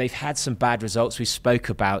that if they've had some bad results, we spoke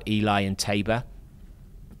about Eli and Tabor,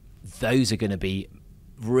 those are going to be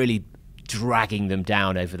really dragging them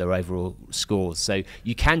down over their overall scores. So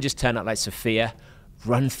you can just turn up like Sophia,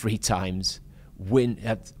 run 3 times, win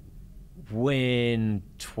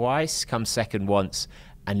twice, come second once,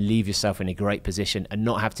 and leave yourself in a great position and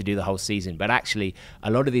not have to do the whole season. But actually,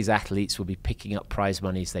 a lot of these athletes will be picking up prize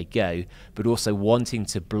money as they go, but also wanting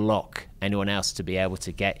to block anyone else to be able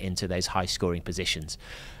to get into those high-scoring positions.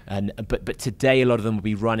 But today, a lot of them will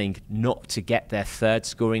be running not to get their 3rd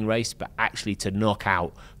scoring race, but actually to knock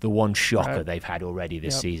out the one shocker they've had already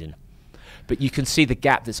this season. But you can see the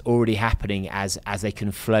gap that's already happening as they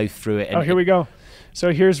can flow through it. And here we go.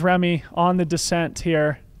 So here's Remy on the descent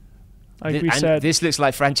here. Like we said, this looks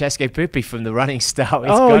like Francesco Puppi from the running style.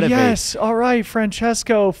 Oh, yes. All right,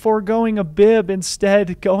 Francesco, foregoing a bib,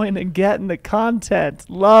 instead going and getting the content.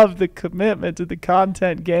 Love the commitment to the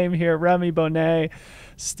content game here. Remy Bonnet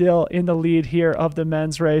still in the lead here of the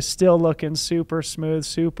men's race, still looking super smooth,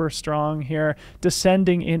 super strong here,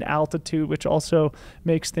 descending in altitude, which also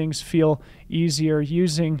makes things feel easier,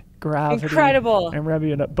 using gravity. Incredible. And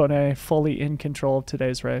Remy Bonnet fully in control of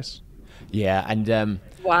today's race. Yeah, and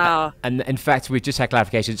wow. And in fact, we've just had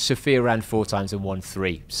clarification. Sophia ran 4 times and won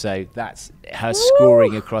 3, so that's her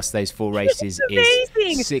scoring across those 4 races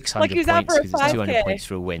is 600 points because it's 200 points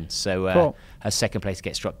for a win. So cool. Her second place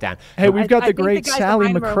gets dropped down. Hey, we've got the great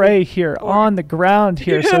Sally McRae here on the ground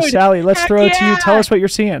here. So Sally, let's throw it to you. Tell us what you're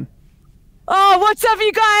seeing. Oh, what's up,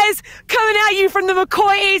 you guys? Coming at you from the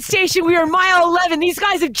McCoy aid station. We are mile 11. These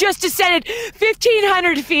guys have just descended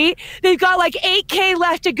 1,500 feet. They've got like 8K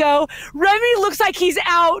left to go. Remy looks like he's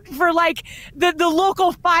out for like the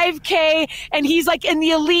local 5K, and he's like in the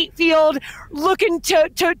elite field looking to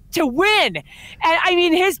win. And I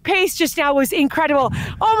mean, his pace just now was incredible.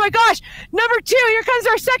 Oh my gosh, number 2, here comes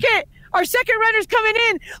our second runner's coming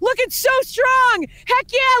in, looking so strong.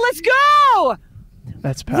 Heck yeah, let's go.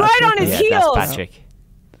 That's Patrick. Right on his heels. That's Patrick.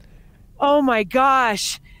 Oh my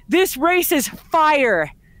gosh. This race is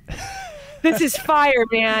fire. This is fire,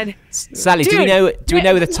 man. Sally, Dude, do we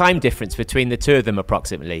know the time difference between the 2 of them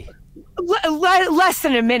approximately? Less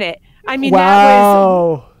than a minute. I mean,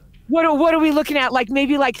 wow. That was what are we looking at? Like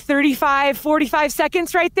maybe like 35, 45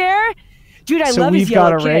 seconds right there? Dude, I love his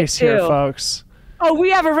yellow kit. So we've got a race here, folks. Oh,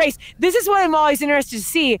 we have a race. This is what I'm always interested to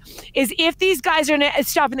see, is if these guys are going to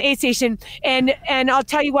stop in the aid station, and I'll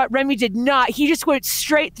tell you what, Remy did not. He just went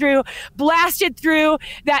straight through, blasted through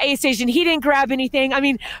that aid station. He didn't grab anything. I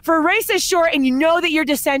mean, for a race that's short and you know that you're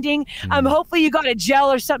descending, hopefully you got a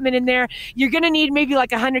gel or something in there. You're going to need maybe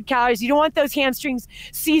like 100 calories. You don't want those hamstrings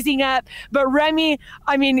seizing up. But Remy,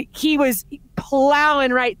 I mean, he was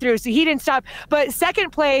plowing right through, so he didn't stop. But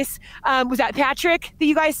second place, was that Patrick that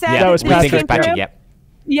you guys said? Yeah, that was Patrick. I think it was Patrick, yep.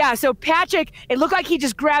 Yeah, so Patrick, it looked like he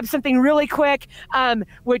just grabbed something really quick,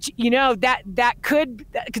 which, you know, that could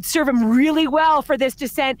serve him really well for this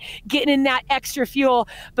descent, getting in that extra fuel.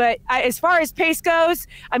 But as far as pace goes,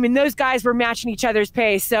 I mean, those guys were matching each other's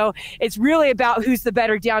pace. So it's really about who's the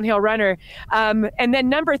better downhill runner. And then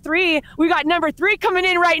number 3, we got number 3 coming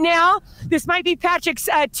in right now. This might be Patrick's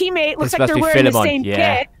teammate. Looks like they're wearing the same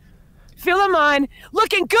kit. Philemon,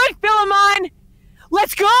 looking good, Philemon.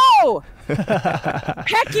 Let's go!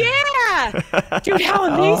 Heck yeah! Dude, how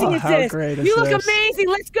amazing is this? You look amazing.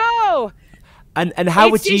 Let's go! And how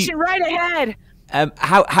would you? Station right ahead.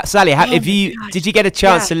 Sally, did you get a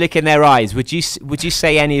chance to look in their eyes? Would you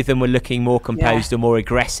say any of them were looking more composed or more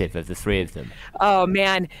aggressive of the 3 of them? Oh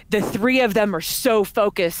man, the 3 of them are so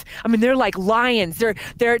focused. I mean, they're like lions. They're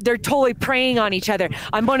totally preying on each other.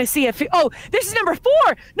 I'm going to see if this is number 4.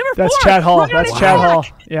 That's Chad Hall. That's Chad Hall.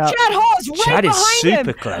 Yeah. Chad Hall is right behind him. Chad is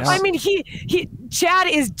super close. I mean, Chad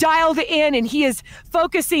is dialed in, and he is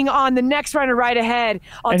focusing on the next runner right ahead.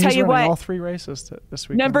 I'll tell you what. All 3 races this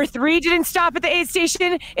week. Number 3 didn't stop at the aid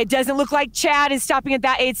station. It doesn't look like Chad is stopping at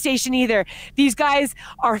that aid station either. These guys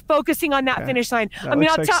are focusing on that finish line. I mean,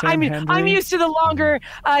 I'm used to the longer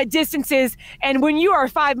distances, and when you are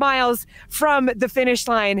 5 miles from the finish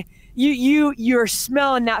line, you're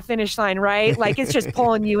smelling that finish line, right? Like it's just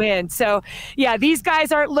pulling you in. So yeah, these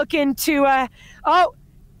guys aren't looking to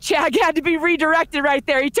Chad had to be redirected right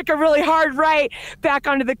there. He took a really hard right back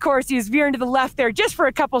onto the course. He was veering to the left there just for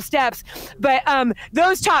a couple steps. But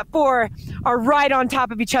those top 4 are right on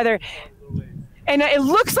top of each other. And it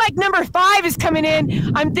looks like number 5 is coming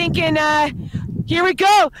in. I'm thinking, here we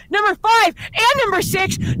go. Number 5 and number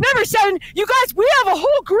 6, number 7. You guys, we have a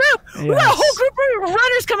whole group. Yes. We got a whole group of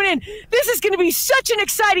runners coming in. This is going to be such an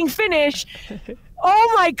exciting finish.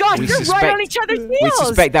 Oh my gosh, you're right on each other's heels. We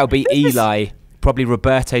suspect that would be Eli, probably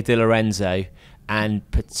Roberto Di Lorenzo,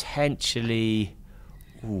 and potentially,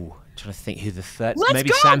 trying to think who the third. Let's maybe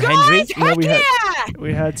go, Sam guys. Hendry.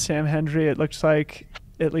 We had Sam Hendry. It looks like,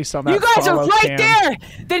 at least on that. You guys are right cam. there.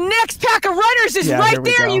 The next pack of runners is right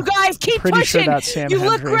there. You guys keep pushing. Sure that's Sam you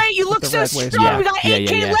Hendry look great. You look so strong. Yeah. We got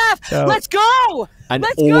 8K left. So, let's go. And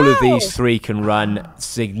let's all go. of these 3 can run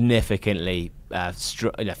significantly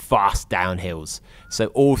fast downhills. So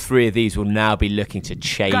all 3 of these will now be looking to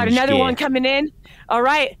change. Got another gear. one coming in. All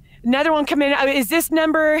right, another one coming in. Is this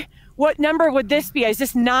number? What number would this be? Is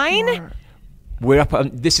this 9? We're up.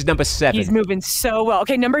 This is number 7. He's moving so well.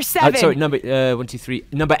 Okay, number 7. Sorry, number 1, 2, 3.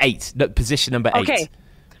 Number 8. No, position number 8. Okay.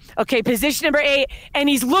 Okay, position number 8, and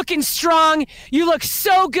he's looking strong. You look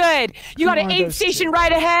so good. You got an 8 station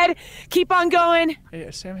right ahead. Keep on going.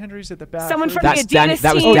 Hey, Sam Hendry's at the back. Someone from that's the Adidas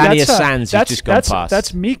that was team. Danny Sands who's just gone past.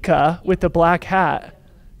 That's Mika with the black hat.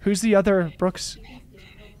 Who's the other Brooks?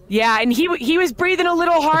 Yeah, and he was breathing a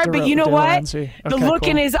little hard, but you know what? The look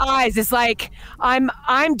in his eyes is like,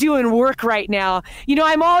 I'm doing work right now. You know,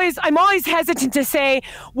 I'm always hesitant to say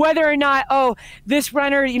whether or not, oh, this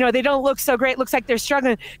runner, you know, they don't look so great, looks like they're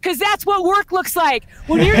struggling, because that's what work looks like.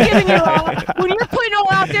 When you're giving your all, when you're putting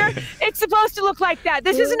all out there, it's supposed to look like that.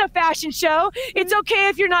 This isn't a fashion show. It's okay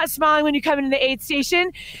if you're not smiling when you come into the aid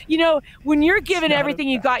station. You know, when you're giving everything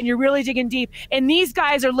you got and you're really digging deep, and these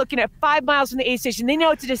guys are looking at 5 miles from the aid station, they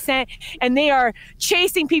know it's a descent, and they are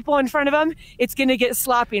chasing people in front of them, it's going to get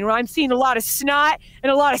sloppy. And I'm seeing a lot of snot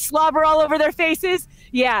and a lot of slobber all over their faces.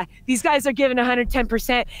 Yeah, these guys are giving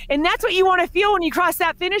 110%. And that's what you want to feel when you cross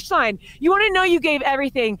that finish line. You want to know you gave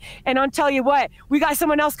everything. And I'll tell you what, we got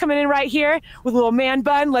someone else coming in right here with a little man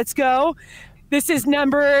bun. Let's go. This is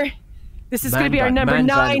going to be our number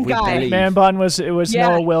 9 guy. Man bun was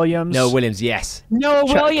Noah Williams. Noah Williams, yes. Noah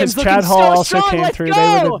Williams looking Chad Hall so also strong. came Let's through. Go.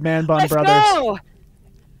 They were the Man Bun brothers. Go.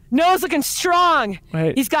 Noah's looking strong.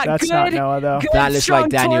 Wait, he's got that's good, not Noah, though. good, that looks like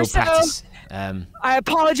Daniel torso. Pattis. I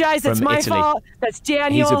apologize. That's my fault. That's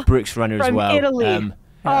Daniel. He's a Brooks runner from as well. Italy.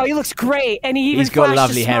 Oh, he looks great, and he's got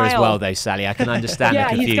lovely hair as well, though, Sally. I can understand the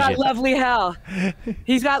confusion. Yeah, he's got lovely hair.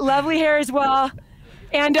 He's got lovely hair as well.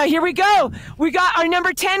 And here we go. We got our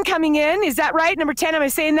number 10 coming in. Is that right? Number 10. Am I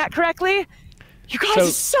saying that correctly? You guys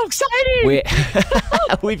are so exciting.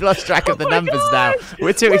 We've lost track of the numbers now.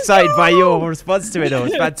 We're too excited by your response to it all.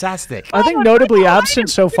 It's fantastic. I think notably absent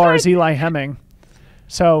so far is Eli Hemming.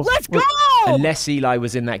 So let's go. Unless Eli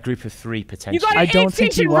was in that group of 3 potentially. I don't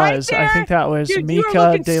think he was. Right, I think that was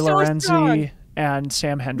Mika, De Lorenzi, and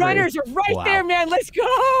Sam Hendry. Runners are right there, man. Let's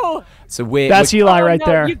go. So that's Eli right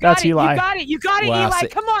there. That's Eli. You got it, wow, Eli.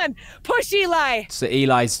 Come on, push Eli. So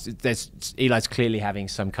Eli's clearly having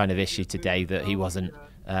some kind of issue today that he wasn't.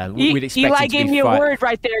 We'd expect Eli gave me a word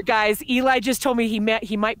right there, guys. Eli just told me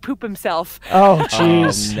he might poop himself. Oh,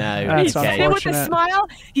 jeez. Oh, no. That's he said it with a smile.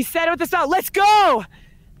 He said it with a smile. Let's go.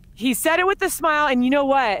 He said it with a smile, and you know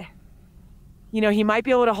what? You know, he might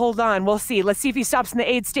be able to hold on. We'll see. Let's see if he stops in the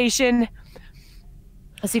aid station.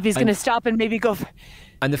 Let's see if he's going to stop and maybe go.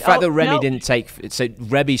 And the fact that Remy didn't take... So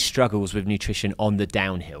Remy struggles with nutrition on the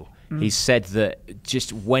downhill. He said that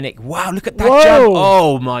just when it... Wow, look at that jump.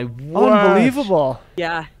 Oh, my word. Unbelievable.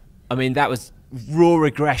 Yeah. I mean, that was raw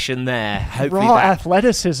aggression there. Hopefully raw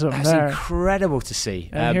athleticism that's there. Incredible to see.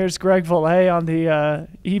 And here's Greg Volley on the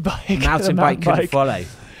e-bike. Mountain bike couldn't follow.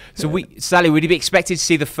 So Sally, would you be expected to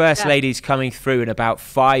see the first ladies coming through in about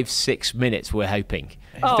 5-6 minutes, we're hoping?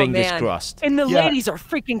 Fingers crossed. And the ladies are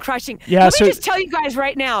freaking crushing. Yeah, let me just tell you guys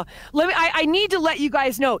right now. I need to let you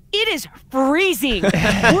guys know it is freezing.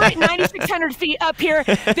 We're at 9,600 feet up here.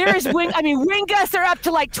 There is wind gusts are up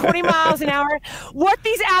to like 20 miles an hour. What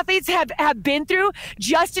these athletes have been through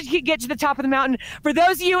just to get to the top of the mountain. For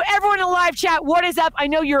those of you, everyone in the live chat, what is up? I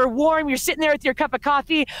know you're warm. You're sitting there with your cup of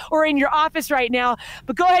coffee or in your office right now.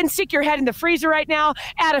 But go ahead and stick your head in the freezer right now.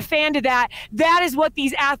 Add a fan to that. That is what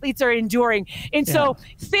these athletes are enduring. And so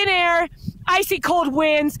thin air, icy cold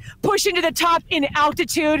winds, push into the top in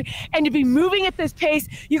altitude, and to be moving at this pace.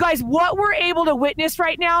 You guys, what we're able to witness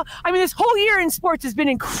right now, I mean, this whole year in sports has been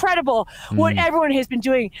incredible, what everyone has been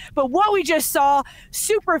doing. But what we just saw,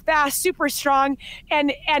 super fast, super strong,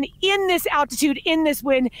 and in this altitude, in this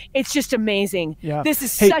wind, it's just amazing. Yeah. This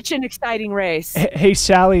is such an exciting race. Hey,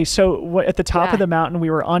 Sally, so at the top of the mountain, we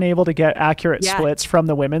were unable to get accurate splits from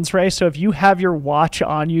the women's race. So if you have your watch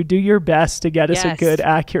on you, do your best to get us a good,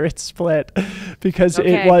 accurate split, because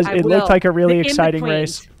it looked like a really exciting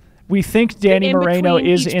race. We think Danny Moreno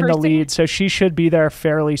is in the lead, so she should be there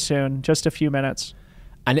fairly soon, just a few minutes.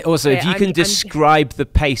 And also, if you can describe the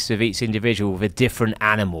pace of each individual with a different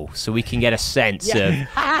animal, so we can get a sense of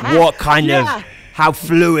what kind of, how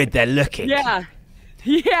fluid they're looking.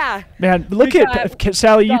 Yeah. Man, look at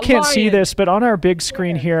Sally, you can't see this, but on our big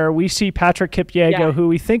screen here, we see Patrick Kipyego, who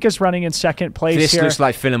we think is running in second place here. This looks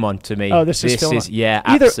like Philemon to me. Oh, this is Philemon. Yeah,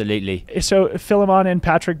 absolutely. So Philemon and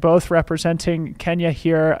Patrick both representing Kenya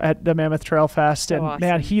here at the Mammoth Trail Fest. And awesome.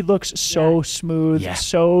 Man, he looks so smooth,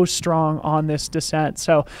 so strong on this descent.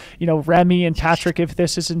 So, you know, Remy and Patrick, if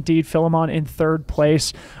this is indeed Philemon in third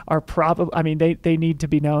place, are probably, I mean, they need to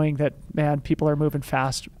be knowing that, man, people are moving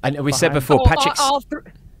fast. And we said before, Patrick's...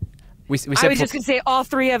 I was just going to say all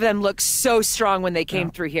three of them looked so strong when they came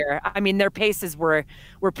through here. I mean, their paces were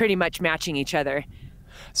pretty much matching each other.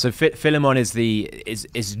 So Philemon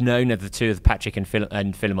is known of the two of Patrick and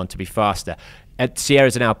Philemon to be faster. At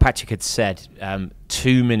Sierras and Al, Patrick had said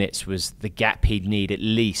 2 minutes was the gap he'd need at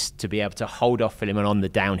least to be able to hold off Philemon on the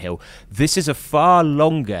downhill. This is a far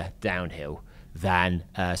longer downhill than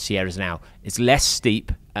Sierras and Al. It's less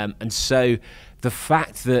steep, and so the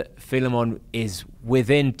fact that Philemon is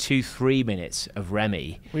within 2-3 minutes of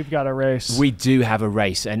Remy, we've got a race. We do have a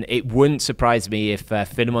race, and it wouldn't surprise me if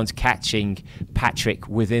Philemon's catching Patrick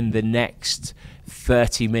within the next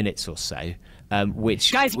 30 minutes or so.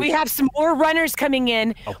 Guys, we have some more runners coming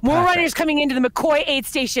in. More runners coming into the McCoy aid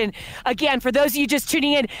station. Again, for those of you just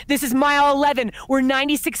tuning in, this is mile 11. We're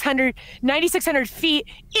 9,600 feet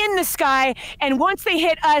in the sky. And once they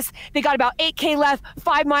hit us, they got about 8K left,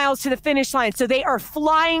 5 miles to the finish line. So they are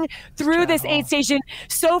flying through this aid station.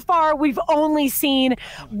 So far, we've only seen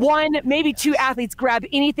 1, maybe 2 athletes grab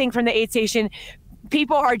anything from the aid station.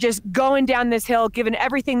 People are just going down this hill, giving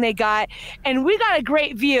everything they got. And we got a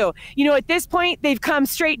great view. You know, at this point, they've come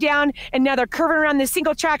straight down, and now they're curving around this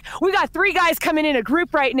single track. We got 3 guys coming in a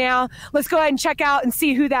group right now. Let's go ahead and check out and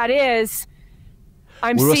see who that is.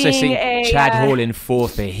 We're also seeing Chad Hall in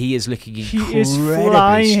fourth here. He is looking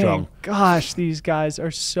incredibly strong. Gosh, these guys are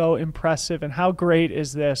so impressive. And how great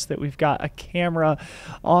is this that we've got a camera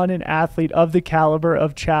on an athlete of the caliber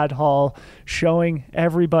of Chad Hall, showing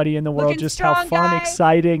everybody in the world just how fun,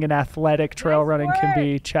 exciting, and athletic trail running can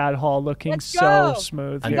be. Chad Hall looking so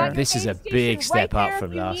smooth here. And this is a big step up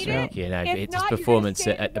from last week. You know, his performance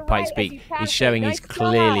at the Pikes Peak is showing he's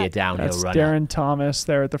clearly a downhill runner. Darren Thomas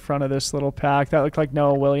there at the front of this little pack. That looked like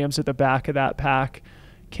Noah Williams at the back of that pack.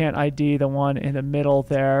 Can't ID the one in the middle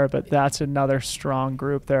there, but that's another strong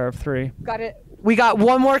group there of 3. Got it. We got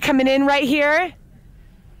one more coming in right here.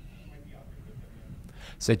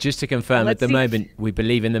 So just to confirm, at the moment, we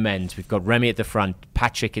believe in the men's. We've got Remy at the front,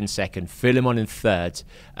 Patrick in second, Philemon in third,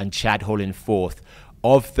 and Chad Hall in fourth.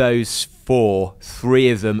 Of those 4,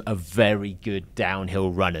 3 of them are very good downhill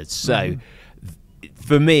runners. So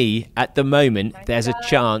for me, at the moment, there's a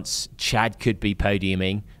chance Chad could be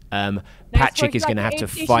podiuming. Patrick is going to have to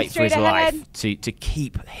fight for his life to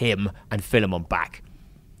keep him and Philemon back.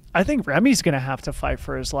 I think Remy's going to have to fight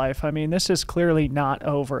for his life. I mean, this is clearly not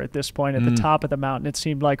over at this point. At the top of the mountain, it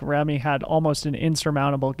seemed like Remy had almost an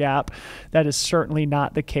insurmountable gap. That is certainly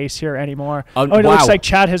not the case here anymore. It looks like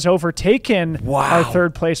Chad has overtaken our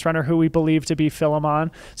third place runner, who we believe to be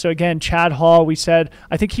Philemon. So again, Chad Hall, we said,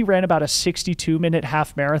 I think he ran about a 62-minute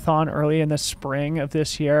half marathon early in the spring of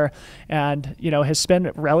this year, and, you know, has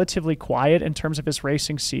been relatively quiet in terms of his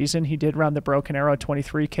racing season. He did run the Broken Arrow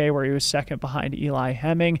 23K, where he was second behind Eli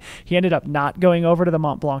Hemming. He ended up not going over to the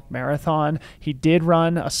Mont Blanc Marathon. He did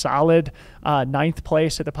run a solid 9th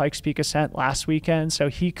place at the Pikes Peak Ascent last weekend, so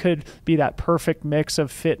he could be that perfect mix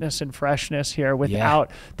of fitness and freshness here without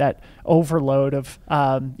that overload of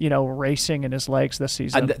racing in his legs this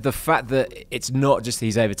season. And the fact that it's not just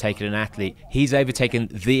he's overtaken an athlete, he's overtaken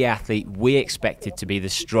the athlete we expected to be the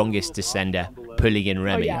strongest descender, pulling in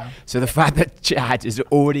Remy. So the fact that Chad has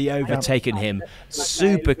already overtaken him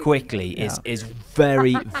super quickly is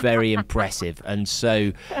very, very impressive. And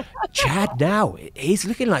so Chad now, he's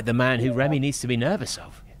looking like the man who Remy needs to be nervous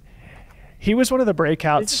of. He was one of the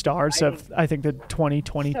breakout stars of, I think, the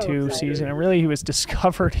 2022 season. And really, he was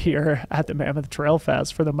discovered here at the Mammoth Trail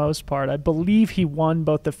Fest for the most part. I believe he won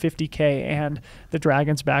both the 50K and the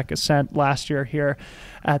Dragon's Back Ascent last year here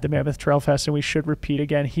at the Mammoth Trail Fest, and we should repeat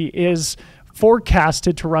again. He is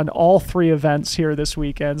forecasted to run all 3 events here this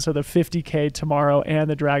weekend, so the 50K tomorrow and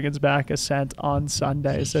the Dragon's Back Ascent on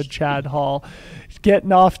Sunday. So Chad Hall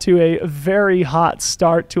getting off to a very hot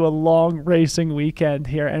start to a long racing weekend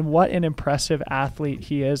here, and what an impressive athlete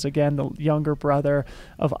he is. Again, the younger brother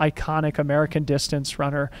of iconic American distance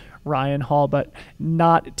runner Ryan Hall, but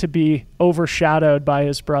not to be overshadowed by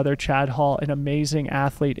his brother Chad Hall, an amazing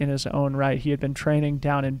athlete in his own right. He had been training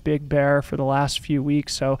down in Big Bear for the last few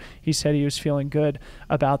weeks, so he said he was feeling good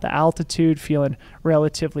about the altitude, feeling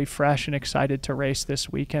relatively fresh and excited to race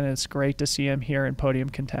this weekend. And it's great to see him here in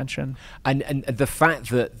podium contention. And the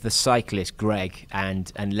fact that the cyclist Greg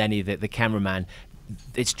and Lenny, the cameraman,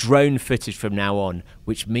 it's drone footage from now on,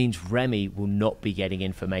 which means Remy will not be getting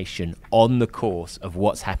information on the course of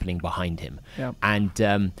what's happening behind him. Yep.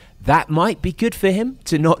 And that might be good for him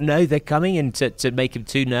to not know they're coming and to make him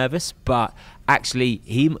too nervous. But actually,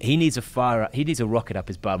 he needs a rocket up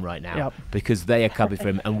his bum right now. Yep. Because they are coming for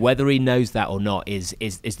him. And whether he knows that or not is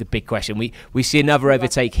the big question. We see another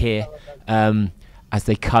overtake here as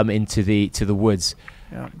they come into the woods.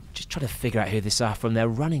 Yep. Just trying to figure out who this are from their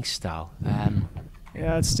running style.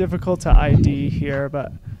 Yeah, it's difficult to ID here,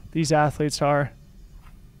 but these athletes are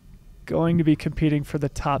going to be competing for the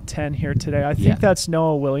top 10 here today. I think that's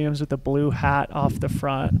Noah Williams with the blue hat off the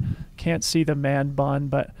front. Can't see the man bun,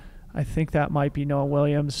 but I think that might be Noah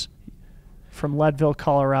Williams from Leadville,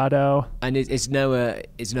 Colorado. And is Noah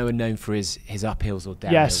known for his uphills or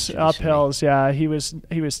downhills? Yes, uphills. Yeah, he was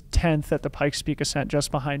 10th at the Pikes Peak Ascent, just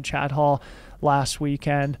behind Chad Hall last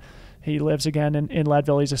weekend. He lives again in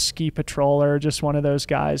Leadville. He's a ski patroller, just one of those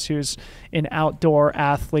guys who's an outdoor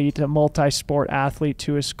athlete, a multi-sport athlete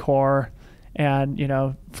to his core, and, you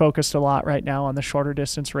know, focused a lot right now on the shorter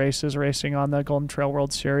distance races, racing on the Golden Trail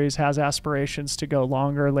World Series, has aspirations to go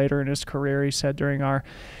longer later in his career, he said during our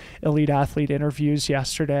elite athlete interviews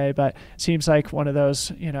yesterday. But seems like one of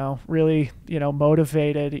those, you know, really, you know,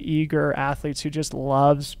 motivated, eager athletes who just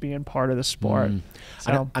loves being part of the sport.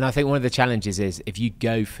 So, and I think one of the challenges is if you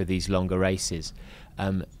go for these longer races,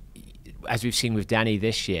 as we've seen with Danny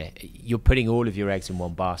this year, you're putting all of your eggs in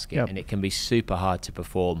one basket, and it can be super hard to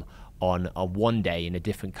perform on one day in a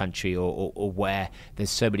different country or where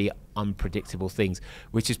there's so many unpredictable things,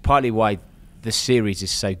 which is partly why the series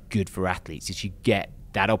is so good for athletes, is you get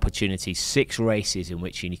that opportunity, 6 races in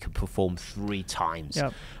which you can perform 3 times.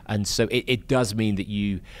 And so it does mean that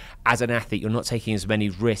you, as an athlete, you're not taking as many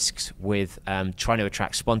risks with trying to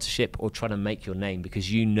attract sponsorship or trying to make your name,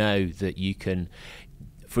 because you know that you can.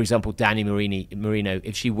 For example, Danny Marino,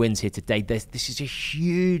 if she wins here today, this is a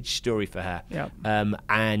huge story for her,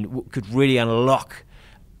 and could really unlock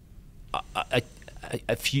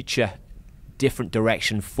a future different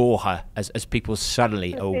direction for her as people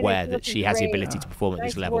suddenly are aware that she has the ability to perform at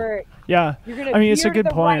this level. Yeah, I mean, it's a good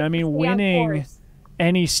point. I mean, winning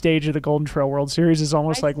any stage of the Golden Trail World Series is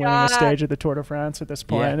almost like winning a stage of the Tour de France at this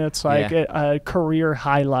point. It's like a career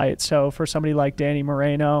highlight. So for somebody like Danny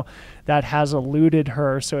Moreno, that has eluded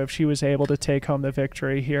her. So if she was able to take home the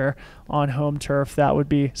victory here on home turf, that would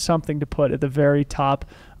be something to put at the very top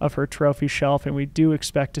of her trophy shelf. And we do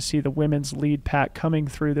expect to see the women's lead pack coming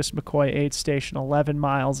through this McCoy aid station 11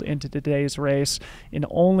 miles into today's race in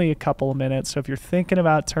only a couple of minutes. So if you're thinking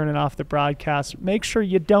about turning off the broadcast, make sure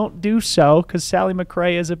you don't do so, because Sally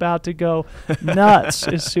McRae is about to go nuts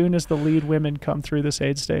as soon as the lead women come through this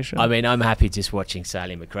aid station. I mean, I'm happy just watching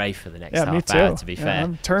Sally McRae for the next half hour, to be fair.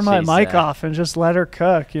 Turn my mic off and just let her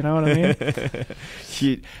cook, you know what I mean?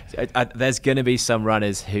 There's going to be some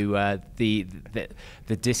runners who the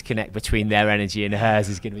disconnect between their energy and hers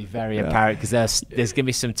is going to be very apparent, because there's going to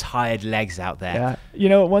be some tired legs out there. Yeah. You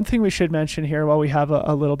know, one thing we should mention here while we have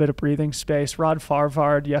a little bit of breathing space, Rod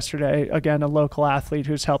Farvard yesterday, again, a local athlete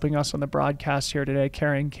who's helping us on the broadcast here today,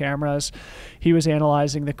 carrying cameras. He was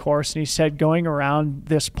analyzing the course, and he said going around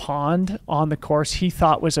this pond on the course he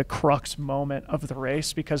thought was a crux moment of the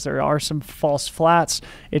race, because there are some false flats.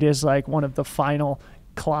 It is like one of the final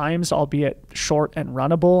climbs, albeit short and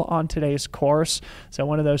runnable on today's course. So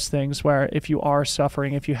one of those things where if you are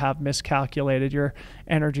suffering, if you have miscalculated your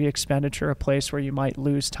energy expenditure, a place where you might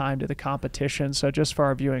lose time to the competition. So just for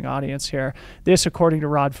our viewing audience here, this, according to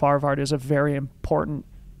Rod Farvard, is a very important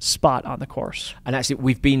spot on the course. And actually,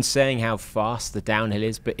 we've been saying how fast the downhill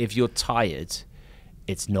is, but if you're tired,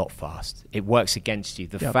 it's not fast. It works against you.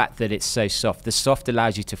 The fact that it's so soft, the soft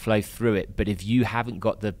allows you to flow through it, but if you haven't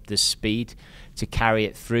got the speed to carry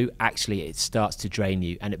it through, actually it starts to drain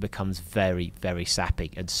you and it becomes very, very sapping.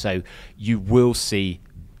 And so you will see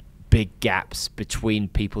big gaps between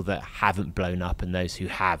people that haven't blown up and those who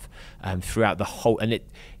have, throughout the whole. And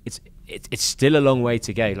it's still a long way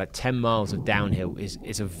to go. Like 10 miles of downhill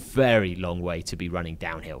is a very long way to be running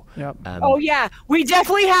downhill. Yep. Oh yeah, we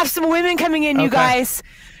definitely have some women coming in, you guys.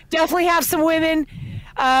 Definitely have some women.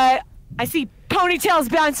 I see ponytails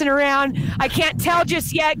bouncing around. I can't tell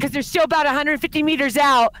just yet because they're still about 150 meters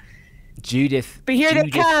out. Judith. But here they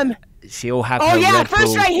come. She'll have her Red first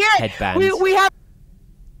Bull right here. headbands. We have.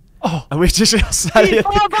 Oh, and we're just Being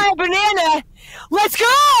followed by a banana. Let's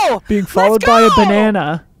go. Being followed by a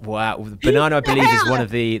banana. Wow, the banana, I believe, is one of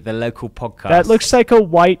the local podcasts. That looks like a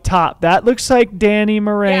white top. That looks like Danny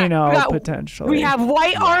Moreno, potentially. We have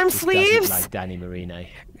white arm sleeves. Look like Danny Moreno.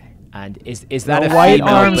 And is that a white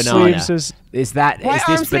female arm banana? sleeves Is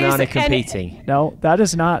this banana competing? No, that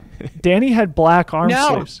is not. Danny had black arm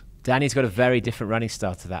sleeves. Danny's got a very different running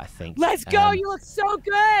style to that, I think. Let's go. You look so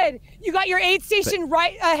good. You got your aid station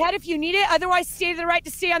right ahead if you need it. Otherwise, stay to the right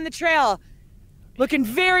to stay on the trail. Looking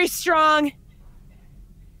very strong.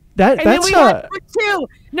 That's then we have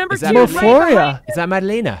number two. Euphoria. Right is that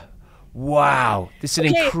Madalena? Wow, this is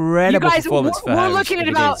an incredible performance for her.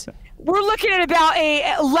 We're looking at about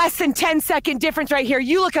a less than 10-second difference right here.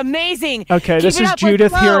 You look amazing. Okay, this is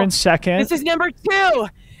Judith here in second. This is number 2.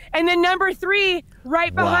 And then number 3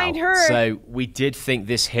 right behind her. So we did think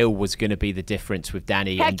this hill was going to be the difference with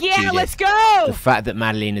Danny and Heck yeah, Judith. let's go. The fact that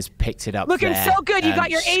Madeleina's picked it up looking there, so good. You got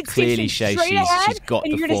your aid clearly station shows straight ahead, she's got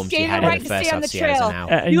and the you're form she had in the first half season now.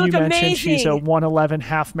 And you you mentioned amazing. she's a 1:11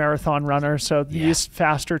 half marathon runner, so these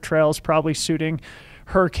faster trails probably suiting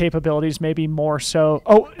her capabilities maybe more so.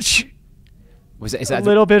 Oh, is that a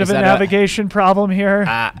little bit of a navigation problem here.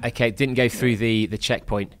 Okay, didn't go through the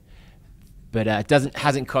checkpoint, but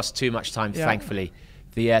hasn't cost too much time, thankfully.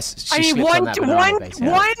 I mean, 1,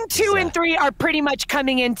 2, and 3 are pretty much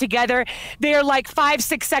coming in together. They're like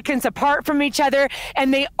 5-6 seconds apart from each other,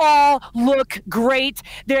 and they all look great.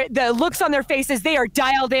 The looks on their faces, they are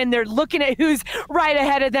dialed in. They're looking at who's right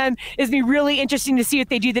ahead of them. It'll be really interesting to see what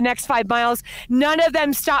they do the next 5 miles. None of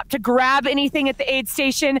them stop to grab anything at the aid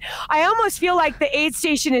station. I almost feel like the aid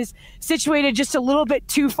station is situated just a little bit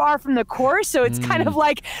too far from the course, so it's kind of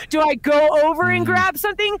like, do I go over and grab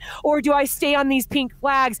something, or do I stay on these pink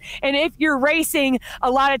flags? And if you're racing, a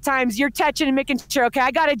lot of times you're touching and making sure, okay, I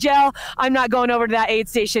got a gel, I'm not going over to that aid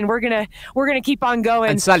station. We're gonna keep on going.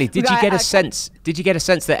 And Sally, did you get a sense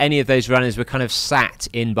that any of those runners were kind of sat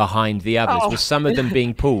in behind the others? Was some of them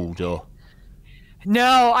being pulled, or?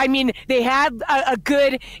 No, I mean, they had a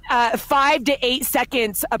good 5 to 8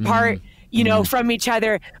 seconds apart. You know, from each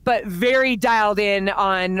other, but very dialed in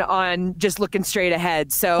on just looking straight ahead.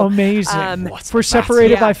 So amazing. We're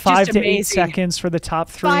separated by 5 to 8 seconds for the top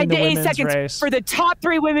 3 in the women's race. For the top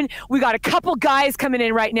 3 women, we got a couple guys coming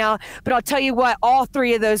in right now, but I'll tell you what, all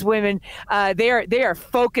 3 of those women, they are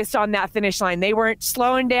focused on that finish line. They weren't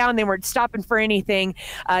slowing down. They weren't stopping for anything.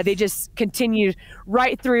 They just continued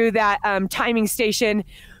right through that timing station.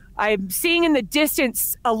 I'm seeing in the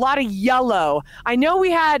distance a lot of yellow. I know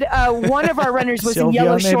we had one of our runners was in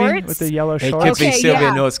yellow shorts. With the yellow shorts. It could be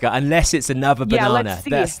Sylvia Norska, unless it's another banana.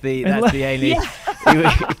 That's the only.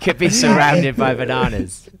 It could be surrounded by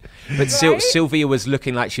bananas. But Sylvia was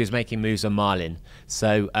looking like she was making moves on Marlin,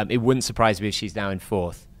 so it wouldn't surprise me if she's now in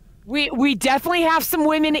 4th. We definitely have some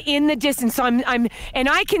women in the distance. So and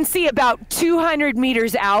I can see about 200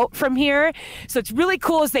 meters out from here. So it's really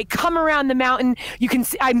cool as they come around the mountain. You can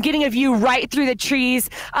see, I'm getting a view right through the trees.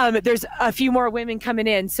 There's a few more women coming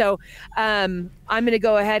in. So I'm going to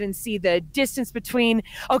go ahead and see the distance between.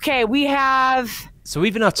 Okay, we have. So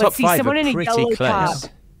even our top 5 are pretty close. Top.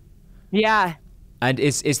 Yeah. And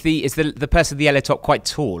is the person in the yellow top quite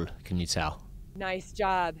tall? Can you tell? Nice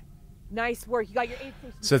job. Nice work. You got your 8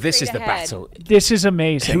 stations. So this is ahead. the battle. This is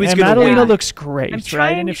amazing. Who is and Madalena looks great,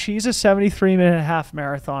 right? And if she's a 73-minute half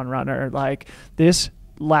marathon runner, like this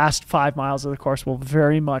last 5 miles of the course will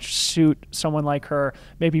very much suit someone like her,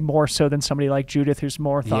 maybe more so than somebody like Judith, who's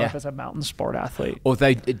more thought of as a mountain sport athlete.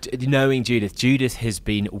 Although, knowing Judith has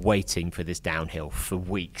been waiting for this downhill for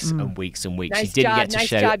weeks and weeks and weeks. Nice she didn't job, get to nice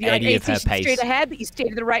show job. any of her pace. Straight ahead, but you stay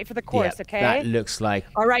to the right for the course, okay? That looks like...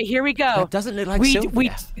 All right, here we go. That doesn't look like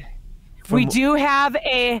Sylvia. We do have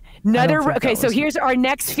another. Okay, so here's our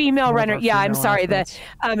next female runner. Yeah, I'm sorry.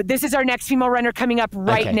 This is our next female runner coming up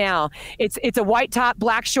right now. It's a white top,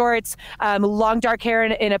 black shorts, long dark hair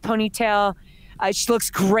in a ponytail. She looks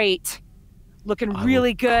great, looking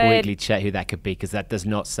really good. Quickly check who that could be, because that does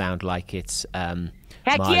not sound like it's.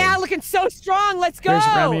 Heck Marlin. yeah, looking so strong. Let's go. There's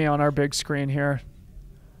Remy on our big screen here.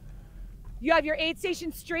 You have your aid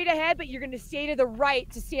station straight ahead, but you're going to stay to the right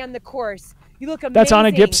to stay on the course. You look amazing. That's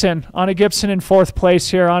Anna Gibson. Anna Gibson in 4th place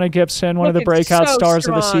here. Anna Gibson, one of the breakout stars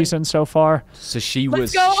of the season so far. So she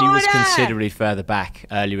was considerably further back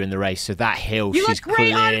earlier in the race. So that hill, she's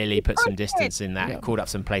clearly put some distance in that, caught up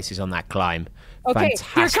some places on that climb. Okay, Fantastic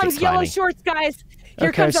here comes climbing. Yellow Shorts, guys. Here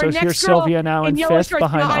Okay, comes so our next here's Sylvia now in 5th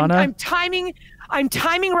behind Anna. I'm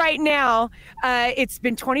timing right now. It's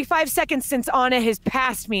been 25 seconds since Anna has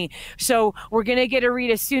passed me, so we're gonna get a read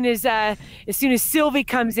as soon as Sylvie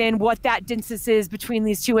comes in what that distance is between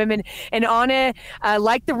these two women. And Anna,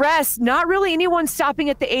 like the rest, not really anyone stopping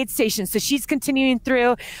at the aid station, so she's continuing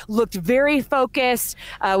through. Looked very focused.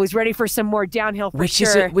 Was ready for some more downhill for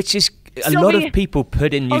sure. Which is a lot of people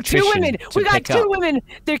put in nutrition. Oh, 2 women. We got 2 women.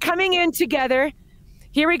 They're coming in together.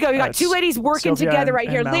 Here we go. You got 2 ladies working together right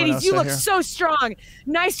here. Ladies, you look so strong.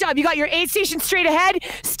 Nice job. You got your aid station straight ahead.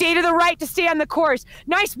 Stay to the right to stay on the course.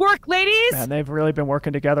 Nice work, ladies. Man, they've really been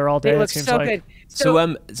working together all day. They look so good. So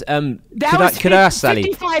could I ask Sally?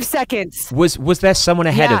 55 seconds. Was there someone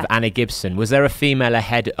ahead of Anna Gibson? Was there a female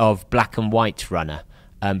ahead of black and white runner?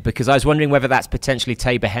 Because I was wondering whether that's potentially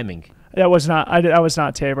Tabor Hemming. That was not. I was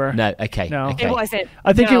not Tabor. No. Okay. No, okay. It wasn't.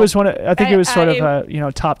 I think it was one. I think it was sort of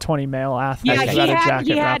a top 20 male athlete. Yeah, he had a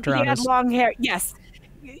jacket wrapped around he had his long hair. Yes,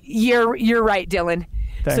 you're right, Dylan.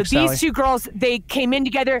 Thanks, so these Sally. 2 girls, they came in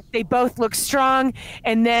together. They both look strong.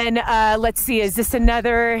 And then let's see, is this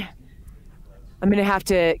another? I'm gonna have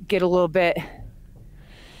to get a little bit.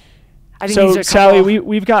 I think so, Sally,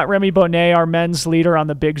 we've got Remy Bonnet, our men's leader, on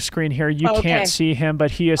the big screen here. You can't see him,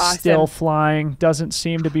 but he is still flying. Doesn't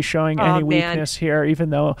seem to be showing any weakness here,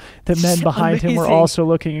 even though the men behind him were also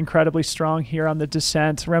looking incredibly strong here on the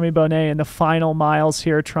descent. Remy Bonnet in the final miles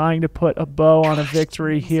here, trying to put a bow on a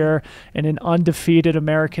victory here in an undefeated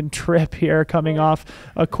American trip here, coming off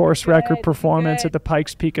a course record performance at the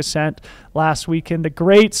Pikes Peak Ascent last weekend. The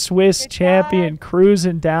great Swiss champion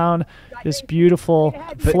cruising down this beautiful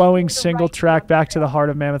flowing single track back to the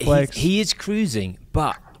heart of Mammoth Lakes. He is cruising,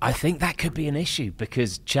 but I think that could be an issue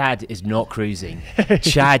because Chad is not cruising.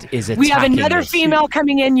 Chad is attacking. We have another female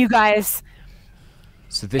coming in, you guys.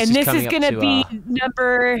 So this is going to be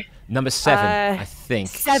number 7, I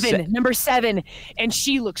think. Number 7, and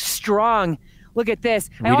she looks strong. Look at this.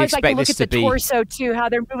 I always like to look at the torso, too, how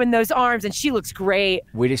they're moving those arms, and she looks great.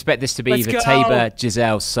 We'd expect this to be either Tabor,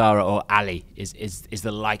 Giselle, Sarah, or Ali is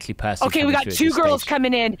the likely person. Okay, we got 2 girls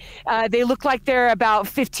coming in. They look like they're about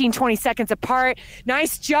 15, 20 seconds apart.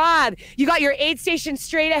 Nice job. You got your aid station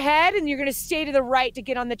straight ahead, and you're going to stay to the right to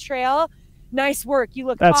get on the trail. Nice work. You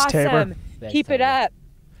look awesome. Keep it up.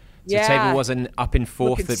 So Tabor wasn't up in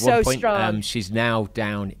 4th at one point. She's now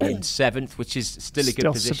down in 7th, which is still a good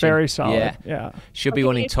position. Still very solid. Yeah. She'll be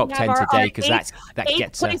wanting top 10 today because that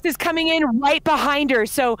gets her. 8th place is coming in right behind her.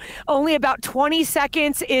 So only about 20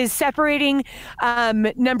 seconds is separating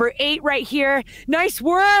number 8 right here. Nice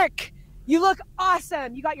work. You look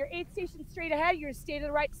awesome. You got your aid station straight ahead. You're going to stay to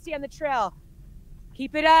the right to stay on the trail.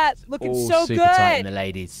 Keep it up. Looking so good. Super tight in the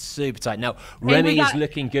ladies. Super tight. Now, Remy is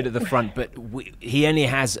looking good at the front, but he only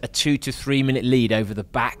has a 2 to 3 minute lead over the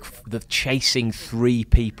back, the chasing 3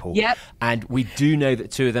 people. Yep. And we do know that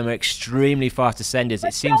 2 of them are extremely fast ascenders.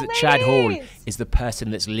 It seems that Chad Hall is the person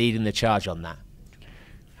that's leading the charge on that.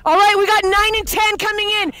 All right, we got 9 and 10 coming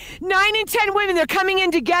in. 9 and 10 women. They're coming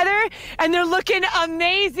in together, and they're looking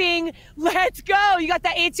amazing. Let's go. You got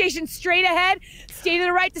that aid station straight ahead. Stay to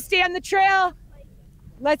the right to stay on the trail.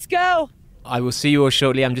 Let's go. I will see you all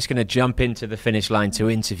shortly. I'm just going to jump into the finish line to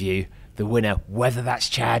interview the winner, whether that's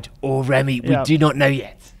Chad or Remy. We do not know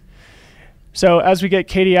yet. So as we get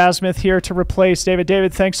Katie Asmuth here to replace David.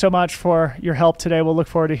 David, thanks so much for your help today. We'll look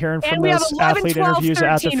forward to hearing from those athlete interviews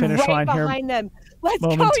at the finish line here Let's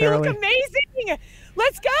go. You look amazing.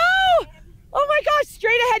 Let's go. Oh, my gosh.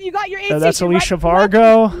 Straight ahead. You got your aid station. That's Alicia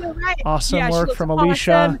Vargo. Awesome work from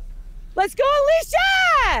Alicia. Awesome. Let's go,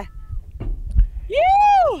 Alicia.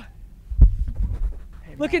 You!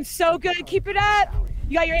 Looking so good. Keep it up.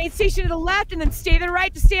 You got your aid station to the left and then stay to the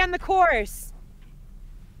right to stay on the course.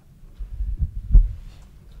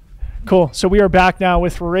 Cool. So we are back now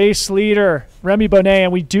with race leader Remy Bonnet,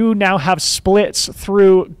 and we do now have splits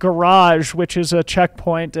through Garage, which is a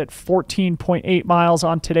checkpoint at 14.8 miles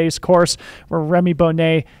on today's course, where Remy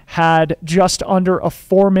Bonnet had just under a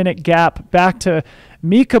 4-minute gap back to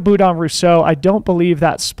Mika Boudin-Rousseau. I don't believe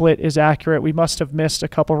that split is accurate. We must have missed a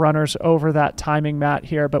couple runners over that timing mat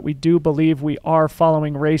here, but we do believe we are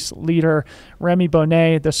following race leader Remy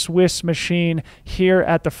Bonnet, the Swiss machine here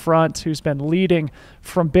at the front, who's been leading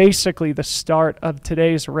from basically the start of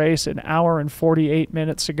today's race an hour and 48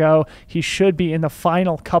 minutes ago. He should be in the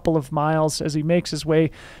final couple of miles as he makes his way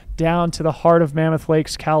down to the heart of Mammoth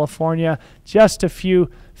Lakes, California, just a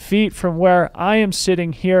few feet from where I am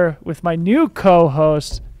sitting here with my new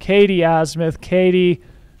co-host, Katie Asmuth. Katie,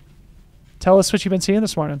 tell us what you've been seeing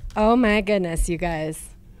this morning. Oh my goodness, you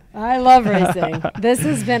guys. I love racing. This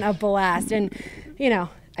has been a blast. And, you know,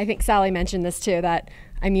 I think Sally mentioned this too, that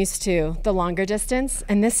I'm used to the longer distance.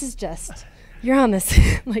 And this is just, you're on this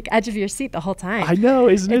like edge of your seat the whole time. I know,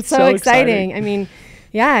 isn't it it's so exciting? I mean,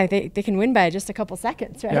 yeah, they can win by just a couple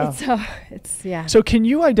seconds, right? Yeah. So it's, yeah. So can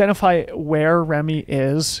you identify where Remy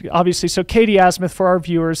is? Obviously, so Katie Asmuth, for our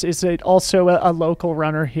viewers, is also a local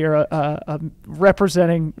runner here,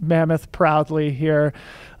 representing Mammoth proudly here,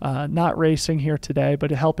 not racing here today,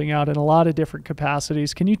 but helping out in a lot of different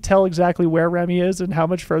capacities. Can you tell exactly where Remy is and how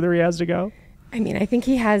much further he has to go? I mean, I think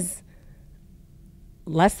he has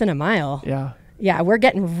less than a mile. Yeah. Yeah, we're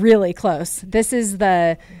getting really close. This is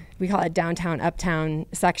we call it downtown, uptown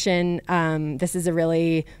section. This is a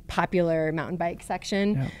really popular mountain bike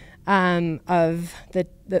section of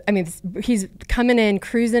I mean, he's coming in,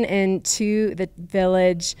 cruising into the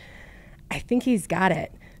village. I think he's got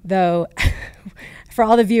it, though. For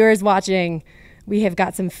all the viewers watching, we have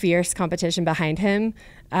got some fierce competition behind him.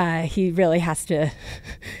 He really has to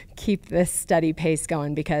keep this steady pace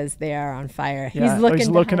going because they are on fire. Yeah, he's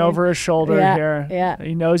looking over his shoulder here. Yeah.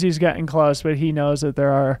 He knows he's getting close, but he knows that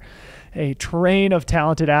there are a train of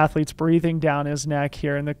talented athletes breathing down his neck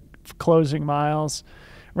here in the closing miles.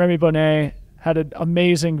 Remy Bonnet had an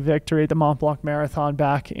amazing victory at the Mont Blanc Marathon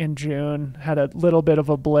back in June, had a little bit of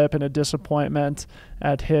a blip and a disappointment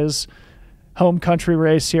at his home country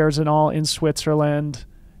race here in Switzerland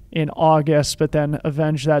in August, but then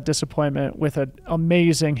avenged that disappointment with an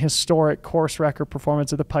amazing historic course record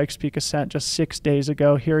performance at the Pikes Peak Ascent just 6 days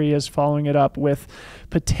ago. Here he is following it up with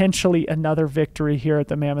potentially another victory here at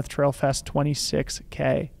the Mammoth Trail Fest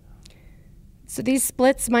 26K. So these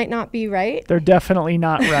splits might not be right? They're definitely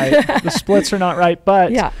not right. The splits are not right,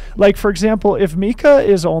 but like, for example, if Mika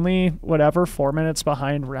is only 4 minutes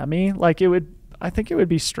behind Remy, I think it would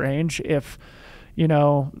be strange if,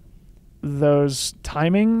 those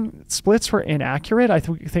timing splits were inaccurate. I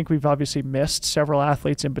think we've obviously missed several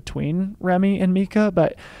athletes in between Remy and Mika,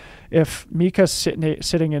 but if Mika's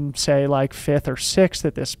sitting in, say, like 5th or 6th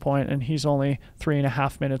at this point, and he's only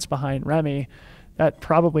 3.5 minutes behind Remy, that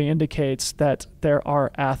probably indicates that there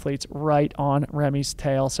are athletes right on Remy's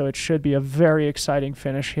tail. So it should be a very exciting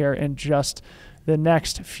finish here in just the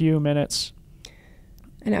next few minutes.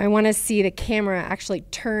 And I want to see the camera actually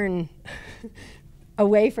turn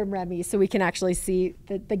away from Remy so we can actually see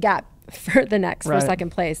the gap for for second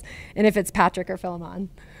place, and if it's Patrick or Philemon.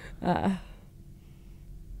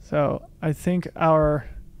 So I think our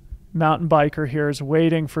mountain biker here is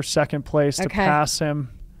waiting for second place to pass him.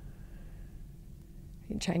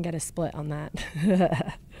 You can try and get a split on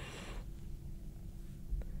that.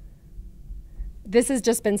 This has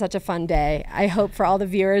just been such a fun day. I hope for all the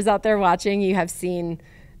viewers out there watching, you have seen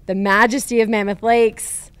the majesty of Mammoth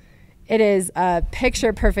Lakes. It is a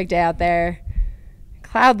picture-perfect day out there.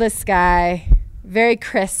 Cloudless sky, very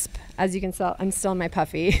crisp, as you can tell. I'm still in my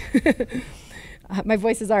puffy. My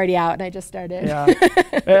voice is already out, and I just started.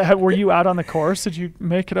 Yeah. Were you out on the course? Did you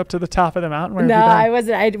make it up to the top of the mountain? No, I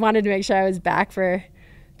wasn't. I wanted to make sure I was back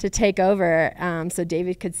to take over, so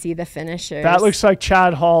David could see the finishers. That looks like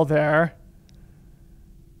Chad Hall there.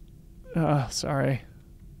 Sorry.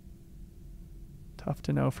 Tough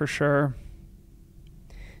to know for sure.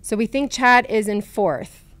 So we think Chad is in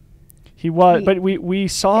 4th. He was, but we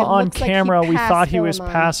saw on camera, we thought he was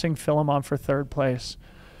passing Philemon for 3rd place.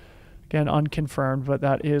 Again, unconfirmed, but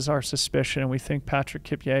that is our suspicion. And we think Patrick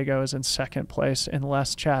Kipyego is in 2nd place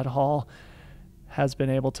unless Chad Hall has been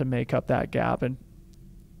able to make up that gap and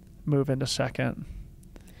move into 2nd.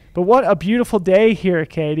 But what a beautiful day here,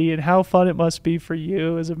 Katie, and how fun it must be for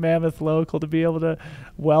you as a Mammoth local to be able to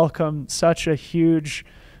welcome such a huge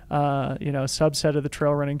subset of the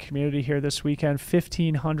trail running community here this weekend.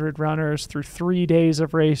 1,500 runners through 3 days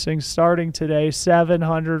of racing starting today.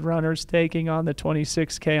 700 runners taking on the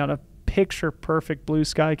 26K on a picture-perfect blue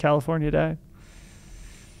sky California day.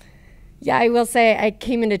 Yeah, I will say I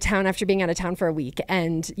came into town after being out of town for a week,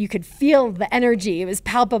 and you could feel the energy. It was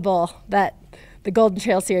palpable that the Golden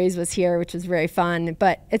Trail Series was here, which was very fun.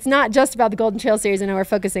 But it's not just about the Golden Trail Series. I know we're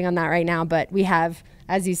focusing on that right now, but we have,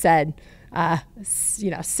 as you said,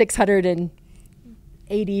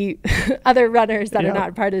 680 other runners that are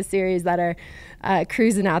not part of the series that are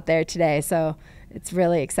cruising out there today. So it's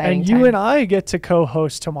really exciting. And you and I get to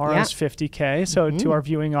co-host tomorrow's 50K. So to our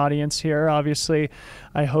viewing audience here, obviously,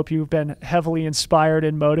 I hope you've been heavily inspired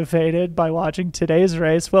and motivated by watching today's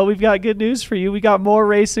race. Well, we've got good news for you. We got more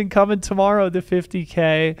racing coming tomorrow, the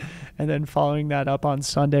 50K, and then following that up on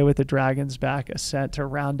Sunday with the Dragon's Back Ascent to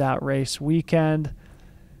round out race weekend.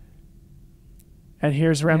 And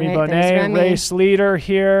here's Remy Bonnet, race leader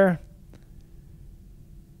here.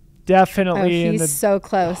 Definitely in the so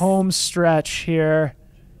close home stretch here.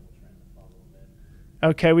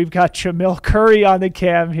 Okay, we've got Jamil Curry on the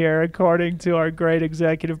cam here, according to our great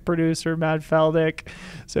executive producer, Matt Feldick.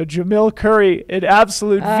 So Jamil Curry, an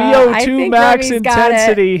absolute VO2 max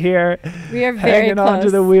intensity here. We are very hanging onto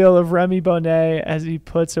the wheel of Remy Bonnet as he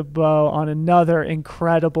puts a bow on another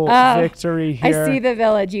incredible victory here. I see the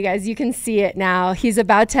village, you guys. You can see it now. He's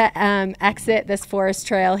about to exit this forest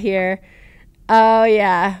trail here. Oh,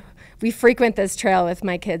 yeah. We frequent this trail with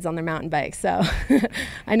my kids on their mountain bikes, so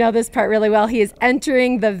I know this part really well. He is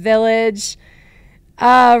entering the village.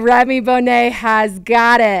 Remy Bonnet has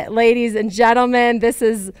got it. Ladies and gentlemen, this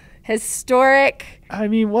is historic. I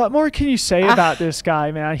mean, what more can you say about this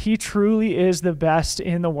guy, man? He truly is the best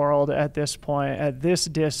in the world at this point, at this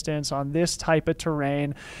distance, on this type of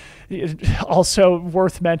terrain. Also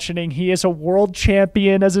worth mentioning, he is a world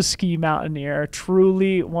champion as a ski mountaineer,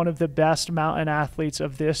 truly one of the best mountain athletes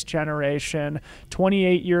of this generation.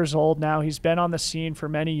 28 years old now. He's been on the scene for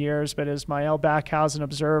many years, but as Maël Backhausen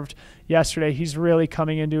observed yesterday, he's really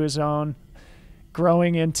coming into his own,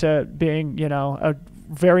 growing into being, you know, a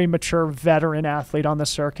very mature veteran athlete on the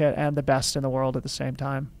circuit and the best in the world at the same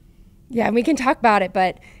time. Yeah, and we can talk about it,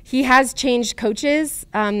 but he has changed coaches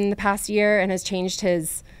in the past year and has changed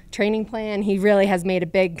his training plan. He really has made a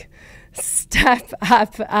big step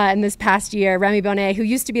up in this past year. Remy Bonnet, who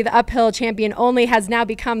used to be the uphill champion only, has now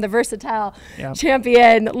become the versatile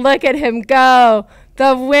champion. Look at him go,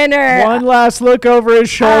 the winner. One last look over his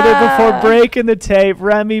shoulder before breaking the tape.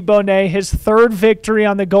 Remy Bonnet, his third victory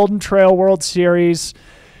on the Golden Trail World Series.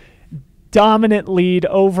 Dominant lead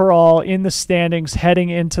overall in the standings heading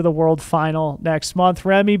into the World Final next month.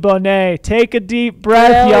 Remy Bonnet, take a deep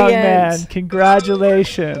breath, young man.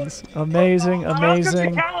 Congratulations. Amazing,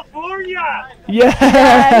 amazing. Welcome to California.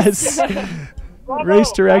 Yes.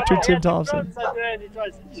 Race director Tim Thompson. It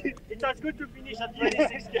was good to finish at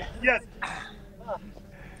 26K. Yes.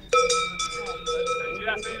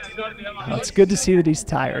 Well, it's good to see that he's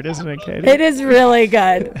tired, isn't it, Katie? It is really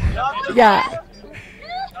good. Yeah.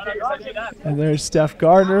 And there's Steph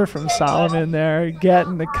Gardner from Salomon there,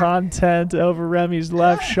 getting the content over Remy's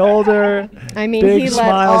left shoulder. I mean, big he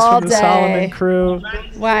smiles led all from the Salomon crew.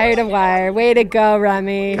 Wire to wire. Way to go,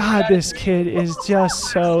 Remy. God, this kid is just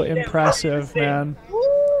so impressive, man.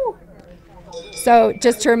 So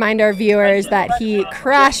just to remind our viewers that he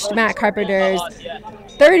crushed Matt Carpenter's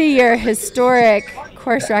 30-year historic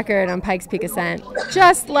course record on Pikes Peak Ascent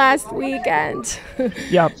just last weekend.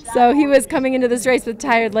 Yep. So he was coming into this race with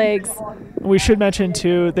tired legs. We should mention,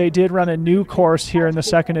 too, they did run a new course here in the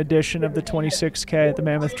second edition of the 26K at the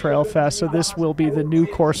Mammoth Trail Fest. So this will be the new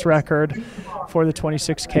course record for the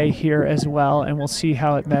 26K here as well. And we'll see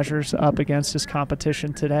how it measures up against his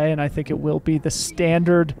competition today. And I think it will be the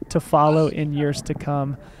standard to follow in years to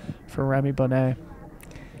come for Remy Bonnet.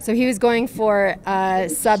 So he was going for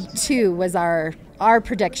sub 2 was our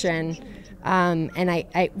prediction, and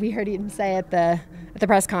we heard him say at the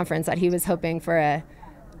press conference that he was hoping for a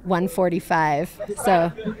 145.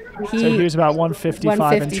 So he was about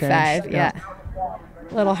 155 and change. Yeah.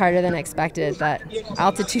 A little harder than expected, but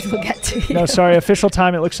altitude will get to you. No, sorry, official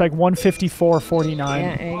time, it looks like 154.49.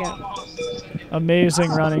 Yeah, there you go. Amazing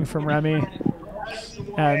running from Remy.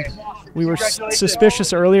 And we were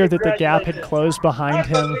suspicious earlier that the gap had closed behind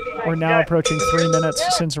him. We're now approaching 3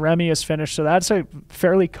 minutes since Remy has finished, so that's a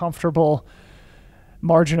fairly comfortable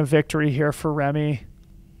margin of victory here for Remy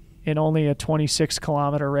in only a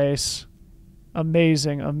 26-kilometer race.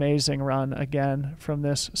 Amazing, amazing run again from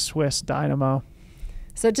this Swiss dynamo.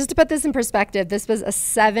 So just to put this in perspective, this was a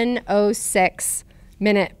 7:06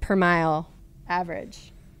 minute per mile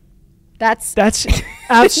average. That's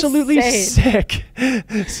absolutely sick.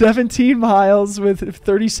 17 miles with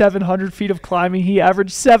 3,700 feet of climbing. He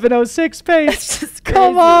averaged 7:06 pace.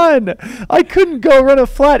 Come on. I couldn't go run a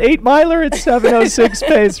flat 8-miler at 7:06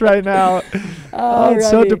 pace right now. Oh, it's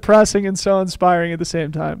so depressing and so inspiring at the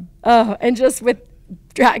same time. Oh, and just with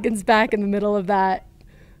Dragon's Back in the middle of that,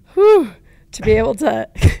 whew, to be able to.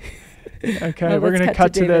 Okay, we're going to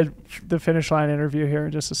cut to the finish line interview here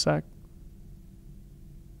in just a sec.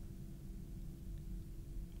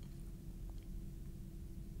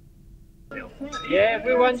 Yeah,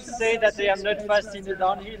 everyone say that I am not fast in the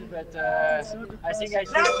downhill, but I think I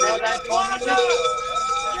took more than 4 minutes.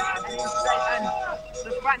 And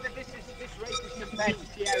the fact that this race is compared to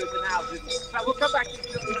Sierra's and ours, but we'll come back to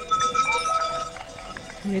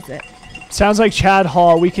Who is it? Sounds like Chad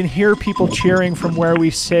Hall. We can hear people cheering from where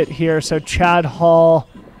we sit here. So Chad Hall,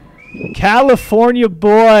 California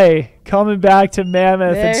boy, coming back to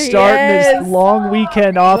Mammoth and starting his long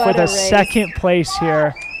weekend off with a second place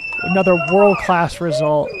here. Another world-class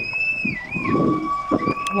result.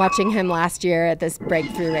 Watching him last year at this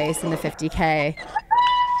breakthrough race in the 50K,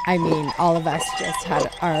 I mean, all of us just had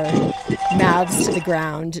our mouths to the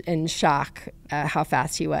ground in shock at how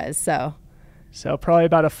fast he was. So probably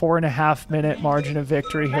about a 4.5-minute margin of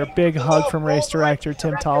victory here. Big hug from race director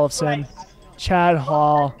Tim Tollefson. Chad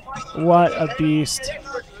Hall, what a beast.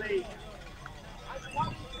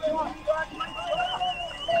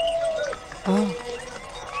 Oh,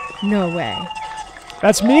 no way.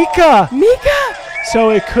 That's Mika. Mika!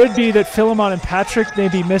 So it could be that Philemon and Patrick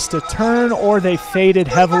maybe missed a turn or they faded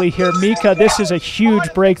heavily here. Mika, this is a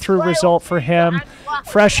huge breakthrough result for him.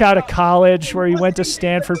 Fresh out of college where he went to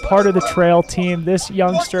Stanford, part of the trail team. This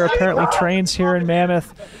youngster apparently trains here in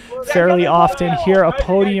Mammoth fairly often. Here, a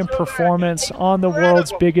podium performance on the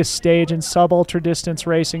world's biggest stage in sub-ultra distance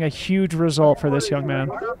racing. A huge result for this young man.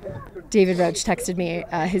 David Roach texted me,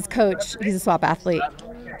 his coach, he's a swap athlete.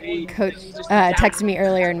 Coach texted me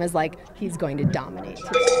earlier and was like, he's going to dominate today.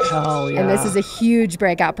 Oh, yeah. And this is a huge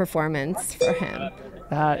breakout performance for him.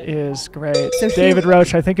 That is great. So David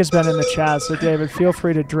Roach, I think, has been in the chat. So, David, feel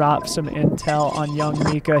free to drop some intel on young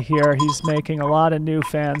Mika here. He's making a lot of new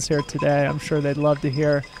fans here today. I'm sure they'd love to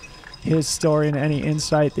hear his story and any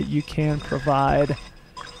insight that you can provide.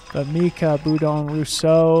 But Mika, Boudon,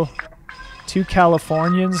 Rousseau, 2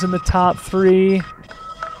 Californians in the top 3.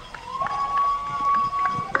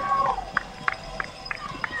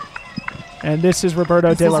 And this is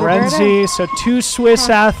Roberto De Lorenzi. So 2 Swiss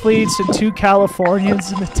athletes and 2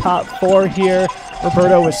 Californians in the top 4 here.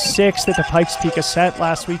 Roberto was 6th at the Pikes Peak Ascent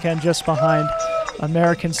last weekend, just behind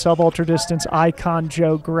American sub-ultra distance icon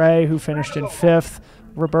Joe Gray, who finished in 5th.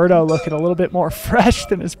 Roberto looking a little bit more fresh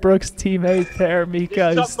than his Brooks teammate there.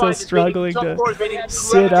 Mika is still struggling to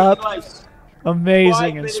sit up.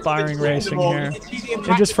 Amazing, inspiring racing here.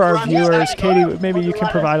 And just for our viewers, Katie, maybe you can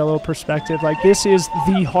provide a little perspective. Like, this is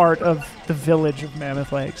the heart of the village of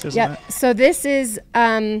Mammoth Lakes, isn't it? So this is,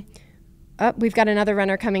 we've got another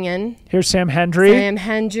runner coming in. Here's Sam Hendry. Sam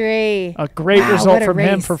Hendry. A great result from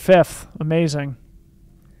him for 5th. Amazing.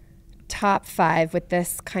 Top 5 with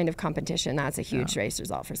this kind of competition. That's a huge race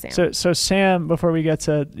result for Sam. So Sam, before we get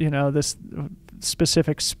to, this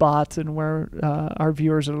specific spot and where our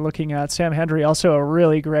viewers are looking at, Sam Hendry, also a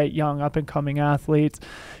really great young up-and-coming athlete.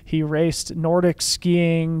 He raced Nordic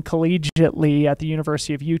skiing collegiately at the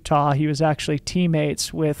University of Utah. He was actually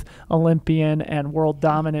teammates with Olympian and world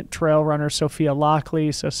dominant trail runner Sophia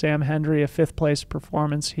Lockley. So Sam Hendry, a 5th place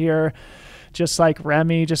performance here. Just like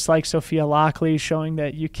Remy, just like Sophia Lockley, showing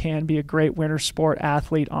that you can be a great winter sport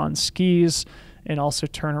athlete on skis and also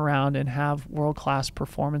turn around and have world-class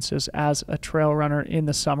performances as a trail runner in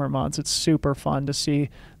the summer months. It's super fun to see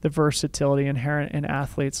the versatility inherent in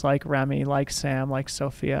athletes like Remy, like Sam, like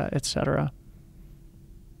Sophia, etc.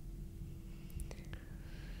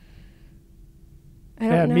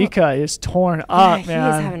 Man, Mika is torn up,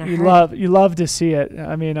 man. You love to see it.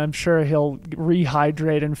 I mean, I'm sure he'll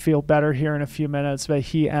rehydrate and feel better here in a few minutes, but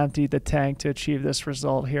he emptied the tank to achieve this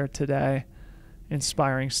result here today.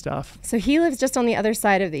 Inspiring stuff. So he lives just on the other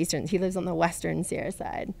side of the eastern. He lives on the western Sierra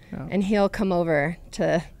side, and he'll come over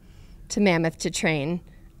to Mammoth to train.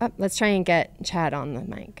 Let's try and get Chad on the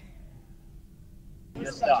mic.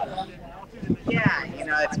 Yeah,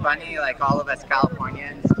 it's funny, like all of us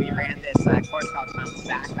Californians, we ran this course called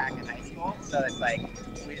Mammoth back in high school. So it's like,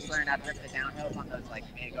 we just learned how to rip the downhills on those like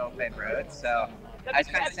big open roads. So I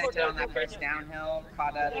just kind of sent it on that first downhill,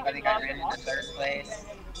 caught up, I think I ran into 3rd place.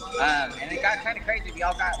 And it got kind of crazy. We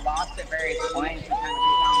all got lost at various points and kind of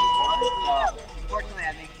refound the course. So unfortunately,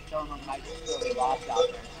 I think Solomon might still be lost out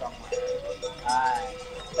there somewhere.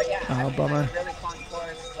 But yeah, bummer. Really fun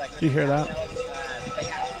course. Like, do you hear that? But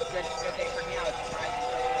yeah, good day for me. I was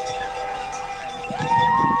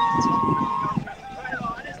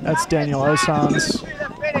surprised. That's Daniel Osons.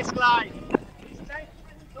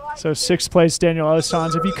 So 6th place, Daniel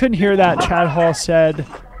Osons. If you couldn't hear that, Chad Hall said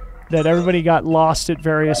that everybody got lost at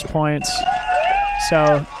various points.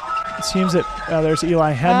 So it seems that there's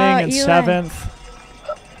Eli Hemming in 7th.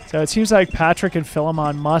 So it seems like Patrick and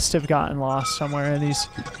Philemon must have gotten lost somewhere in these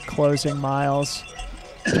closing miles,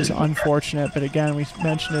 which is unfortunate. But again, we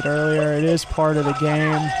mentioned it earlier. It is part of the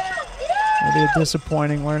game. It'll be a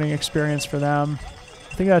disappointing learning experience for them.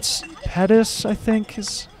 I think that's Pettis, I think,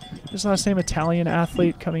 is his last name, Italian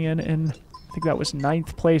athlete coming in, I think that was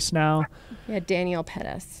 9th place now. Yeah, Daniel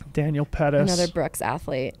Pettis. Daniel Pettis. Another Brooks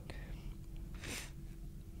athlete.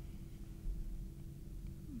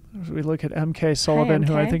 As we look at MK Sullivan,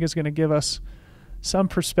 who I think is going to give us some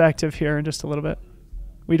perspective here in just a little bit.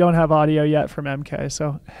 We don't have audio yet from MK,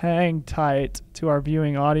 so hang tight to our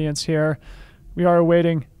viewing audience here. We are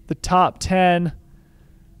awaiting the top 10,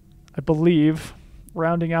 I believe.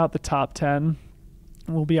 Rounding out the top 10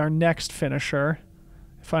 will be our next finisher,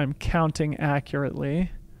 if I'm counting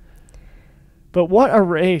accurately. But what a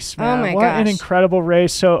race, man. Oh my what gosh. An incredible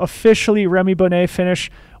race. So officially, Remy Bonnet finished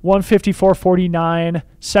 154.49.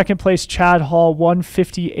 Second place, Chad Hall,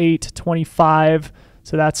 158.25.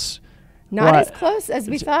 So that's not as close as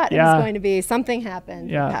we thought it was going to be. Something happened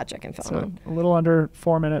with Patrick and Philemon. So a little under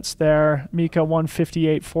 4 minutes there. Mika,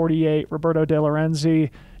 158.48. Roberto De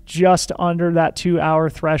Lorenzi, just under that 2-hour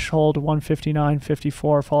threshold,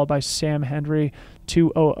 159.54, followed by Sam Hendry,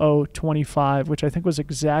 2:00.25, which I think was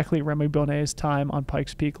exactly Remy Bonnet's time on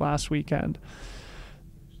Pikes Peak last weekend.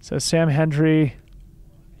 So Sam Hendry,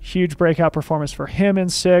 huge breakout performance for him in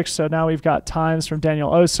 6th. So now we've got times from Daniel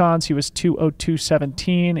Osans. He was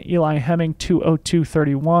 2:02.17. Eli Hemming,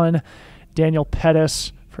 2:02.31. Daniel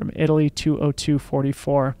Pettis from Italy,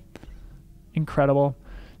 2:02.44. Incredible.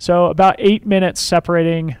 So about 8 minutes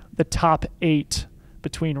separating the top 8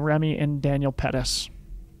 between Remy and Daniel Pettis.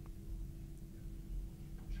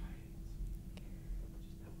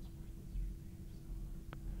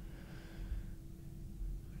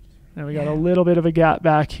 And we got a little bit of a gap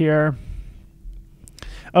back here.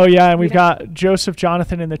 Oh, yeah, and we've got Joseph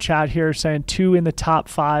Jonathan in the chat here saying 2 in the top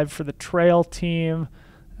 5 for the trail team.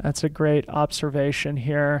 That's a great observation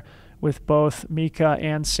here with both Mika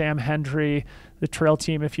and Sam Hendry. The trail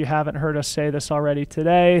team, if you haven't heard us say this already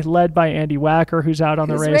today, led by Andy Wacker, who's out on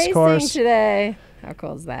the race course today. How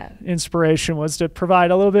cool is that? Inspiration was to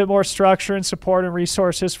provide a little bit more structure and support and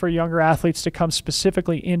resources for younger athletes to come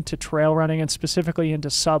specifically into trail running and specifically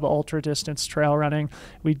into sub-ultra distance trail running.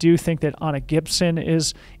 We do think that Anna Gibson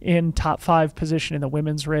is in top 5 position in the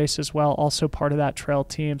women's race as well, also part of that trail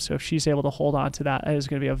team. So if she's able to hold on to that, it is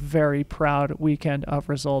going to be a very proud weekend of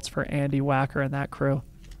results for Andy Wacker and that crew.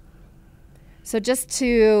 So just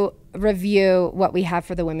to review what we have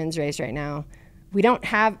for the women's race right now, we don't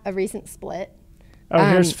have a recent split. Oh,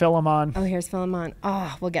 here's Philemon. Oh, here's Philemon.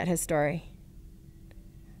 Oh, we'll get his story.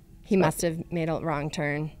 He must have made a wrong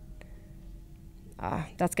turn.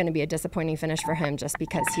 That's going to be a disappointing finish for him just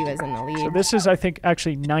because he was in the lead. So this is, I think,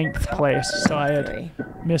 actually 9th place. So I had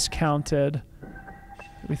miscounted.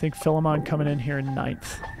 We think Philemon coming in here in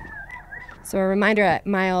 9th. So a reminder, at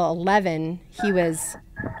mile 11, he was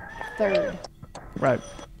 3rd. Right.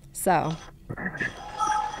 So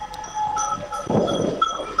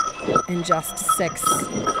in just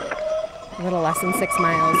a little less than 6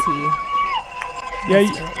 miles,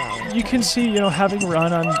 you can see, having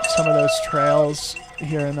run on some of those trails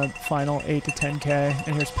here in the final 8 to 10K,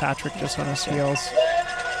 and here's Patrick just on his heels.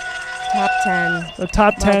 Top 10. The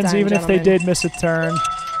top 10s, even if they gentlemen. did miss a turn,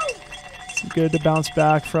 it's good to bounce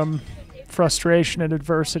back from frustration and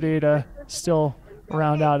adversity to still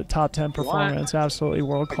round out a top 10 performance. Absolutely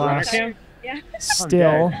world class.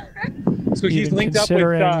 Still, so he's linked up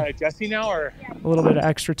with Jesse now, or a little bit of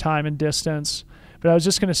extra time and distance. But I was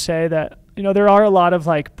just going to say that there are a lot of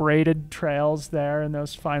like braided trails there in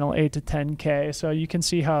those final 8 to 10K. So you can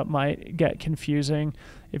see how it might get confusing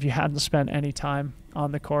if you hadn't spent any time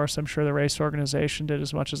on the course. I'm sure the race organization did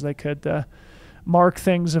as much as they could to mark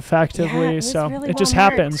things effectively. Yeah, so really it just well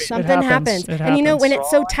happens. Something happens. And when it's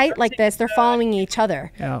so tight like this, they're following each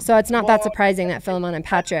other. Yeah. So it's not that surprising that Philemon and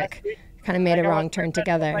Patrick kind of made a wrong turn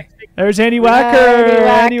together. There's Andy Wacker.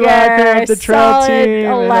 Andy Wacker of the trail team in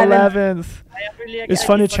 11th. It's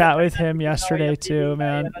fun to chat with him yesterday too,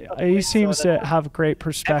 man. He seems to have great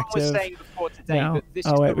perspective. Now.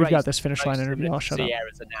 Oh wait, we've got this finish line interview. I'll shut up.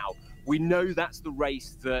 We know that's the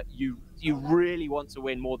race that you really want to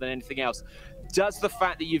win more than anything else. Does the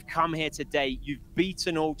fact that you've come here today, you've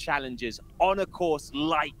beaten all challenges on a course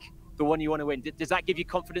like the one you want to win, does that give you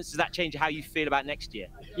confidence? Does that change how you feel about next year?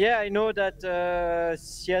 Yeah, I know that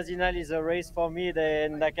Sierzinal is a race for me,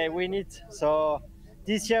 then I win it. So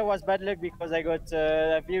this year was bad luck because I got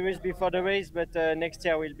a virus before the race, but next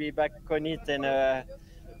year we'll be back on it and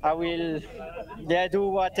I will do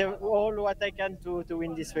all what I can to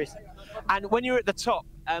win this race. And when you're at the top,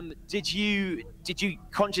 did you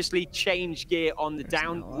consciously change gear on the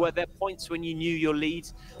down? Were there points when you knew your lead?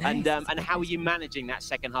 And how were you managing that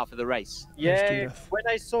second half of the race? Yeah, when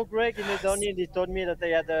I saw Greg in the downhill, he told me that I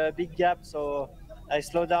had a big gap, so I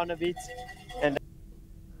slowed down a bit. And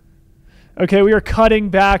okay, we are cutting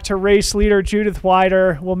back to race leader Judith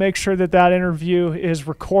Wider. We'll make sure that that interview is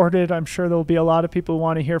recorded. I'm sure there will be a lot of people who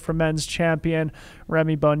want to hear from men's champion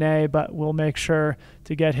Remy Bonnet, but we'll make sure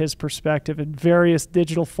to get his perspective in various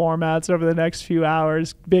digital formats over the next few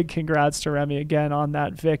hours. Big congrats to Remy again on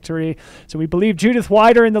that victory. So we believe Judith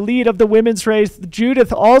Wider in the lead of the women's race.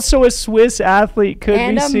 Judith, also a Swiss athlete, could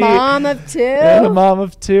and we see? And a mom of two. And a mom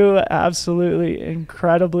of two. Absolutely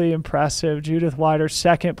incredibly impressive. Judith Wider,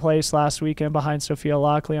 second place last weekend behind Sophia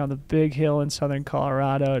Lockley on the big hill in southern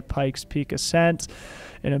Colorado at Pikes Peak Ascent.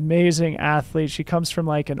 An amazing athlete. She comes from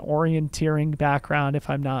like an orienteering background, if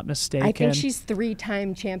I'm not mistaken. I think she's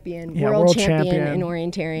 3-time champion, world champion in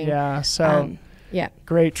orienteering. Yeah, so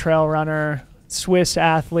great trail runner, Swiss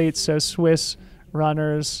athlete, so Swiss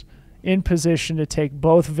runners in position to take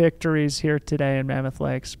both victories here today in Mammoth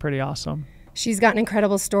Lakes. Pretty awesome. She's got an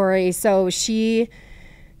incredible story. So she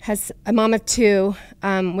has a mom of two.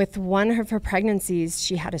 With one of her pregnancies,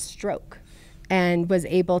 she had a stroke and was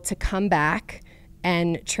able to come back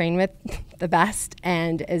and train with the best,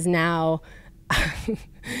 and is now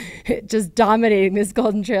just dominating this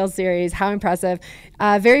Golden Trail Series. How impressive.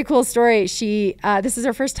 Very cool story. This is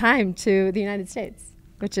her first time to the United States,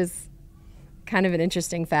 which is kind of an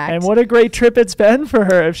interesting fact. And what a great trip it's been for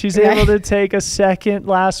her. If she's able to take a second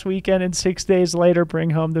last weekend and 6 days later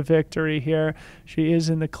bring home the victory here. She is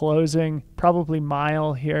in the closing, probably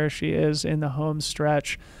mile here. She is in the home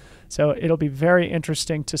stretch. So it'll be very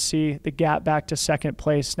interesting to see the gap back to second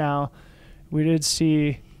place now. We did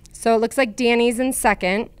see... So it looks like Danny's in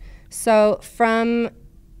second. So from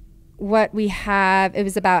what we have, it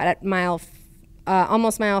was about at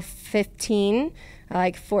almost mile 15,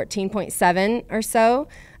 like 14.7 or so.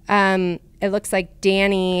 It looks like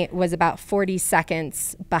Danny was about 40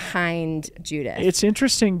 seconds behind Judith. It's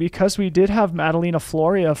interesting because we did have Madalina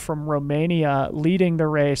Floria from Romania leading the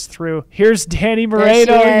race through. Here's Danny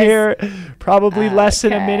Moreno here, probably less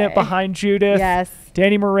than a minute behind Judith. Yes.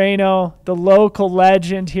 Danny Moreno, the local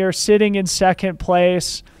legend here, sitting in second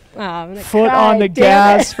place. Foot on the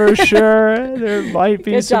gas for sure. There might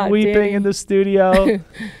be some weeping Danny in the studio.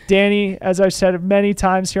 Danny, as I've said many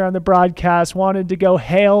times here on the broadcast, wanted to go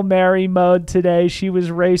Hail Mary mode today. She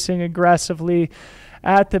was racing aggressively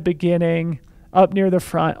at the beginning, up near the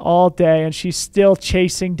front all day, and she's still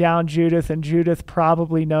chasing down Judith, and Judith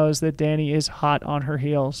probably knows that Danny is hot on her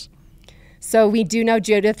heels. So we do know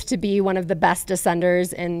Judith to be one of the best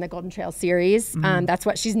descenders in the Golden Trail Series. That's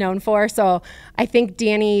what she's known for. So I think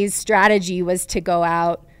Danny's strategy was to go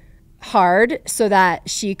out hard so that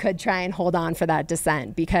she could try and hold on for that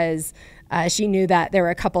descent, because she knew that there were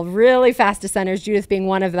a couple of really fast descenders, Judith being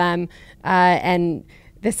one of them. And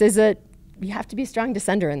this is you have to be a strong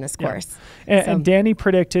descender in this course. And Danny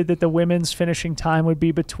predicted that the women's finishing time would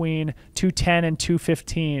be between 2:10 and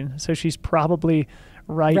 2:15. So she's probably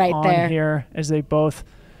right on there here as they both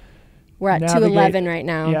we're at 2:11 right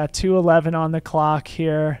now. Yeah, 2:11 on the clock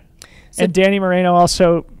here. So and Danny Moreno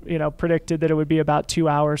also, predicted that it would be about 2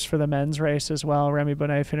 hours for the men's race as well. Remy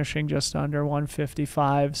Bonnet finishing just under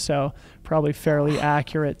 1:55, so probably fairly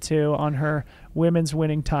accurate too on her women's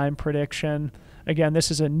winning time prediction. Again,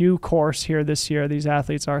 this is a new course here this year. These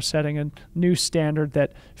athletes are setting a new standard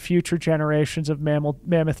that future generations of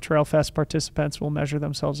Mammoth Trail Fest participants will measure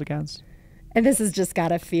themselves against. And this has just got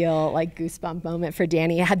to feel like goosebump moment for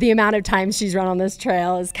Danny. The amount of times she's run on this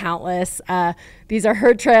trail is countless. These are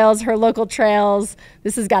her trails, her local trails.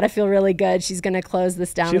 This has got to feel really good. She's going to close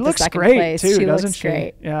this down with the second place. Too, she doesn't looks she?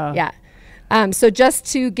 Great. Yeah. So just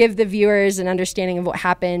to give the viewers an understanding of what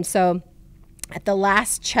happened. So at the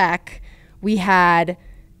last check, we had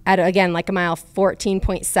at, again, like a mile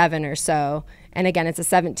 14.7 or so. And again, it's a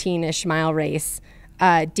 17-ish mile race.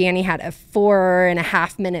 Danny had a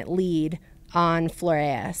 4.5 minute lead on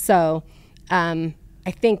Florea. So I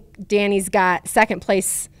think Danny's got second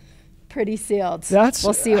place pretty sealed. We'll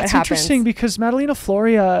see what happens. That's interesting because Madalina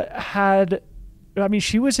Floria had,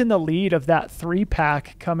 she was in the lead of that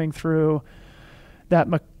 3-pack coming through that,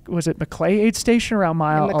 was it McClay aid station around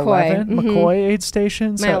mile 11? McCoy aid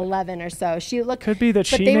station? Mile 11 or so. She looked. Could be that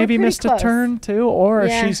she maybe missed a turn too, or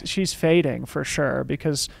she's fading for sure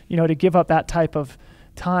because, to give up that type of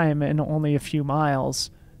time in only a few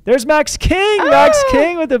miles. There's Max King. Max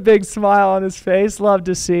King with a big smile on his face. Love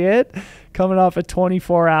to see it. Coming off a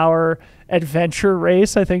 24-hour adventure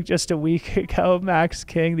race, I think just a week ago. Max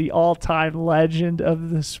King, the all-time legend of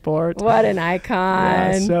the sport. What an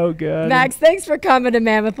icon. Yeah, so good. Max, thanks for coming to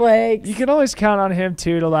Mammoth Lakes. You can always count on him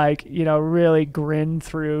too to, like, you know, really grin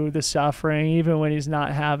through the suffering, even when he's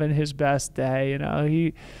not having his best day. You know,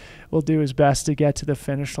 he will do his best to get to the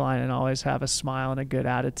finish line and always have a smile and a good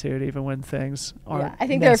attitude, even when things aren't. Yeah, I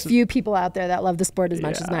think there are few people out there that love the sport as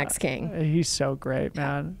much as Max King. He's so great,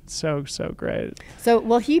 man. So great. So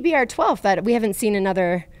will he be our 12th? That we haven't seen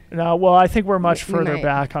another. No, well, I think we're much further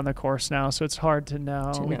back on the course now, so it's hard to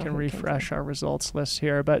know. We can refresh our results list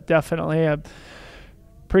here, but definitely a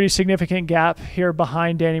pretty significant gap here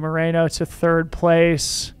behind Danny Moreno to third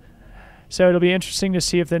place. So it'll be interesting to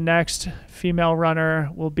see if the next female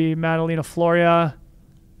runner will be Madalena Floria.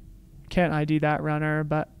 Can't ID that runner,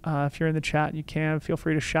 but if you're in the chat, you can. Feel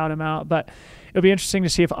free to shout him out. But it'll be interesting to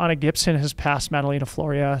see if Anna Gibson has passed Madalena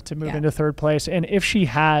Floria to move into third place. And if she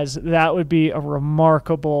has, that would be a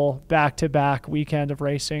remarkable back-to-back weekend of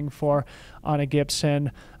racing for Anna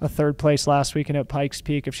Gibson. A third place last weekend at Pikes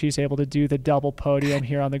Peak, if she's able to do the double podium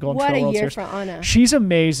here on the Golden Trail World Series. What a year for Anna. She's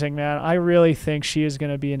amazing, man. I really think she is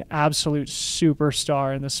going to be an absolute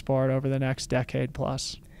superstar in the sport over the next decade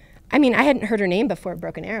plus. I mean, I hadn't heard her name before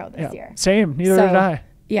Broken Arrow this year. Same. Neither did I.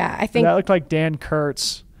 Yeah, I think that looked like Dan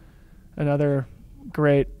Kurtz, another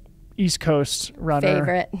great East Coast runner.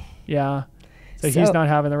 Favorite. Yeah. So he's not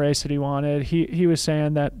having the race that he wanted. He was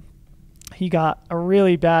saying that he got a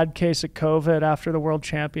really bad case of COVID after the World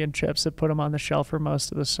Championships that put him on the shelf for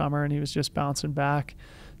most of the summer, and he was just bouncing back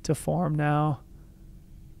to form now.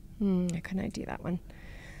 I couldn't ID that one.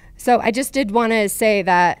 So I just did want to say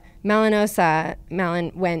that Malin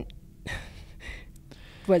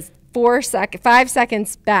was 5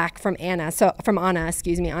 seconds back from Anna. So from Anna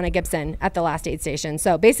Gibson at the last aid station.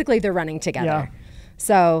 So basically they're running together. Yeah.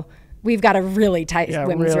 So we've got a really tight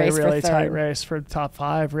women's race for third. Really tight race for top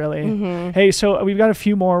 5, really. Hey, so we've got a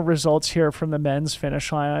few more results here from the men's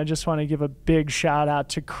finish line. I just want to give a big shout out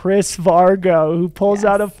to Chris Vargo, who pulls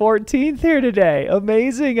out a 14th here today.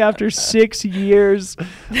 Amazing after 6 years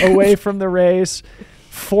away from the race.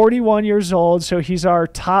 41 years old, so he's our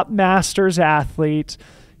top Masters athlete.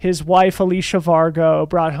 His wife, Alicia Vargo,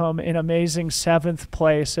 brought home an amazing 7th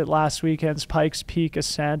place at last weekend's Pikes Peak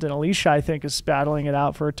Ascent. And Alicia, I think, is battling it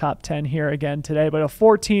out for a top 10 here again today. But a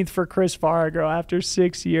 14th for Chris Vargo after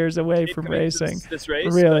 6 years away from racing. This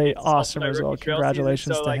race, really awesome result.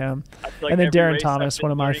 Congratulations to him. Like and then Darren Thomas,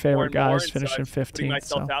 one of my favorite guys, finishing 15th. Putting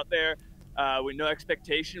myself out there with no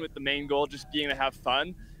expectation, with the main goal just being to have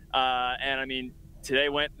fun. And I mean, today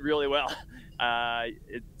went really well. I'm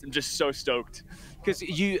just so stoked. Because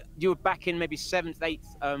you were back in maybe 7th,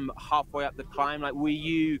 8th, halfway up the climb. Like, were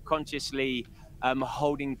you consciously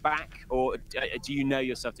holding back, or do you know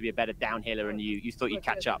yourself to be a better downhiller and you thought you'd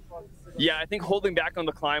catch up? Yeah, I think holding back on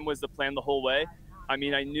the climb was the plan the whole way. I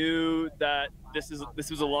mean, I knew that this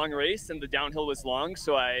was a long race and the downhill was long,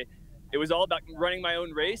 so it was all about running my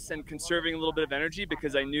own race and conserving a little bit of energy,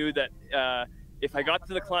 because I knew that if I got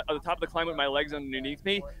to the top of the climb with my legs underneath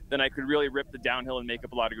me, then I could really rip the downhill and make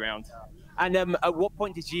up a lot of ground. And at what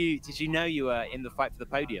point did you know you were in the fight for the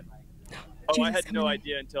podium? Oh, I had no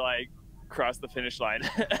idea until I crossed the finish line.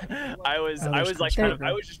 I was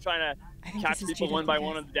just trying to catch people one by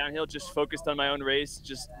one on the downhill, just focused on my own race,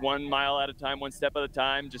 just 1 mile at a time, 1 step at a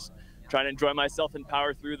time, just trying to enjoy myself and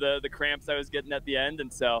power through the cramps I was getting at the end.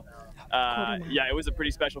 And so, yeah, it was a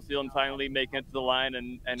pretty special feeling finally making it to the line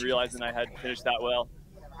and realizing I had finished that well.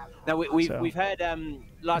 Now we've heard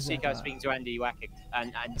last week I was speaking to Andy Wackett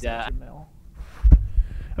and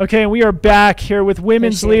okay, we are back here with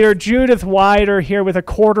women's leader Judith Wider here with a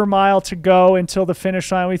 1/4 mile to go until the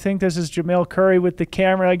finish line. We think this is Jamil Curry with the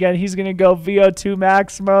camera again. He's going to go VO2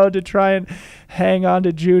 max mode to try and hang on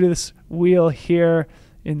to Judith's wheel here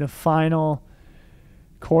in the final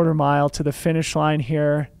 1/4 mile to the finish line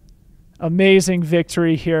here. Amazing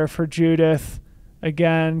victory here for Judith.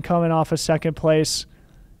 Again, coming off a 2nd place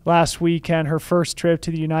last weekend, her first trip to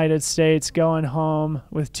the United States, going home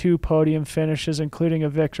with 2 podium finishes, including a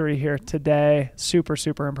victory here today. Super,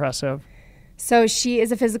 super impressive. So she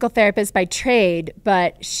is a physical therapist by trade,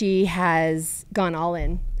 but she has gone all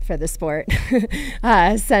in for the sport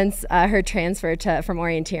since her transfer from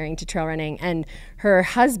orienteering to trail running. And her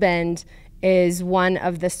husband is one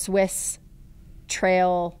of the Swiss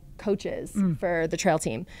trail coaches for the trail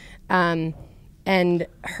team. And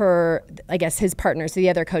her, I guess his partner, so the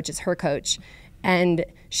other coach is her coach. And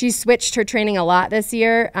she's switched her training a lot this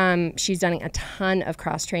year. She's done a ton of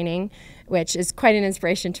cross training, which is quite an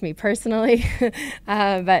inspiration to me personally.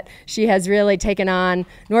 But she has really taken on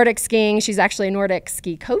Nordic skiing. She's actually a Nordic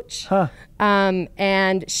ski coach.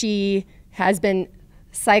 And she has been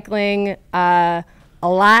cycling a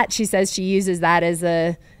lot. She says she uses that as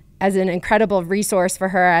an incredible resource for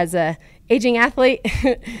her as a aging athlete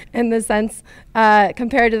in the sense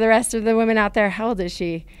compared to the rest of the women out there. How old is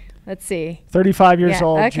she? Let's see. 35 years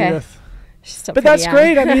old, okay. Judith. But that's young.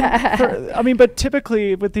 Great. I mean, but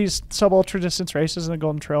typically with these sub-ultra distance races in the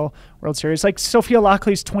Golden Trail World Series, like Sophia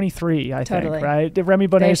Lockley's 23, I think, right? Remy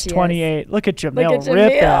Bonnet's 28. Look at Jamil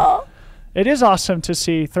ripping. It is awesome to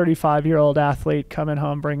see 35-year-old athlete coming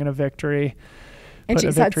home, bringing a victory. And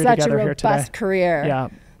she's had such a robust career. Yeah.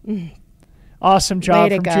 Awesome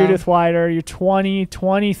job from Judith Wider, your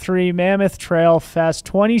 2023 Mammoth Trail Fest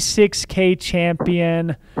 26K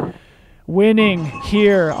champion, winning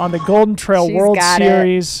here on the Golden Trail World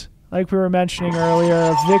Series. Like we were mentioning earlier,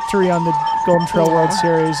 a victory on the Golden Trail World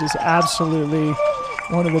Series is absolutely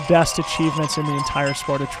one of the best achievements in the entire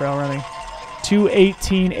sport of trail running.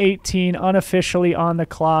 2:18.18 unofficially on the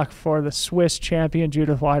clock for the Swiss champion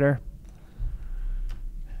Judith Wider.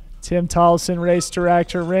 Tim Tollefson, race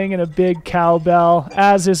director, ringing a big cowbell,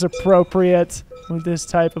 as is appropriate with this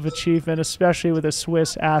type of achievement, especially with a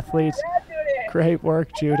Swiss athlete. Great work,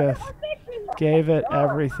 Judith. Gave it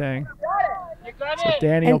everything. So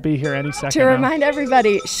Danny will be here any second. To remind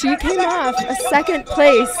everybody, she came off a second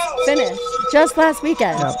place finish just last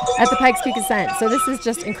weekend at the Pikes Peak Ascent. So this is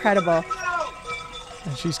just incredible.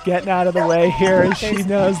 And she's getting out of the way here, and she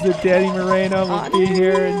knows that Danny Moreno will be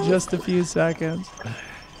here in just a few seconds.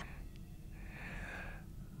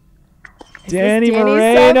 Danny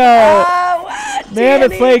Moreno.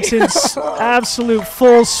 Mammoth Lakes in absolute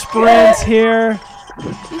full sprint here.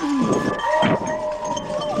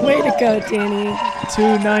 Way to go, Danny.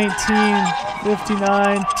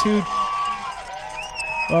 2:19.59.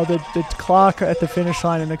 Well, the clock at the finish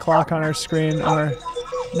line and the clock on our screen are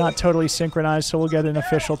not totally synchronized, so we'll get an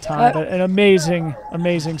official time. But an amazing,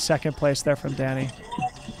 amazing second place there from Danny.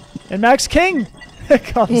 And Max King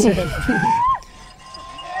comes in.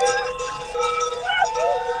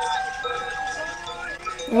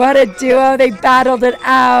 What a duo. They battled it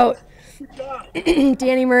out.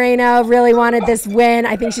 Danny Moreno really wanted this win.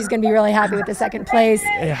 I think she's going to be really happy with the second place.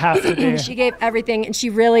 It has to be. She gave everything, and she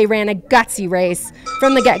really ran a gutsy race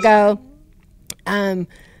from the get-go. And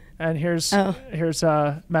here's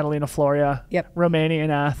Madalina Florea, Romanian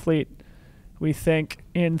athlete, we think,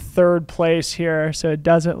 in third place here. So it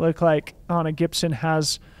doesn't look like Anna Gibson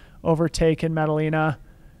has overtaken Madalina.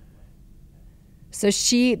 So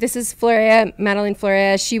this is Florea, Madeleine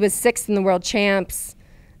Florea. She was 6th in the world champs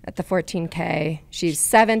at the 14K. She's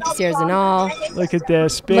 7th, Sierra Zinal. Look at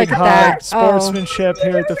this. Big hug, sportsmanship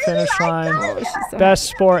here at the finish line. Best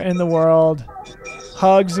sport in the world.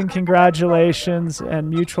 Hugs and congratulations and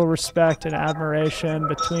mutual respect and admiration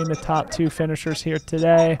between the top two finishers here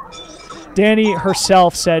today. Danny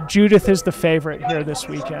herself said Judith is the favorite here this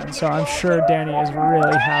weekend, so I'm sure Danny is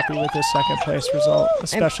really happy with this second place result,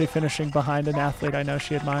 especially finishing behind an athlete I know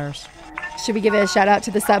she admires. Should we give a shout out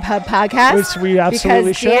to the Sub Hub podcast? Which we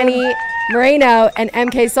absolutely should. Because Danny Moreno and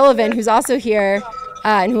MK Sullivan, who's also here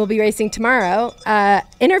and who will be racing tomorrow,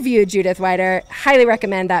 interviewed Judith Wider. Highly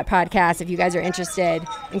recommend that podcast if you guys are interested.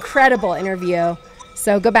 Incredible interview.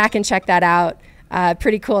 So go back and check that out.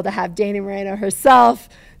 Pretty cool to have Danny Moreno herself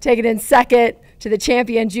taking in second to the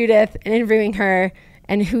champion Judith and interviewing her,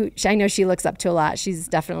 and who I know she looks up to a lot. She's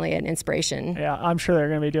definitely an inspiration. Yeah, I'm sure they're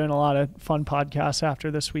going to be doing a lot of fun podcasts after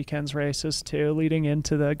this weekend's races too, leading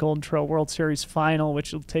into the Golden Trail World Series final,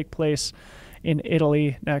 which will take place in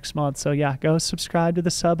Italy next month. So yeah, go subscribe to the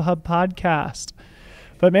Sub Hub podcast.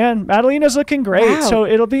 But man, Madalena's looking great. Wow. So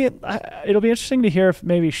it'll be interesting to hear if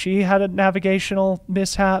maybe she had a navigational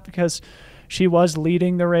mishap, because she was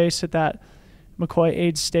leading the race at that McCoy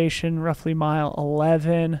aid station, roughly mile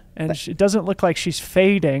 11, and it doesn't look like she's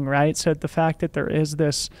fading, right? So the fact that there is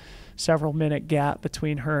this several minute gap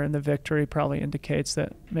between her and the victory probably indicates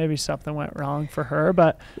that maybe something went wrong for her,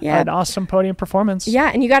 but an awesome podium performance. Yeah,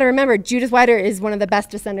 and you got to remember, Judith Wider is one of the best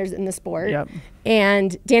descenders in the sport. Yep.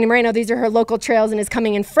 And Danny Moreno, these are her local trails and is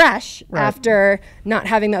coming in fresh after not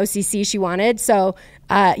having the OCC she wanted. So,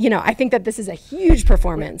 I think that this is a huge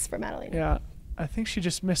performance for Madalena. Yeah, I think she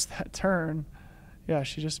just missed that turn. Yeah,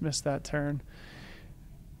 she just missed that turn.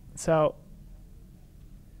 So,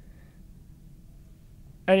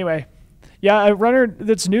 anyway, a runner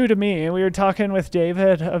that's new to me. And we were talking with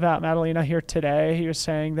David about Madalena here today. He was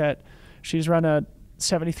saying that she's run a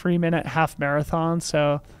 73-minute half marathon,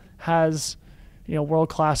 so has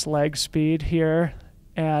world-class leg speed here,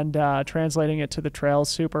 and translating it to the trails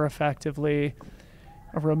super effectively.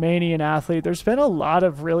 A Romanian athlete. There's been a lot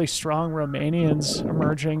of really strong Romanians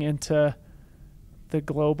emerging into the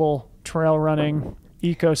global trail running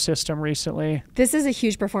ecosystem recently. This is a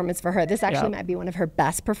huge performance for her. This actually might be one of her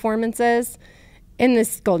best performances in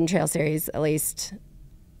this Golden Trail Series, at least.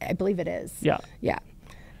 I believe it is. Yeah. Yeah.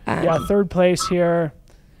 Third place here.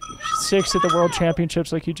 6th at the World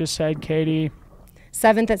Championships, like you just said, Katie.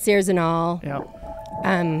 7th at Sears and All. Yeah.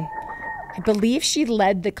 I believe she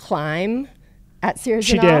led the climb at Sears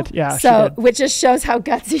She and All. did, yeah. So, she did. which just shows how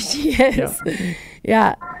gutsy she is.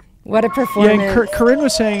 Yeah. What a performance. Yeah, and Corinne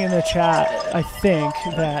was saying in the chat, I think,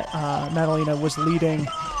 that Madalena was leading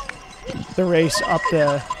the race up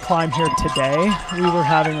the climb here today. We were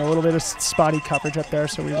having a little bit of spotty coverage up there,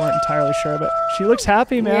 so we weren't entirely sure, but she looks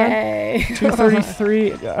happy, man. Yay.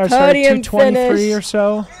 233, or sorry, Podium 223 finish. or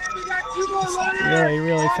so. Really,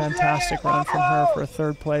 really fantastic run from her for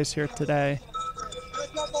 3rd place here today.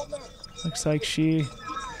 Looks like she's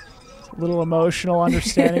a little emotional,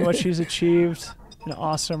 understanding what she's achieved. An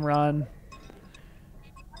awesome run.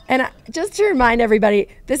 And just to remind everybody,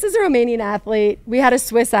 this is a Romanian athlete. We had a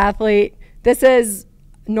Swiss athlete. This is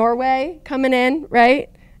Norway coming in, right?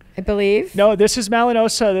 I believe. No, this is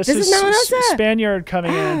Malinosa. This is Malinosa. Spaniard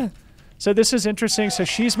coming in. So this is interesting. So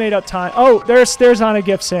she's made up time. Oh, there's Anna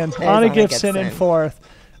Gibson. Anna Gibson in 4th.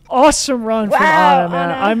 Awesome run from Anna,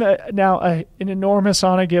 man. Anna. I'm now an enormous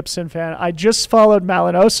Anna Gibson fan. I just followed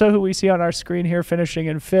Malinosa, who we see on our screen here, finishing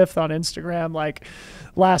in 5th on Instagram like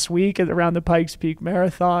last week around the Pikes Peak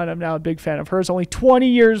Marathon. I'm now a big fan of hers. Only 20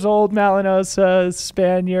 years old, Malinosa,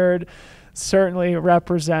 Spaniard, certainly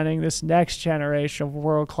representing this next generation of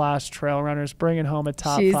world-class trail runners, bringing home a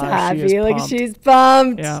top 5. She's happy. She is Look, pumped. she's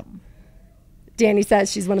pumped. Yeah. Danny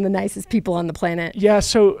says she's one of the nicest people on the planet. Yeah,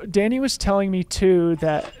 so Danny was telling me, too,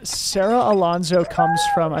 that Sarah Alonso comes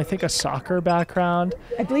from, I think, a soccer background.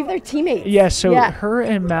 I believe they're teammates. Yeah, so her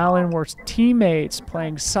and Malin were teammates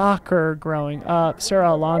playing soccer growing up.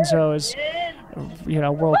 Sarah Alonso is,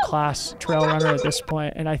 world-class trail runner at this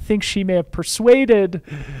point, and I think she may have persuaded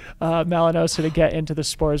Malinosa to get into the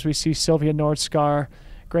sport, as we see Sylvia Nordskar,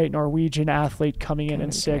 great Norwegian athlete, coming in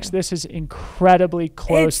 6th. This is incredibly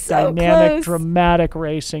close, dynamic, dramatic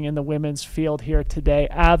racing in the women's field here today.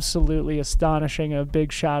 Absolutely astonishing. A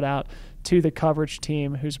big shout out to the coverage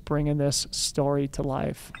team who's bringing this story to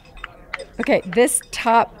life. Okay, this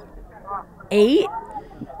top 8,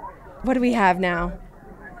 what do we have now?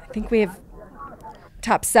 I think we have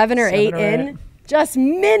top 7 or 8 in just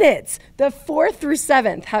minutes. The 4th through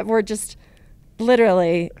 7th were just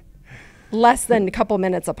literally less than a couple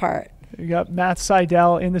minutes apart. You got Matt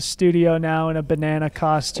Seidel in the studio now in a banana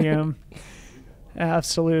costume.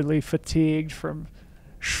 Absolutely fatigued from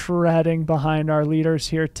shredding behind our leaders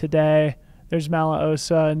here today. There's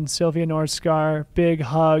Malinosa and Sylvia Nordskar. Big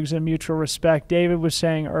hugs and mutual respect. David was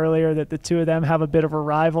saying earlier that the two of them have a bit of a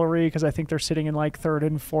rivalry because I think they're sitting in like 3rd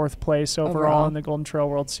and 4th place overall in the Golden Trail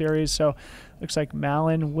World Series. So looks like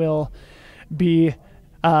Malin will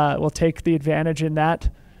take the advantage in that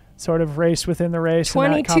sort of race within the race.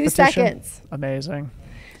 22 seconds. Amazing.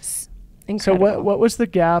 Incredible. So what was the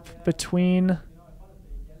gap between?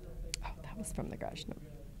 Oh, that was from the garage. No.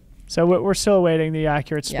 So we're still awaiting the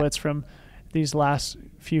accurate splits from these last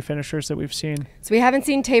few finishers that we've seen. So we haven't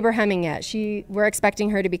seen Tabor Hemming yet. We're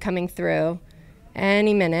expecting her to be coming through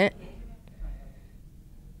any minute.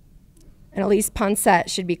 And Elise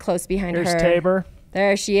Poncet should be close behind her. There's Tabor.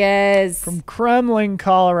 There she is. From Kremling,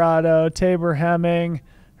 Colorado, Tabor Hemming.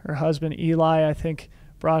 Her husband, Eli, I think,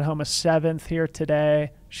 brought home a 7th here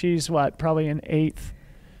today. She's, probably an 8th.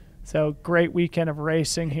 So great weekend of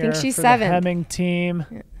racing here I think she's for 7th. the Hemming team.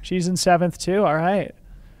 Yeah. She's in 7th, too. All right.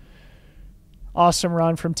 Awesome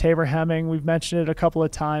run from Tabor Hemming. We've mentioned it a couple of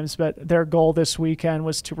times, but their goal this weekend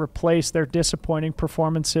was to replace their disappointing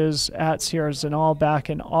performances at Sierra Zinal back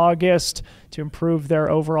in August to improve their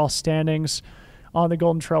overall standings on the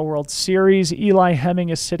Golden Trail World Series. Eli Hemming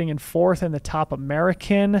is sitting in 4th in the top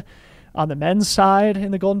American on the men's side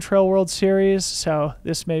in the Golden Trail World Series. So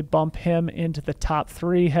this may bump him into the top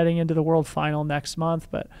 3 heading into the World Final next month.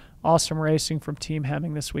 But awesome racing from Team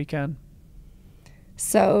Hemming this weekend.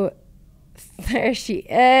 So there she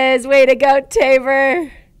is. Way to go,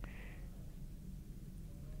 Tabor.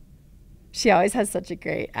 She always has such a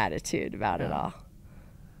great attitude about it all.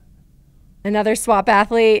 Another swap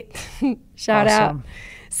athlete. Shout out.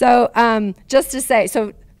 So just to say,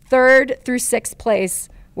 so 3rd through 6th place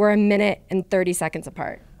were a minute and 30 seconds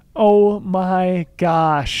apart. Oh my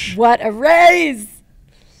gosh. What a race.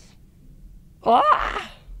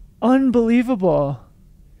 Ah! Unbelievable.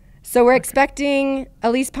 So we're expecting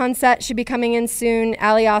Elise Poncet should be coming in soon.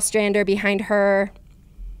 Ali Ostrander behind her.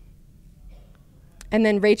 And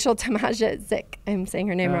then Rachel Tomajic, I'm saying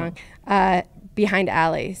her name wrong, behind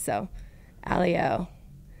Ali. So Alio.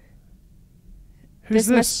 Who's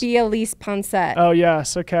this must be Elise Poncet. Oh,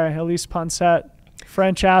 yes. Okay. Elise Poncet,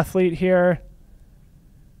 French athlete here.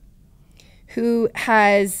 Who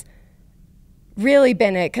has really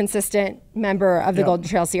been a consistent member of the Golden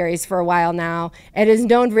Trail Series for a while now. It is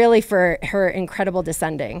known really for her incredible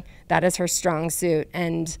descending. That is her strong suit.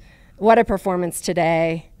 And what a performance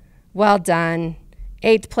today. Well done.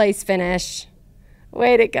 8th place finish.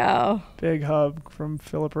 Way to go. Big hug from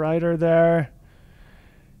Philip Ryder there.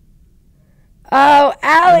 Oh,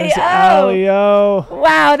 Allie O.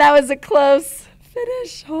 Wow, that was a close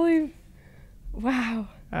finish. Holy, wow.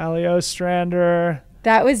 Allie Ostrander.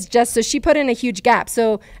 That was just, so she put in a huge gap.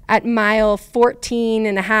 So at mile 14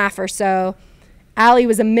 and a half or so, Allie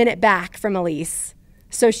was a minute back from Elise.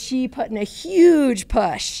 So she put in a huge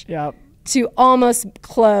push to almost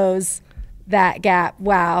close that gap.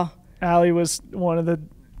 Wow. Allie was one of the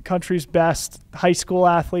country's best high school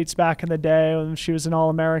athletes back in the day. When she was an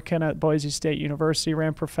All-American at Boise State University,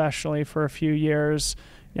 ran professionally for a few years,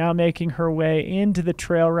 now making her way into the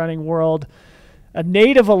trail running world. A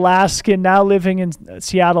native Alaskan, now living in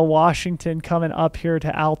Seattle, Washington, coming up here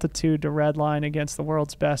to altitude to redline against the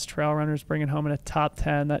world's best trail runners, bringing home in a top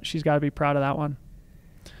 10. That she's got to be proud of that one.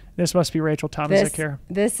 This must be Rachel Tomaszek here.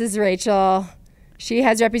 This is Rachel. She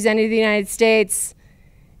has represented the United States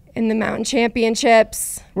in the mountain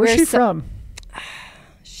championships. Where's she from?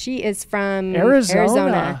 She is from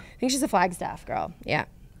Arizona. I think she's a Flagstaff girl. Yeah.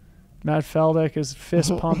 Matt Feldick is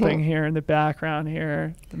fist pumping here in the background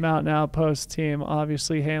here. The Mountain Outpost team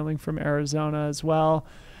obviously hailing from Arizona as well.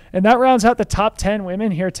 And that rounds out the top 10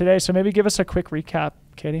 women here today. So maybe give us a quick recap,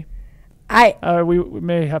 Katie. We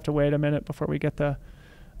may have to wait a minute before we get the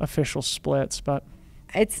official splits, but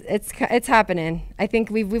it's happening. I think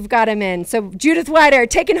we've got him in. So Judith Wider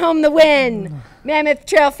taking home the win. Mammoth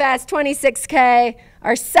Trail Fest 26K,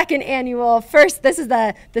 our second annual. First, this is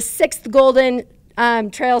the 6th Golden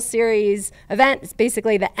Trail Series event. It's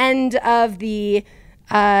basically the end of the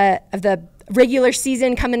regular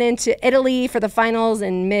season, coming into Italy for the finals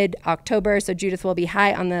in mid-October. So Judith will be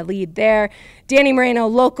high on the lead there. Danny Moreno,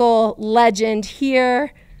 local legend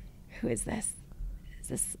here. Who is this? Is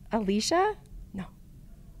this Alicia? No.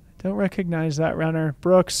 Don't recognize that runner.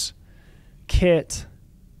 Brooks Kit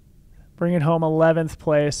bringing home 11th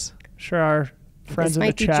place. Sure, our friends in the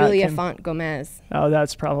chat. This might be Julia Font Gomez. Oh,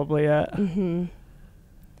 that's probably it. Mm-hmm.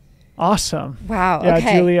 Awesome. Wow. Yeah,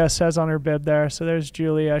 okay. Julia says on her bib there. So there's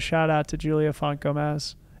Julia. Shout out to Julia Font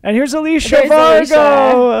Gomez. And here's Alicia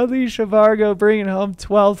Vargo. Alicia Vargo bringing home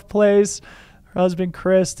 12th place. Her husband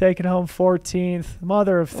Chris taking home 14th.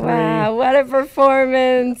 Mother of 3. Wow, what a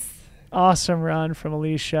performance. Awesome run from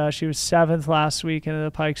Alicia. She was 7th last week in the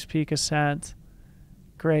Pikes Peak Ascent.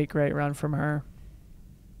 Great run from her.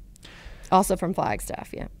 Also from Flagstaff,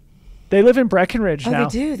 yeah. They live in Breckenridge now. Oh, they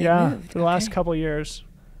do? They moved. For the last couple of years.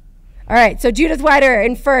 All right, so Judith Wider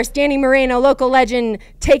in first. Danny Moreno, local legend,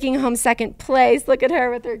 taking home 2nd place. Look at her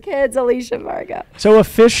with her kids, Alicia Vargo. So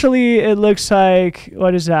officially, it looks like,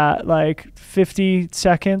 what is that, like 50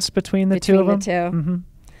 seconds between the two of them? Mm-hmm.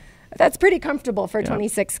 That's pretty comfortable for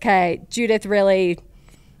 26K. Judith really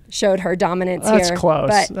showed her dominance here. That's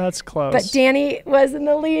close. That's close. But Danny was in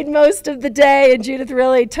the lead most of the day, and Judith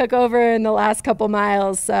really took over in the last couple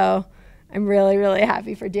miles. So I'm really, really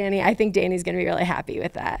happy for Danny. I think Danny's going to be really happy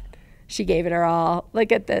with that. She gave it her all.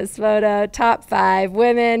 Look at this photo. Top 5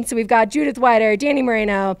 women. So we've got Judith Wider, Danny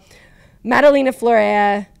Moreno, Madalena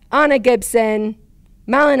Florea, Anna Gibson,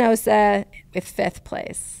 Malinosa with 5th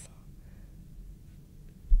place.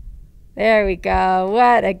 There we go.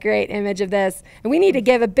 What a great image of this. And we need to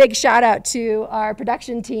give a big shout out to our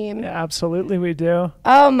production team. Yeah, absolutely we do.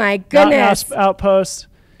 Oh my goodness. Mountain Outpost.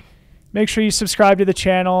 Make sure you subscribe to the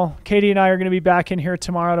channel. Katie and I are going to be back in here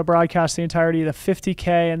tomorrow to broadcast the entirety of the 50K,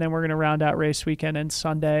 and then we're going to round out race weekend and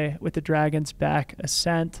Sunday with the Dragons Back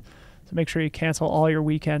Ascent. So make sure you cancel all your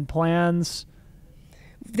weekend plans.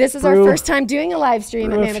 This is our first time doing a live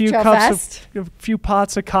stream at Mammoth Trail Fest. A few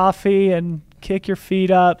pots of coffee and kick your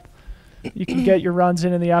feet up. You can get your runs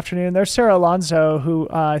in the afternoon. There's Sarah Alonso, who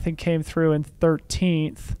I think came through in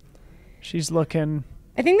 13th. She's looking...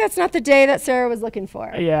 I think that's not the day that Sarah was looking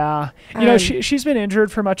for. Yeah. You know, she's been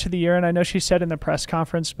injured for much of the year, and I know she said in the press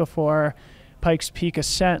conference before Pikes Peak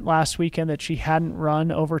Ascent last weekend that she hadn't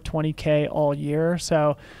run over 20K all year.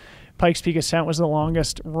 So Pikes Peak Ascent was the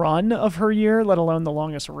longest run of her year, let alone the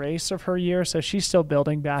longest race of her year. So she's still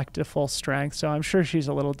building back to full strength. So I'm sure she's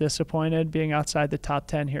a little disappointed being outside the top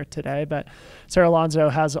 10 here today. But Sarah Alonso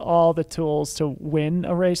has all the tools to win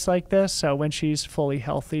a race like this. So when she's fully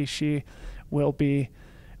healthy, she will be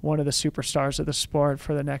one of the superstars of the sport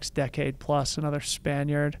for the next decade plus, another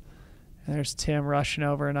Spaniard. And there's Tim rushing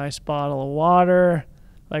over a nice bottle of water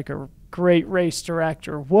like a great race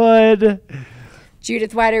director would.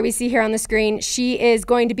 Judith Wider, we see here on the screen, she is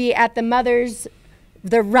going to be at the Mother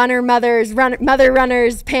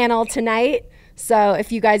Runners panel tonight. So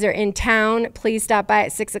if you guys are in town, please stop by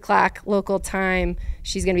at 6 o'clock local time.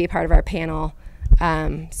 She's going to be a part of our panel.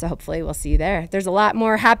 So hopefully we'll see you there. There's a lot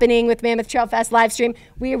more happening with Mammoth Trail Fest live stream.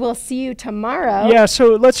 We will see you tomorrow. Yeah, so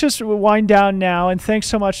let's just wind down now. And thanks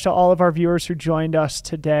so much to all of our viewers who joined us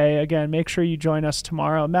today. Again, make sure you join us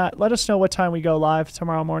tomorrow. Matt, let us know what time we go live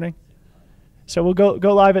tomorrow morning. So we'll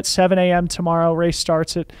go live at 7 a.m. tomorrow. Race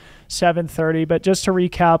starts at 7:30. But just to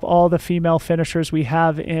recap all the female finishers we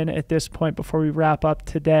have in at this point before we wrap up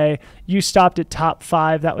today. You stopped at top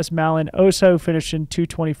 5. That was Malin Oso, finished in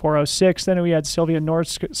 2:24.06. Then we had Sylvia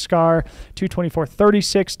Nordskar,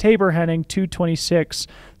 2:24.36. Tabor Henning,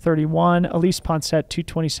 2:26.31. Elise Poncet,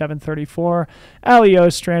 2:27.34. Ali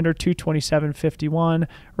Ostrander, 2:27.51.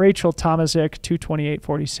 Rachel Tomazik,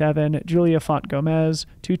 2:28.47. Julia Font Gomez,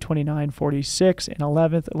 2:29.46 in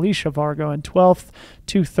 11th. Alicia Vargo in 12th,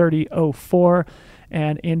 2:30.04.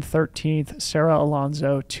 And in 13th, Sarah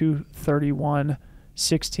Alonso,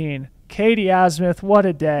 2:31.16. Katie Asmuth, what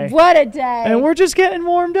a day. What a day. And we're just getting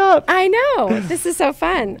warmed up. I know. This is so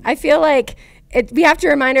fun. I feel like we have to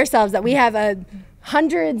remind ourselves that we have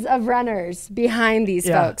hundreds of runners behind these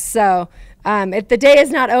folks. So the day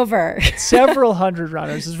is not over. Several hundred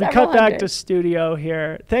runners as we cut back to studio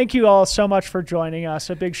here. Thank you all so much for joining us.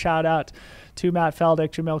 A big shout out to Matt Feldick,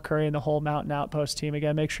 Jamil Curry, and the whole Mountain Outpost team.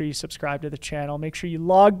 Again, make sure you subscribe to the channel. Make sure you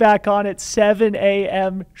log back on at 7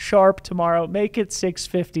 a.m. sharp tomorrow. Make it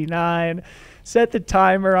 6:59. Set the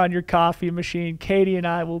timer on your coffee machine. Katie and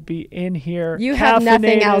I will be in here. You have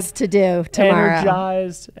nothing else to do tomorrow.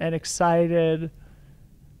 Energized and excited.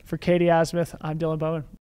 For Katie Asmuth, I'm Dylan Bowman.